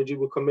Diaspora Strategy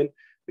will come in,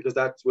 because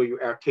that's where you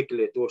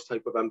articulate those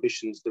type of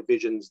ambitions, the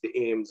visions, the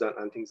aims,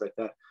 and things like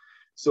that.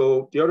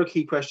 So the other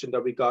key question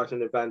that we got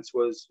in advance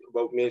was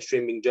about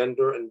mainstreaming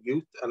gender and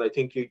youth. And I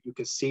think you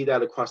can see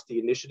that across the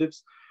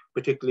initiatives,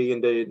 particularly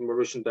in the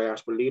Mauritian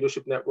Diaspora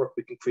Leadership Network.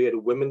 We can create a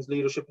women's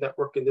leadership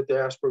network in the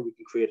diaspora. We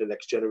can create a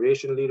next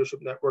generation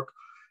leadership network.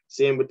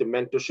 Same with the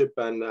mentorship,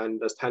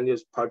 and as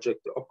Tanya's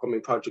project, the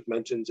upcoming project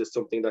mentions, is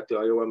something that the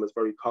IOM is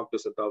very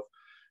cognizant of.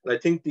 And I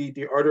think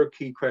the other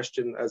key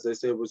question, as I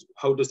say, was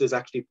how does this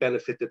actually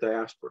benefit the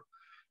diaspora?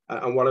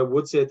 And what I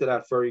would say to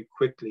that very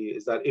quickly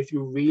is that if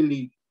you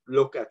really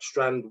look at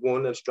strand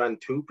 1 and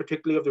strand 2,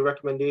 particularly of the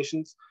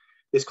recommendations,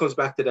 this comes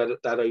back to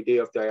that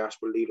idea of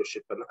diaspora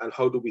leadership and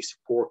how do we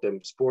support them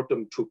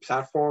through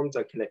platforms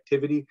and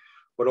connectivity,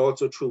 but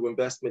also through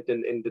investment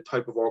in the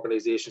type of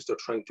organizations they're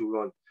trying to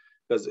run.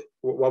 Because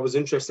what was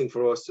interesting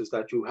for us is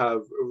that you have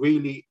a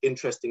really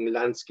interesting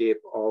landscape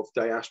of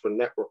diaspora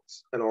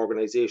networks and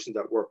organizations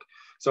that work.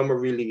 Some are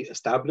really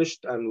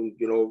established and,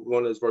 you know,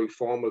 run as very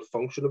formal,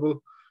 functionable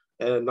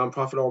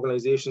nonprofit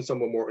organizations.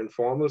 Some are more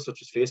informal,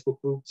 such as Facebook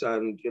groups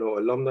and, you know,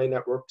 alumni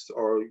networks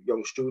or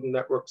young student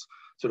networks.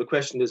 So the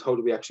question is, how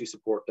do we actually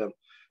support them?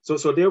 So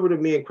there were the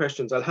main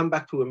questions. I'll hand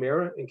back to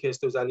Amira in case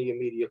there's any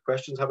immediate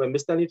questions. Have I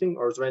missed anything,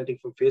 or is there anything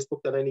from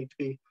Facebook that I need to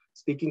be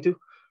speaking to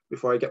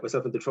before I get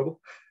myself into trouble?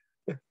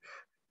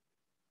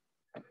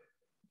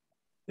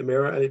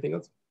 Amira, anything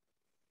else?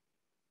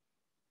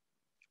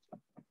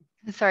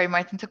 Sorry,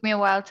 Martin, took me a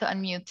while to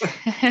unmute.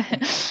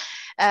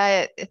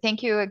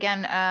 Thank you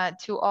again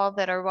to all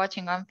that are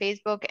watching on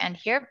Facebook and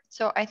here.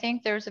 So I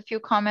think there's a few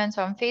comments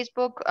on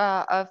Facebook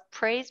of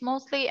praise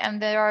mostly,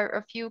 and there are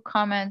a few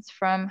comments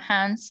from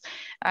Hans.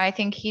 I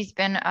think he's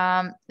been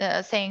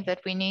saying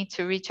that we need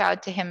to reach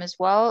out to him as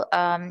well,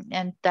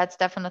 and that's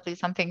definitely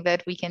something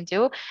that we can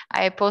do.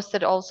 I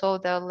posted also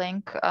the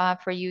link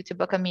for you to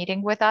book a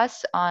meeting with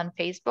us on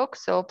Facebook,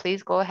 so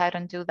please go ahead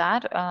and do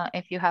that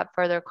if you have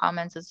further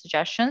comments and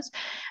suggestions.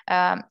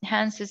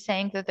 Hans is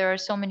saying that there are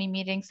so many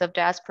meetings of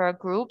diaspora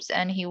groups,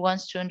 and he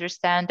wants to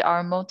understand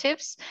our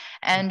motives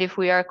and if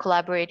we are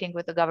collaborating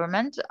with the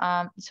government.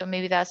 So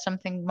maybe that's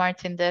something,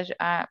 Martin,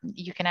 that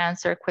you can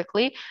answer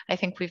quickly. I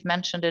think we've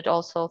mentioned it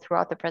also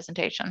throughout the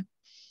presentation.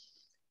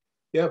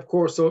 Yeah, of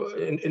course. So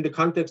in the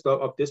context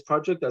of this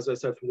project, as I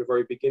said from the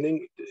very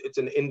beginning, it's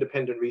an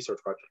independent research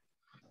project.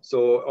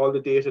 So all the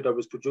data that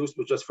was produced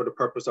was just for the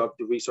purpose of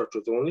the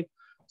researchers only.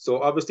 So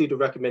obviously the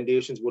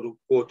recommendations would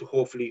go to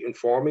hopefully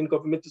informing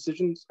government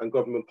decisions and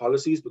government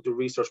policies, but the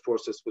research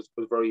process was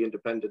very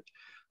independent.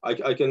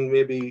 I can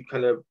maybe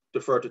kind of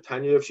defer to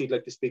Tanya if she'd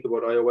like to speak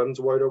about IOM's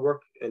wider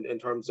work in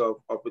terms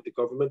of with the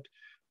government.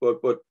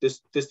 But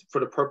this for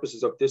the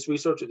purposes of this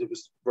research, it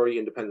was very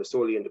independent,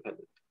 solely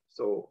independent.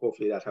 So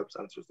hopefully that helps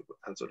answer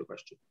the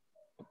question.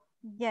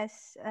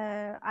 Yes,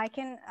 I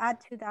can add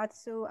to that.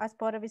 So as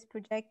part of this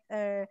project,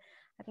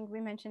 I think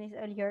we mentioned it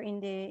earlier in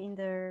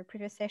the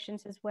previous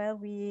sessions as well.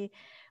 We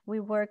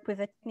work with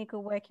a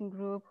technical working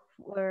group,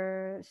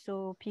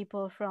 so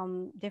people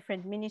from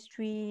different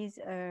ministries,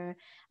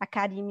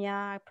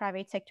 academia,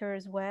 private sector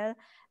as well,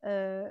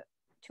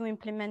 to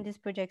implement this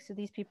project. So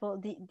these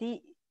people,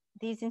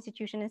 these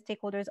institutions and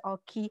stakeholders are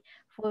key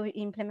for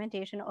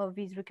implementation of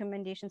these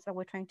recommendations that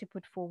we're trying to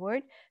put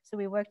forward. So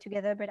we work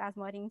together, but as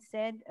Martin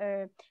said,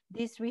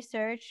 this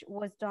research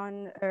was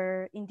done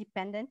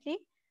independently.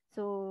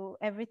 So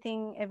every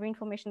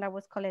information that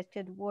was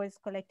collected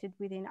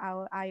within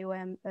our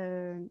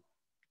IOM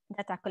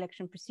data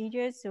collection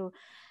procedures. So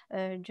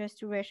just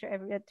to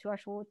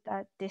assure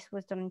that this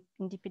was done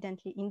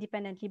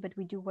independently, but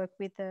we do work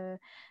with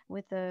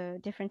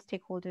different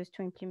stakeholders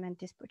to implement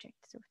this project.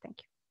 So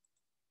thank you.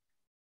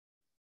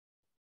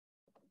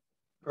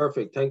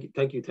 Perfect.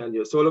 Thank you,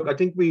 Tanya. So look, I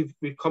think we've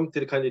come to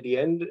the kind of the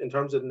end in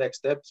terms of the next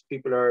steps.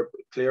 People are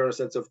clear in a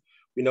sense of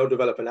we now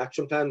develop an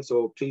action plan.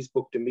 So please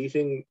book the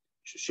meeting,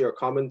 share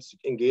comments,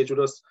 engage with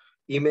us,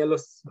 email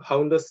us,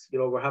 hound us. You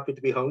know, we're happy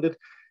to be hounded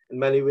in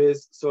many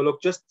ways. So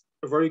look, just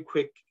a very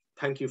quick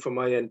thank you from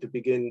my end to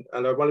begin.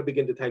 And I want to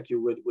begin to thank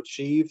you with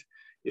Shiv,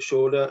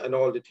 Yashoda, and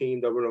all the team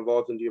that were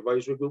involved in the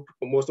advisory group.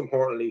 But most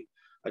importantly,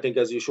 I think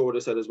as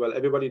Yashoda said as well,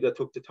 everybody that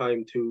took the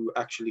time to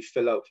actually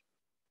fill out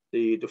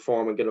the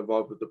form and get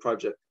involved with the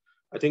project.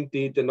 I think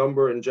the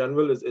number in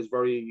general is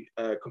very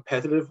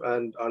competitive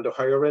and on the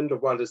higher end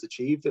of what is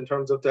achieved in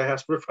terms of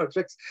diaspora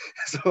projects.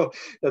 So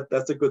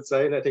that's a good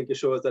sign. I think it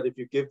shows that if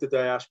you give the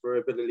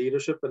diaspora a bit of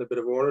leadership and a bit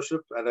of ownership,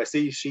 and I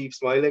see Shiv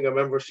smiling. I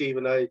remember Shiv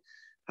and I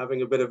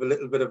having a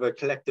little bit of a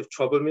collective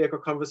troublemaker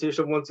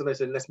conversation once, and I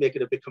said, let's make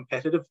it a bit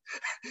competitive.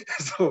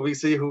 So we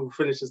see who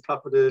finishes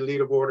top of the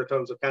leaderboard in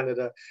terms of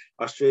Canada,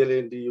 Australia,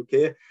 and the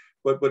UK.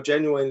 But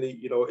genuinely,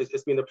 you know,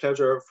 it's been a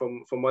pleasure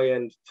from my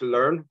end to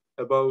learn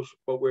about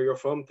where you're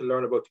from, to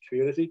learn about the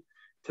community,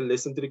 to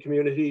listen to the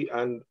community.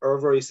 And our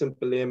very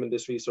simple aim in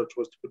this research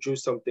was to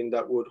produce something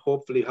that would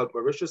hopefully help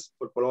Mauritius,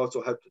 but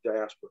also help the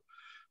diaspora.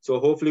 So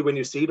hopefully when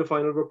you see the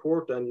final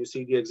report and you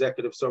see the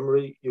executive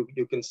summary,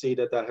 you can see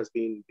that has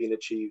been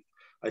achieved.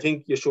 I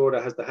think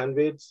Yashoda has the hand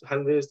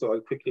raised, so I'll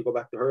quickly go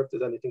back to her if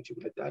there's anything she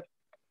would like to add.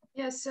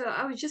 Yeah, so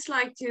I would just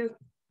like to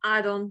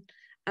add on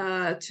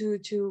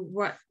to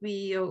what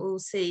we are all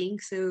saying.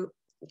 So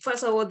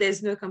first of all,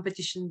 there's no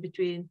competition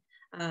between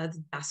the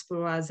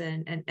diasporas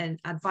and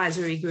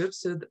advisory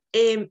groups. So the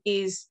aim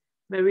is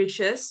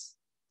Mauritius,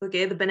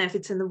 okay, the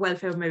benefits and the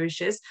welfare of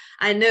Mauritius.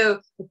 I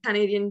know the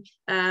Canadian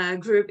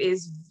group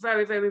is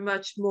very, very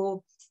much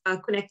more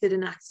connected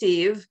and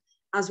active,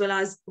 as well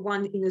as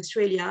one in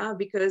Australia,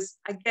 because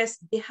I guess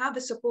they have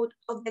the support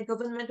of their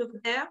government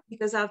over there,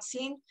 because I've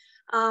seen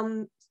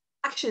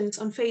actions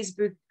on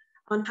Facebook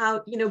on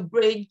how, you know,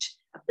 bridge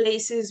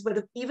places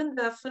where even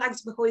the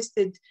flags were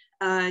hoisted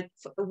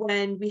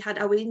when we had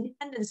our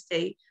Independence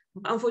Day.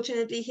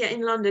 Unfortunately, here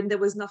in London, there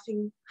was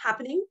nothing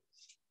happening.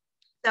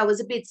 That was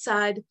a bit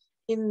sad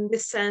in the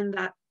sense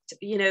that,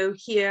 you know,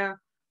 here,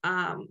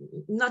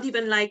 not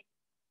even like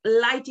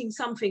lighting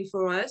something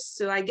for us.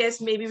 So I guess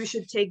maybe we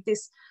should take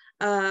this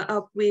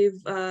up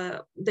with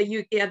the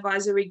UK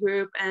advisory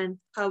group and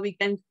how we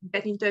can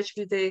get in touch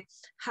with the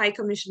High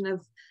Commission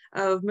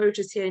of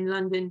Mauritius here in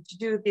London to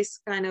do this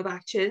kind of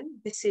action.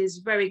 This is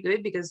very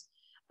good because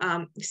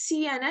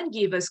CNN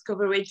give us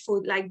coverage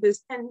for like those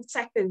 10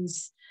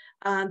 seconds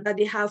that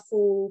they have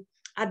for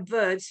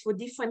adverts for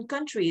different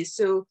countries.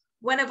 So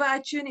whenever I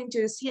tune into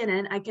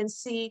CNN, I can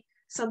see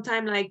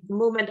sometime like the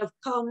moment of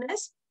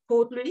calmness,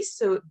 Port Louis.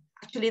 So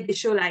actually they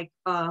show like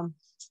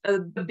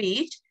the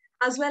beach,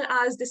 as well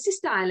as the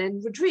sister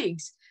island,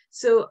 Rodrigues.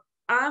 So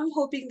I'm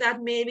hoping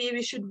that maybe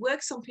we should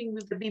work something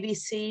with the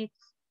BBC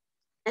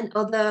and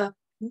other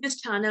news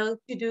channel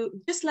to do,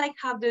 just like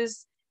have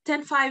those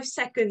 5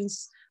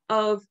 seconds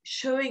of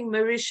showing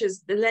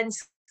Mauritius, the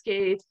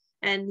landscape,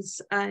 and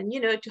you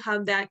know, to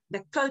have that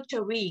the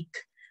culture week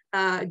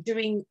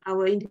during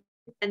our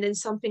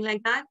independence, something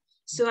like that.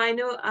 So I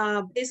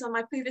know based on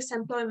my previous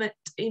employment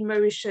in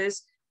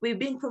Mauritius, we've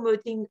been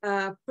promoting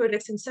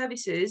products and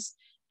services,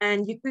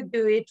 and you could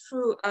do it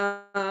through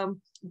the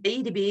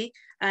EDB,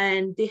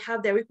 and they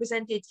have their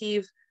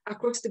representative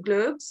across the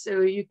globe.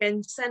 So you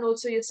can send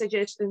also your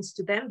suggestions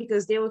to them,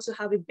 because they also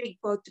have a big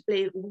part to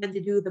play when they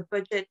do the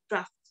budget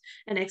draft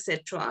and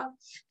etc.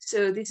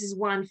 So this is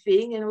one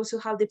thing, and also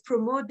how they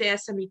promote their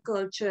SME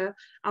culture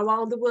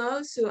around the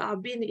world. So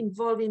I've been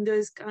involved in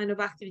those kind of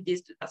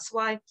activities. That's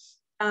why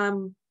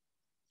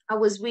I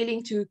was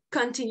willing to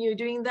continue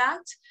doing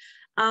that.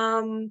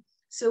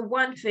 So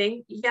one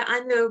thing, yeah,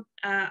 I know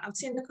I've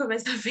seen the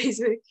comments on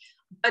Facebook,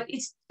 but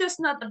it's just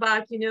not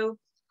about, you know,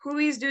 who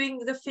is doing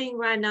the thing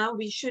right now.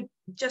 We should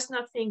just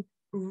not think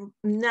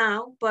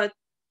now, but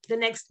the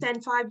next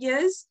 5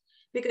 years,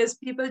 because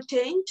people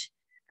change,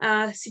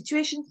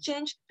 situations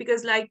change,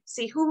 because like,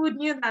 see, who would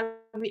knew that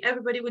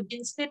everybody would be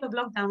in state of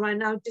lockdown right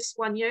now just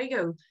 1 year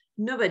ago?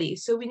 Nobody.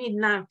 So we need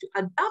now to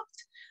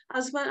adapt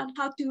as well on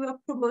how to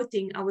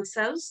promoting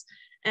ourselves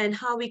and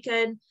how we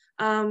can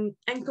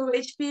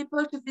encourage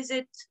people to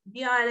visit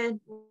the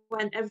island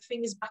when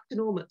everything is back to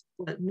normal.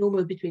 Well,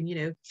 normal between,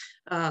 you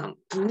know,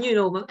 new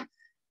normal.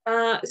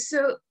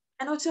 So,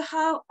 and also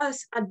how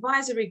us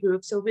advisory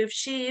groups, so with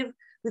Shiv,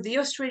 with the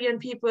Australian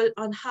people,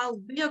 on how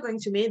we are going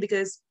to meet,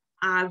 because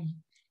I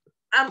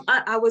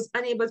was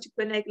unable to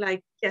connect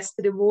like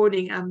yesterday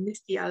morning. I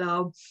missed the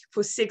alarm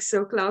for 6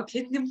 o'clock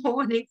in the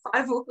morning,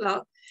 5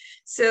 o'clock.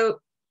 So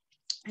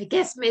I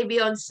guess maybe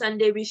on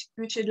Sunday we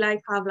should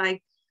like have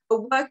like a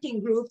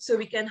working group, so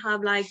we can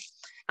have like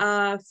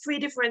 3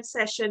 different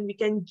sessions. We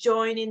can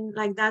join in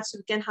like that, so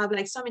we can have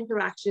like some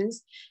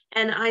interactions.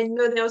 And I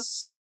know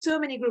there's so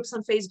many groups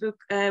on Facebook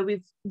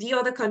with the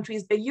other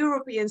countries. The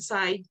European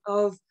side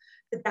of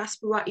the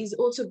diaspora is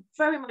also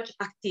very much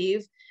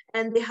active,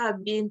 and they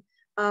have been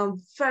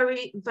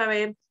very,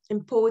 very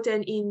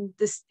important in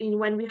this. In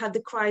when we had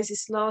the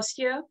crisis last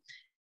year,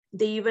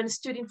 they even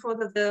stood in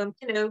front of the,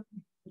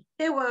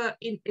 they were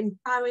in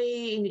Paris,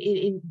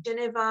 in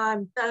Geneva,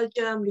 in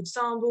Belgium,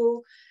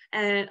 Luxembourg,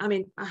 and I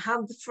mean, I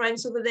have the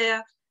friends over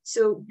there.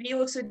 So we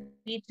also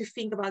need to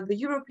think about the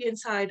European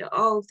side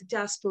of the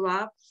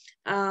diaspora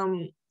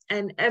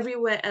and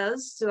everywhere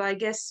else. So I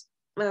guess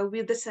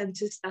with the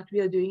census that we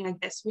are doing, I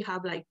guess we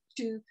have like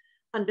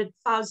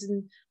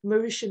 200,000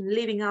 Mauritians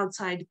living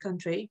outside the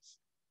country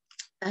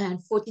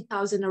and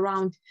 40,000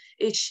 around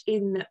each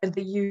in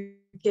the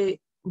UK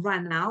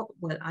right now.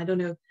 Well, I don't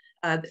know.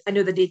 I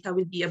know the data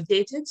will be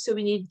updated. So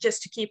we need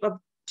just to keep up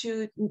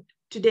to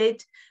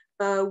date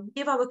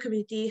with our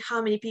community,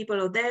 how many people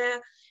are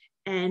there,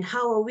 and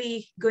how are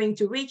we going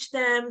to reach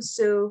them.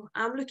 So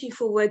I'm looking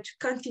forward to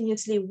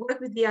continuously work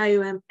with the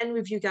IOM and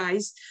with you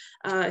guys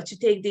to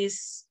take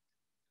this,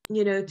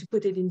 to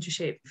put it into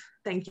shape.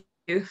 Thank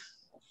you.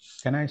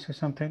 Can I say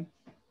something?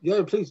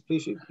 Yeah, please.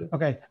 Yeah.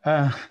 Okay,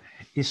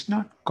 it's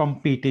not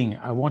competing.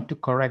 I want to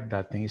correct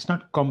that thing. It's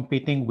not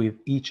competing with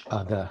each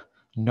other.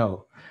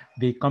 No,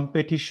 the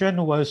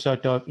competition was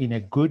sort of in a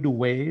good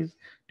way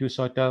to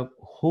sort of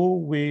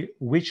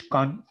which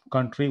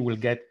country will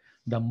get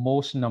the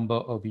most number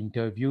of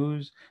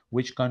interviews,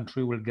 which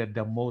country will get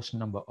the most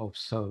number of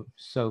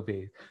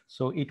surveys.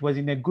 So it was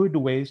in a good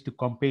ways to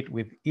compete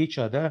with each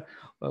other,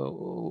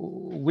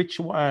 which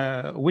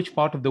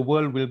part of the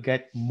world will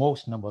get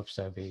most number of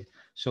surveys.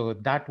 So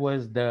that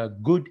was the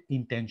good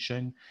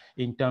intention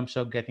in terms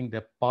of getting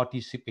the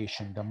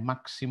participation, the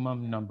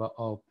maximum number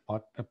of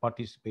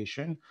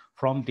participation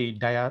from the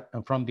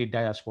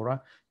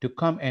diaspora to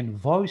come and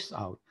voice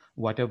out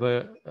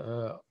whatever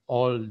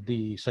all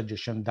the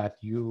suggestions that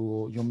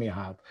you may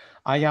have.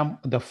 I am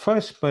the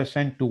first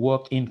person to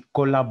work in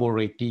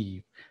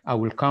collaborative. I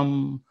will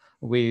come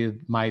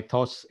with my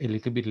thoughts a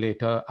little bit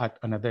later at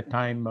another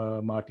time,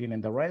 Martin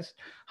and the rest,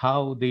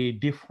 how the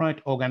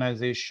different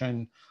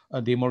organization,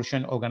 the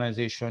Mauritian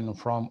organization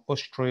from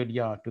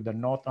Australia to the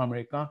North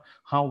America,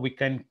 how we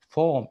can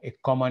form a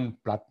common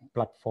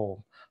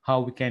platform,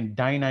 how we can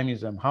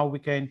dynamism, how we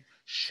can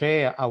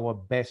share our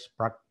best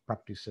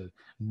practices.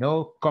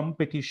 No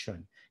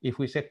competition. If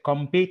we say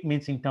compete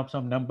means in terms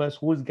of numbers,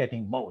 who's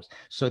getting most?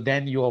 So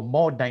then you are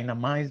more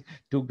dynamized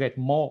to get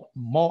more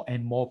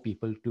and more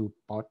people to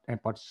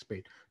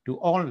participate.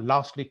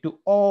 Lastly, to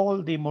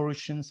all the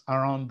Mauritians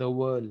around the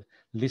world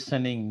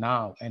listening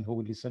now and who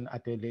will listen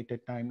at a later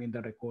time in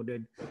the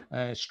recorded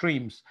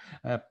streams,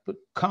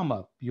 come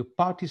up, you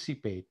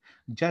participate.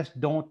 Just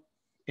don't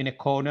in a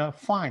corner,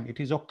 fine,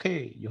 it is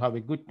okay. You have a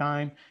good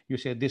time. You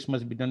say this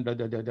must be done,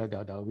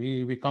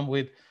 We come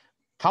with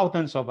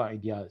thousands of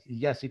ideas.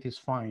 Yes, it is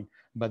fine.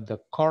 But the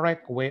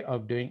correct way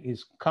of doing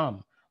is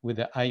come with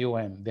the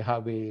IOM. They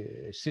have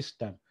a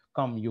system.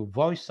 Come, you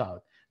voice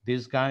out.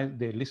 These guys,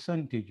 they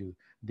listen to you.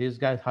 These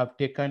guys have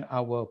taken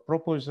our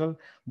proposal.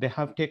 They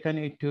have taken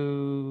it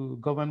to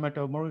government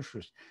of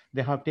Mauritius.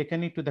 They have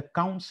taken it to the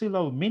Council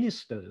of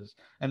Ministers,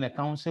 and the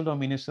Council of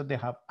Ministers, they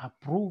have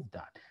approved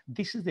that.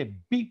 This is a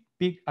big,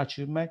 big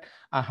achievement.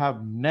 I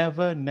have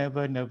never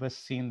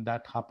seen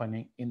that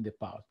happening in the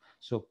past.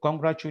 So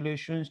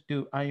congratulations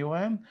to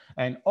IOM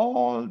and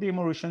all the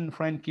Mauritian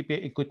friends qui peut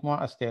écoute-moi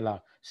à ce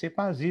là. C'est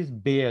pas juste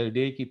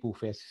BLD qui peut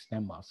faire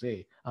système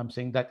marché. I'm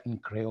saying that in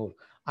Creole.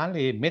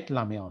 Allez mettre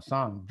la main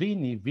ensemble.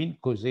 Vin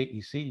causer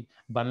ici.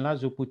 Ban la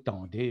zo pour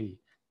tendre.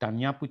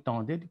 Tania pour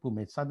tendre, pour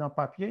mettre ça dans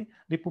papier,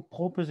 pour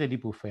proposer,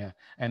 pour faire.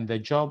 And the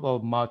job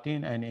of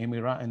Martin and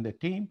Emira and the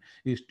team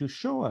is to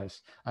show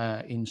us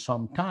in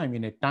some time,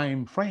 in a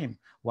time frame,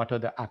 what are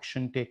the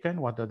action taken,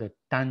 what are the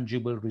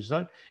tangible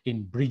results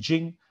in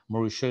bridging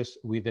Mauritius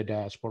with the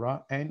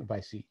diaspora and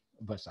vice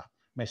versa.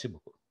 Merci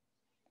beaucoup.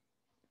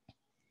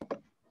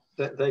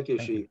 Thank you,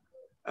 Shi.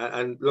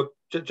 And look,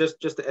 just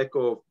to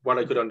echo what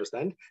I could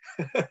understand,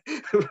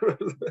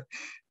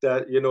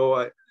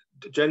 that,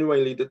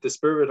 genuinely the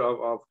spirit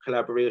of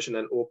collaboration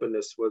and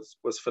openness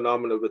was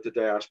phenomenal with the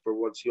diaspora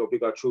once, we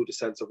got through the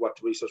sense of what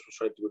the research was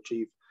trying to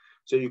achieve.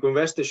 So you can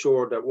rest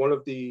assured that one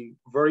of the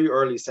very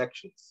early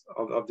sections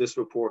of this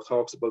report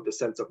talks about the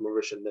sense of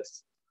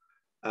Mauritianness.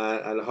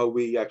 And how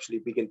we actually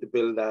begin to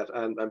build that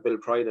and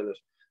build pride in it.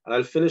 And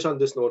I'll finish on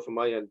this note from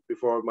my end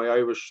before my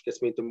Irish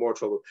gets me into more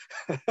trouble.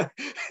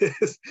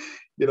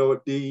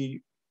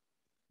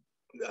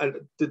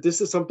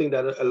 This is something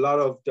that a lot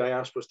of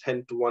diasporas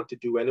tend to want to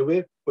do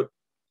anyway,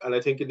 and I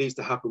think it needs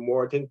to happen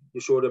more. I think you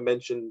should have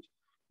mentioned,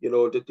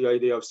 the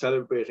idea of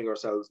celebrating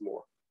ourselves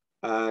more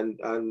and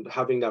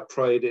having that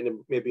pride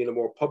maybe in a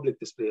more public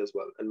display as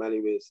well in many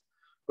ways.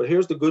 But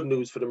here's the good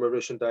news for the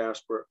Mauritian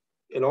diaspora.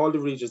 In all the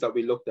regions that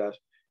we looked at,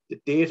 the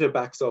data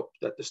backs up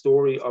that the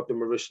story of the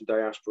Mauritian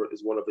diaspora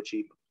is one of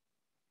achievement.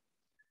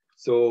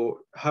 So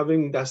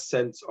having that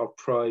sense of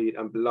pride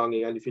and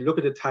belonging, and if you look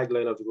at the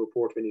tagline of the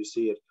report when you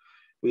see it,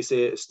 we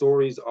say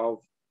stories of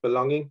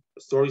belonging,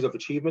 stories of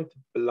achievement,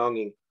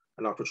 belonging,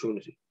 and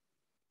opportunity.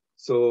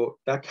 So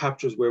that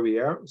captures where we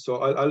are. So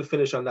I'll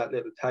finish on that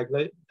little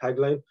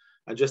tagline.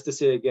 And just to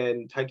say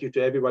again, thank you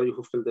to everybody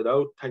who filled it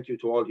out. Thank you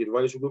to all the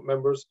advisory group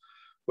members.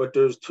 But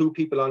there's 2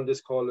 people on this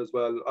call as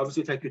well.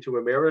 Obviously, thank you to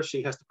Amira.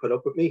 She has to put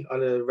up with me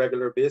on a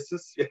regular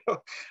basis. You know,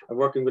 and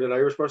working with an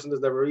Irish person is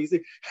never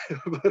easy.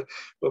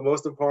 but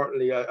most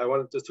importantly, I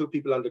wanted, there's 2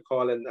 people on the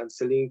call, and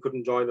Celine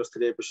couldn't join us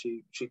today, but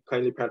she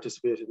kindly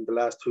participated in the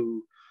last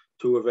two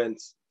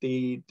events.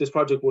 This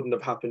project wouldn't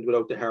have happened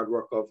without the hard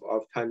work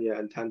of Tanya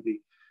and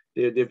Tanvi.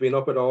 They've been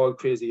up at all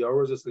crazy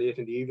hours. It's late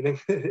in the evening,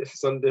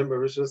 Sunday,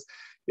 Mauritius.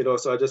 You know,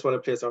 so I just want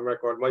to place on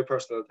record my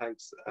personal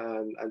thanks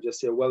and just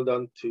say well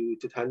done to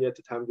Tanya,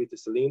 to Tanvi, to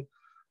Celine.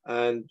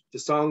 And the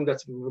song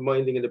that's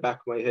reminding in the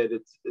back of my head,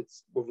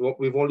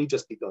 we've only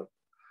just begun.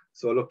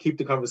 So look, keep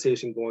the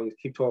conversation going,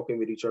 keep talking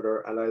with each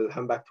other, and I'll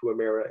hand back to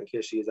Amira in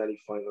case she has any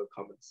final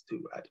comments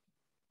to add.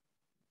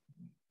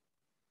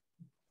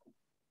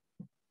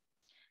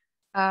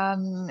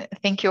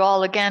 Thank you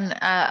all again.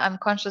 I'm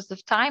conscious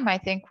of time. I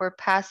think we're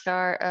past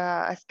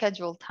our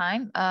scheduled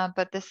time,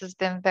 but this has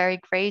been very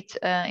great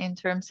in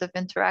terms of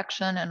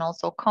interaction and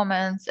also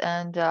comments,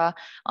 and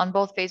on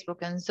both Facebook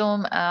and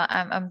Zoom.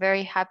 I'm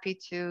very happy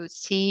to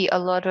see a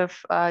lot of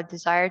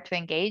desire to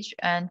engage,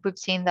 and we've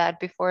seen that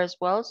before as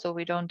well, so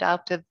we don't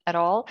doubt it at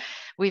all.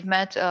 We've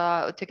met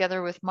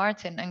together with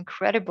Martin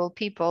incredible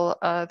people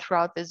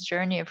throughout this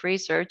journey of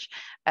research.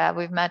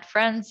 We've met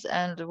friends,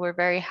 and we're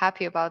very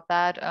happy about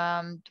that.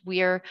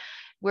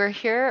 We're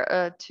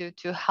here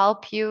to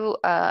help you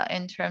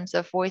in terms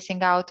of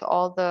voicing out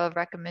all the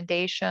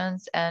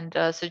recommendations and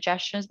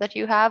suggestions that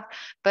you have.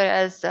 But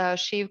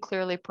as Shiv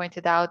clearly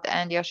pointed out,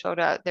 and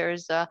Yashoda,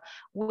 there's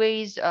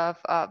ways of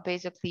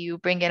basically you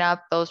bringing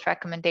up those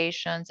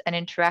recommendations and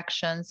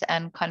interactions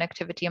and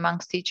connectivity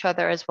amongst each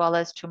other, as well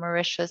as to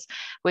Mauritius,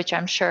 which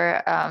I'm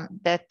sure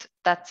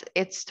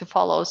it's to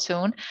follow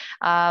soon.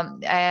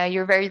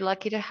 You're very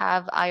lucky to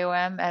have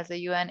IOM as a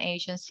UN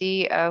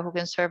agency who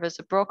can serve as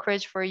a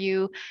brokerage for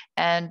you.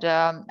 And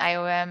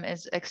IOM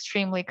is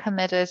extremely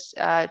committed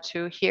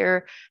to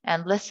hear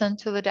and listen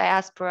to the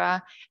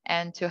diaspora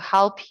and to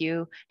help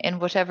you in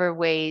whatever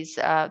ways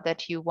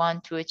that you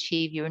want to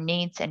achieve your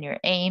needs and your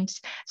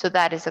aims. So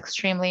that is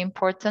extremely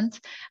important.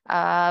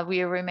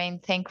 We remain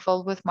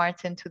thankful with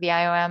Martin to the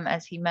IOM,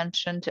 as he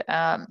mentioned,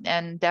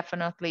 and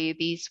definitely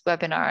these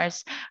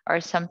webinars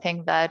are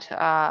something that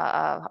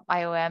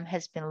IOM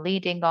has been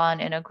leading on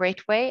in a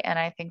great way. And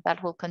I think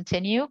that will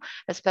continue,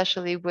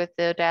 especially with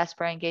the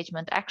Diaspora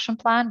Engagement Action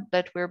Plan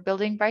that we're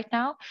building right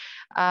now.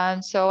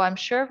 So I'm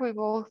sure we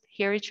will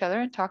hear each other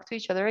and talk to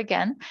each other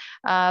again.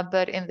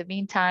 But in the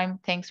meantime,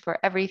 thanks for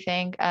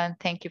everything and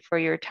thank you for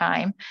your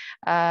time.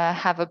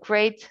 Have a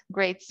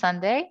great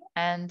Sunday,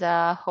 and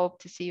hope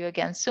to see you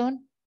again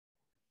soon.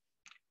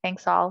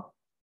 Thanks all.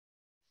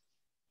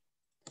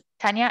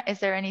 Tanya, is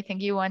there anything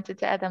you wanted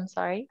to add? I'm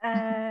sorry.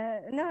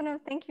 No,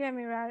 thank you,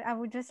 Amira. I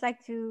would just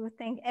like to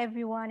thank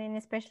everyone, and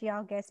especially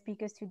our guest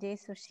speakers today.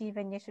 So Shiv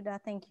and Yashoda,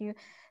 thank you.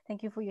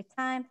 Thank you for your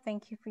time.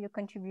 Thank you for your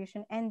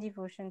contribution and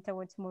devotion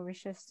towards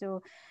Mauritius.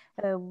 So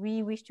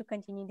we wish to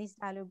continue this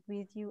dialogue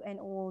with you and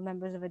all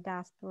members of the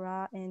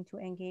diaspora, and to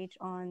engage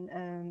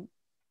on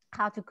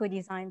how to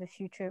co-design the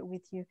future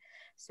with you.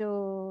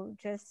 So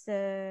just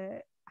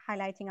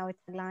highlighting our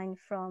tagline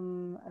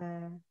from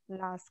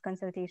last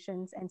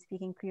consultations and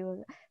speaking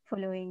Creole,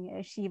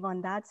 following Shiv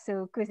on that.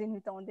 So, que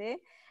nous tendez.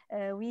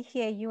 We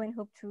hear you and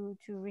hope to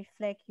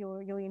reflect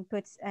your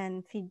inputs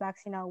and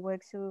feedbacks in our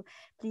work. So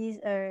please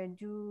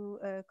do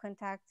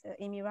contact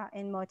Amira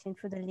and Martin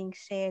through the link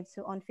shared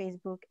so on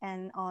Facebook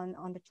and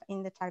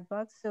in the chat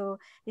box. So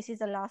this is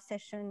the last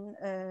session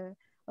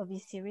of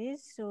this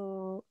series.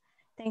 So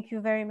thank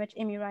you very much,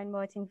 Amira and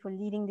Martin, for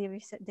leading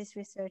this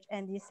research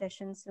and this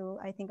session. So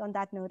I think on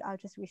that note, I'll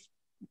just wish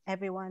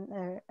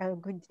everyone a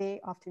good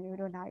day,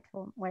 afternoon, or night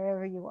from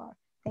wherever you are.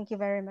 Thank you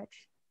very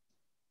much.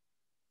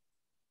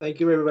 Thank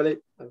you, everybody.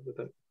 Have a good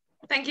time.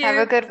 Thank you. Have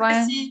a good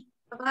one.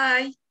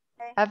 Bye-bye.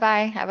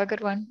 Bye-bye. Have a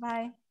good one.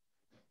 Bye.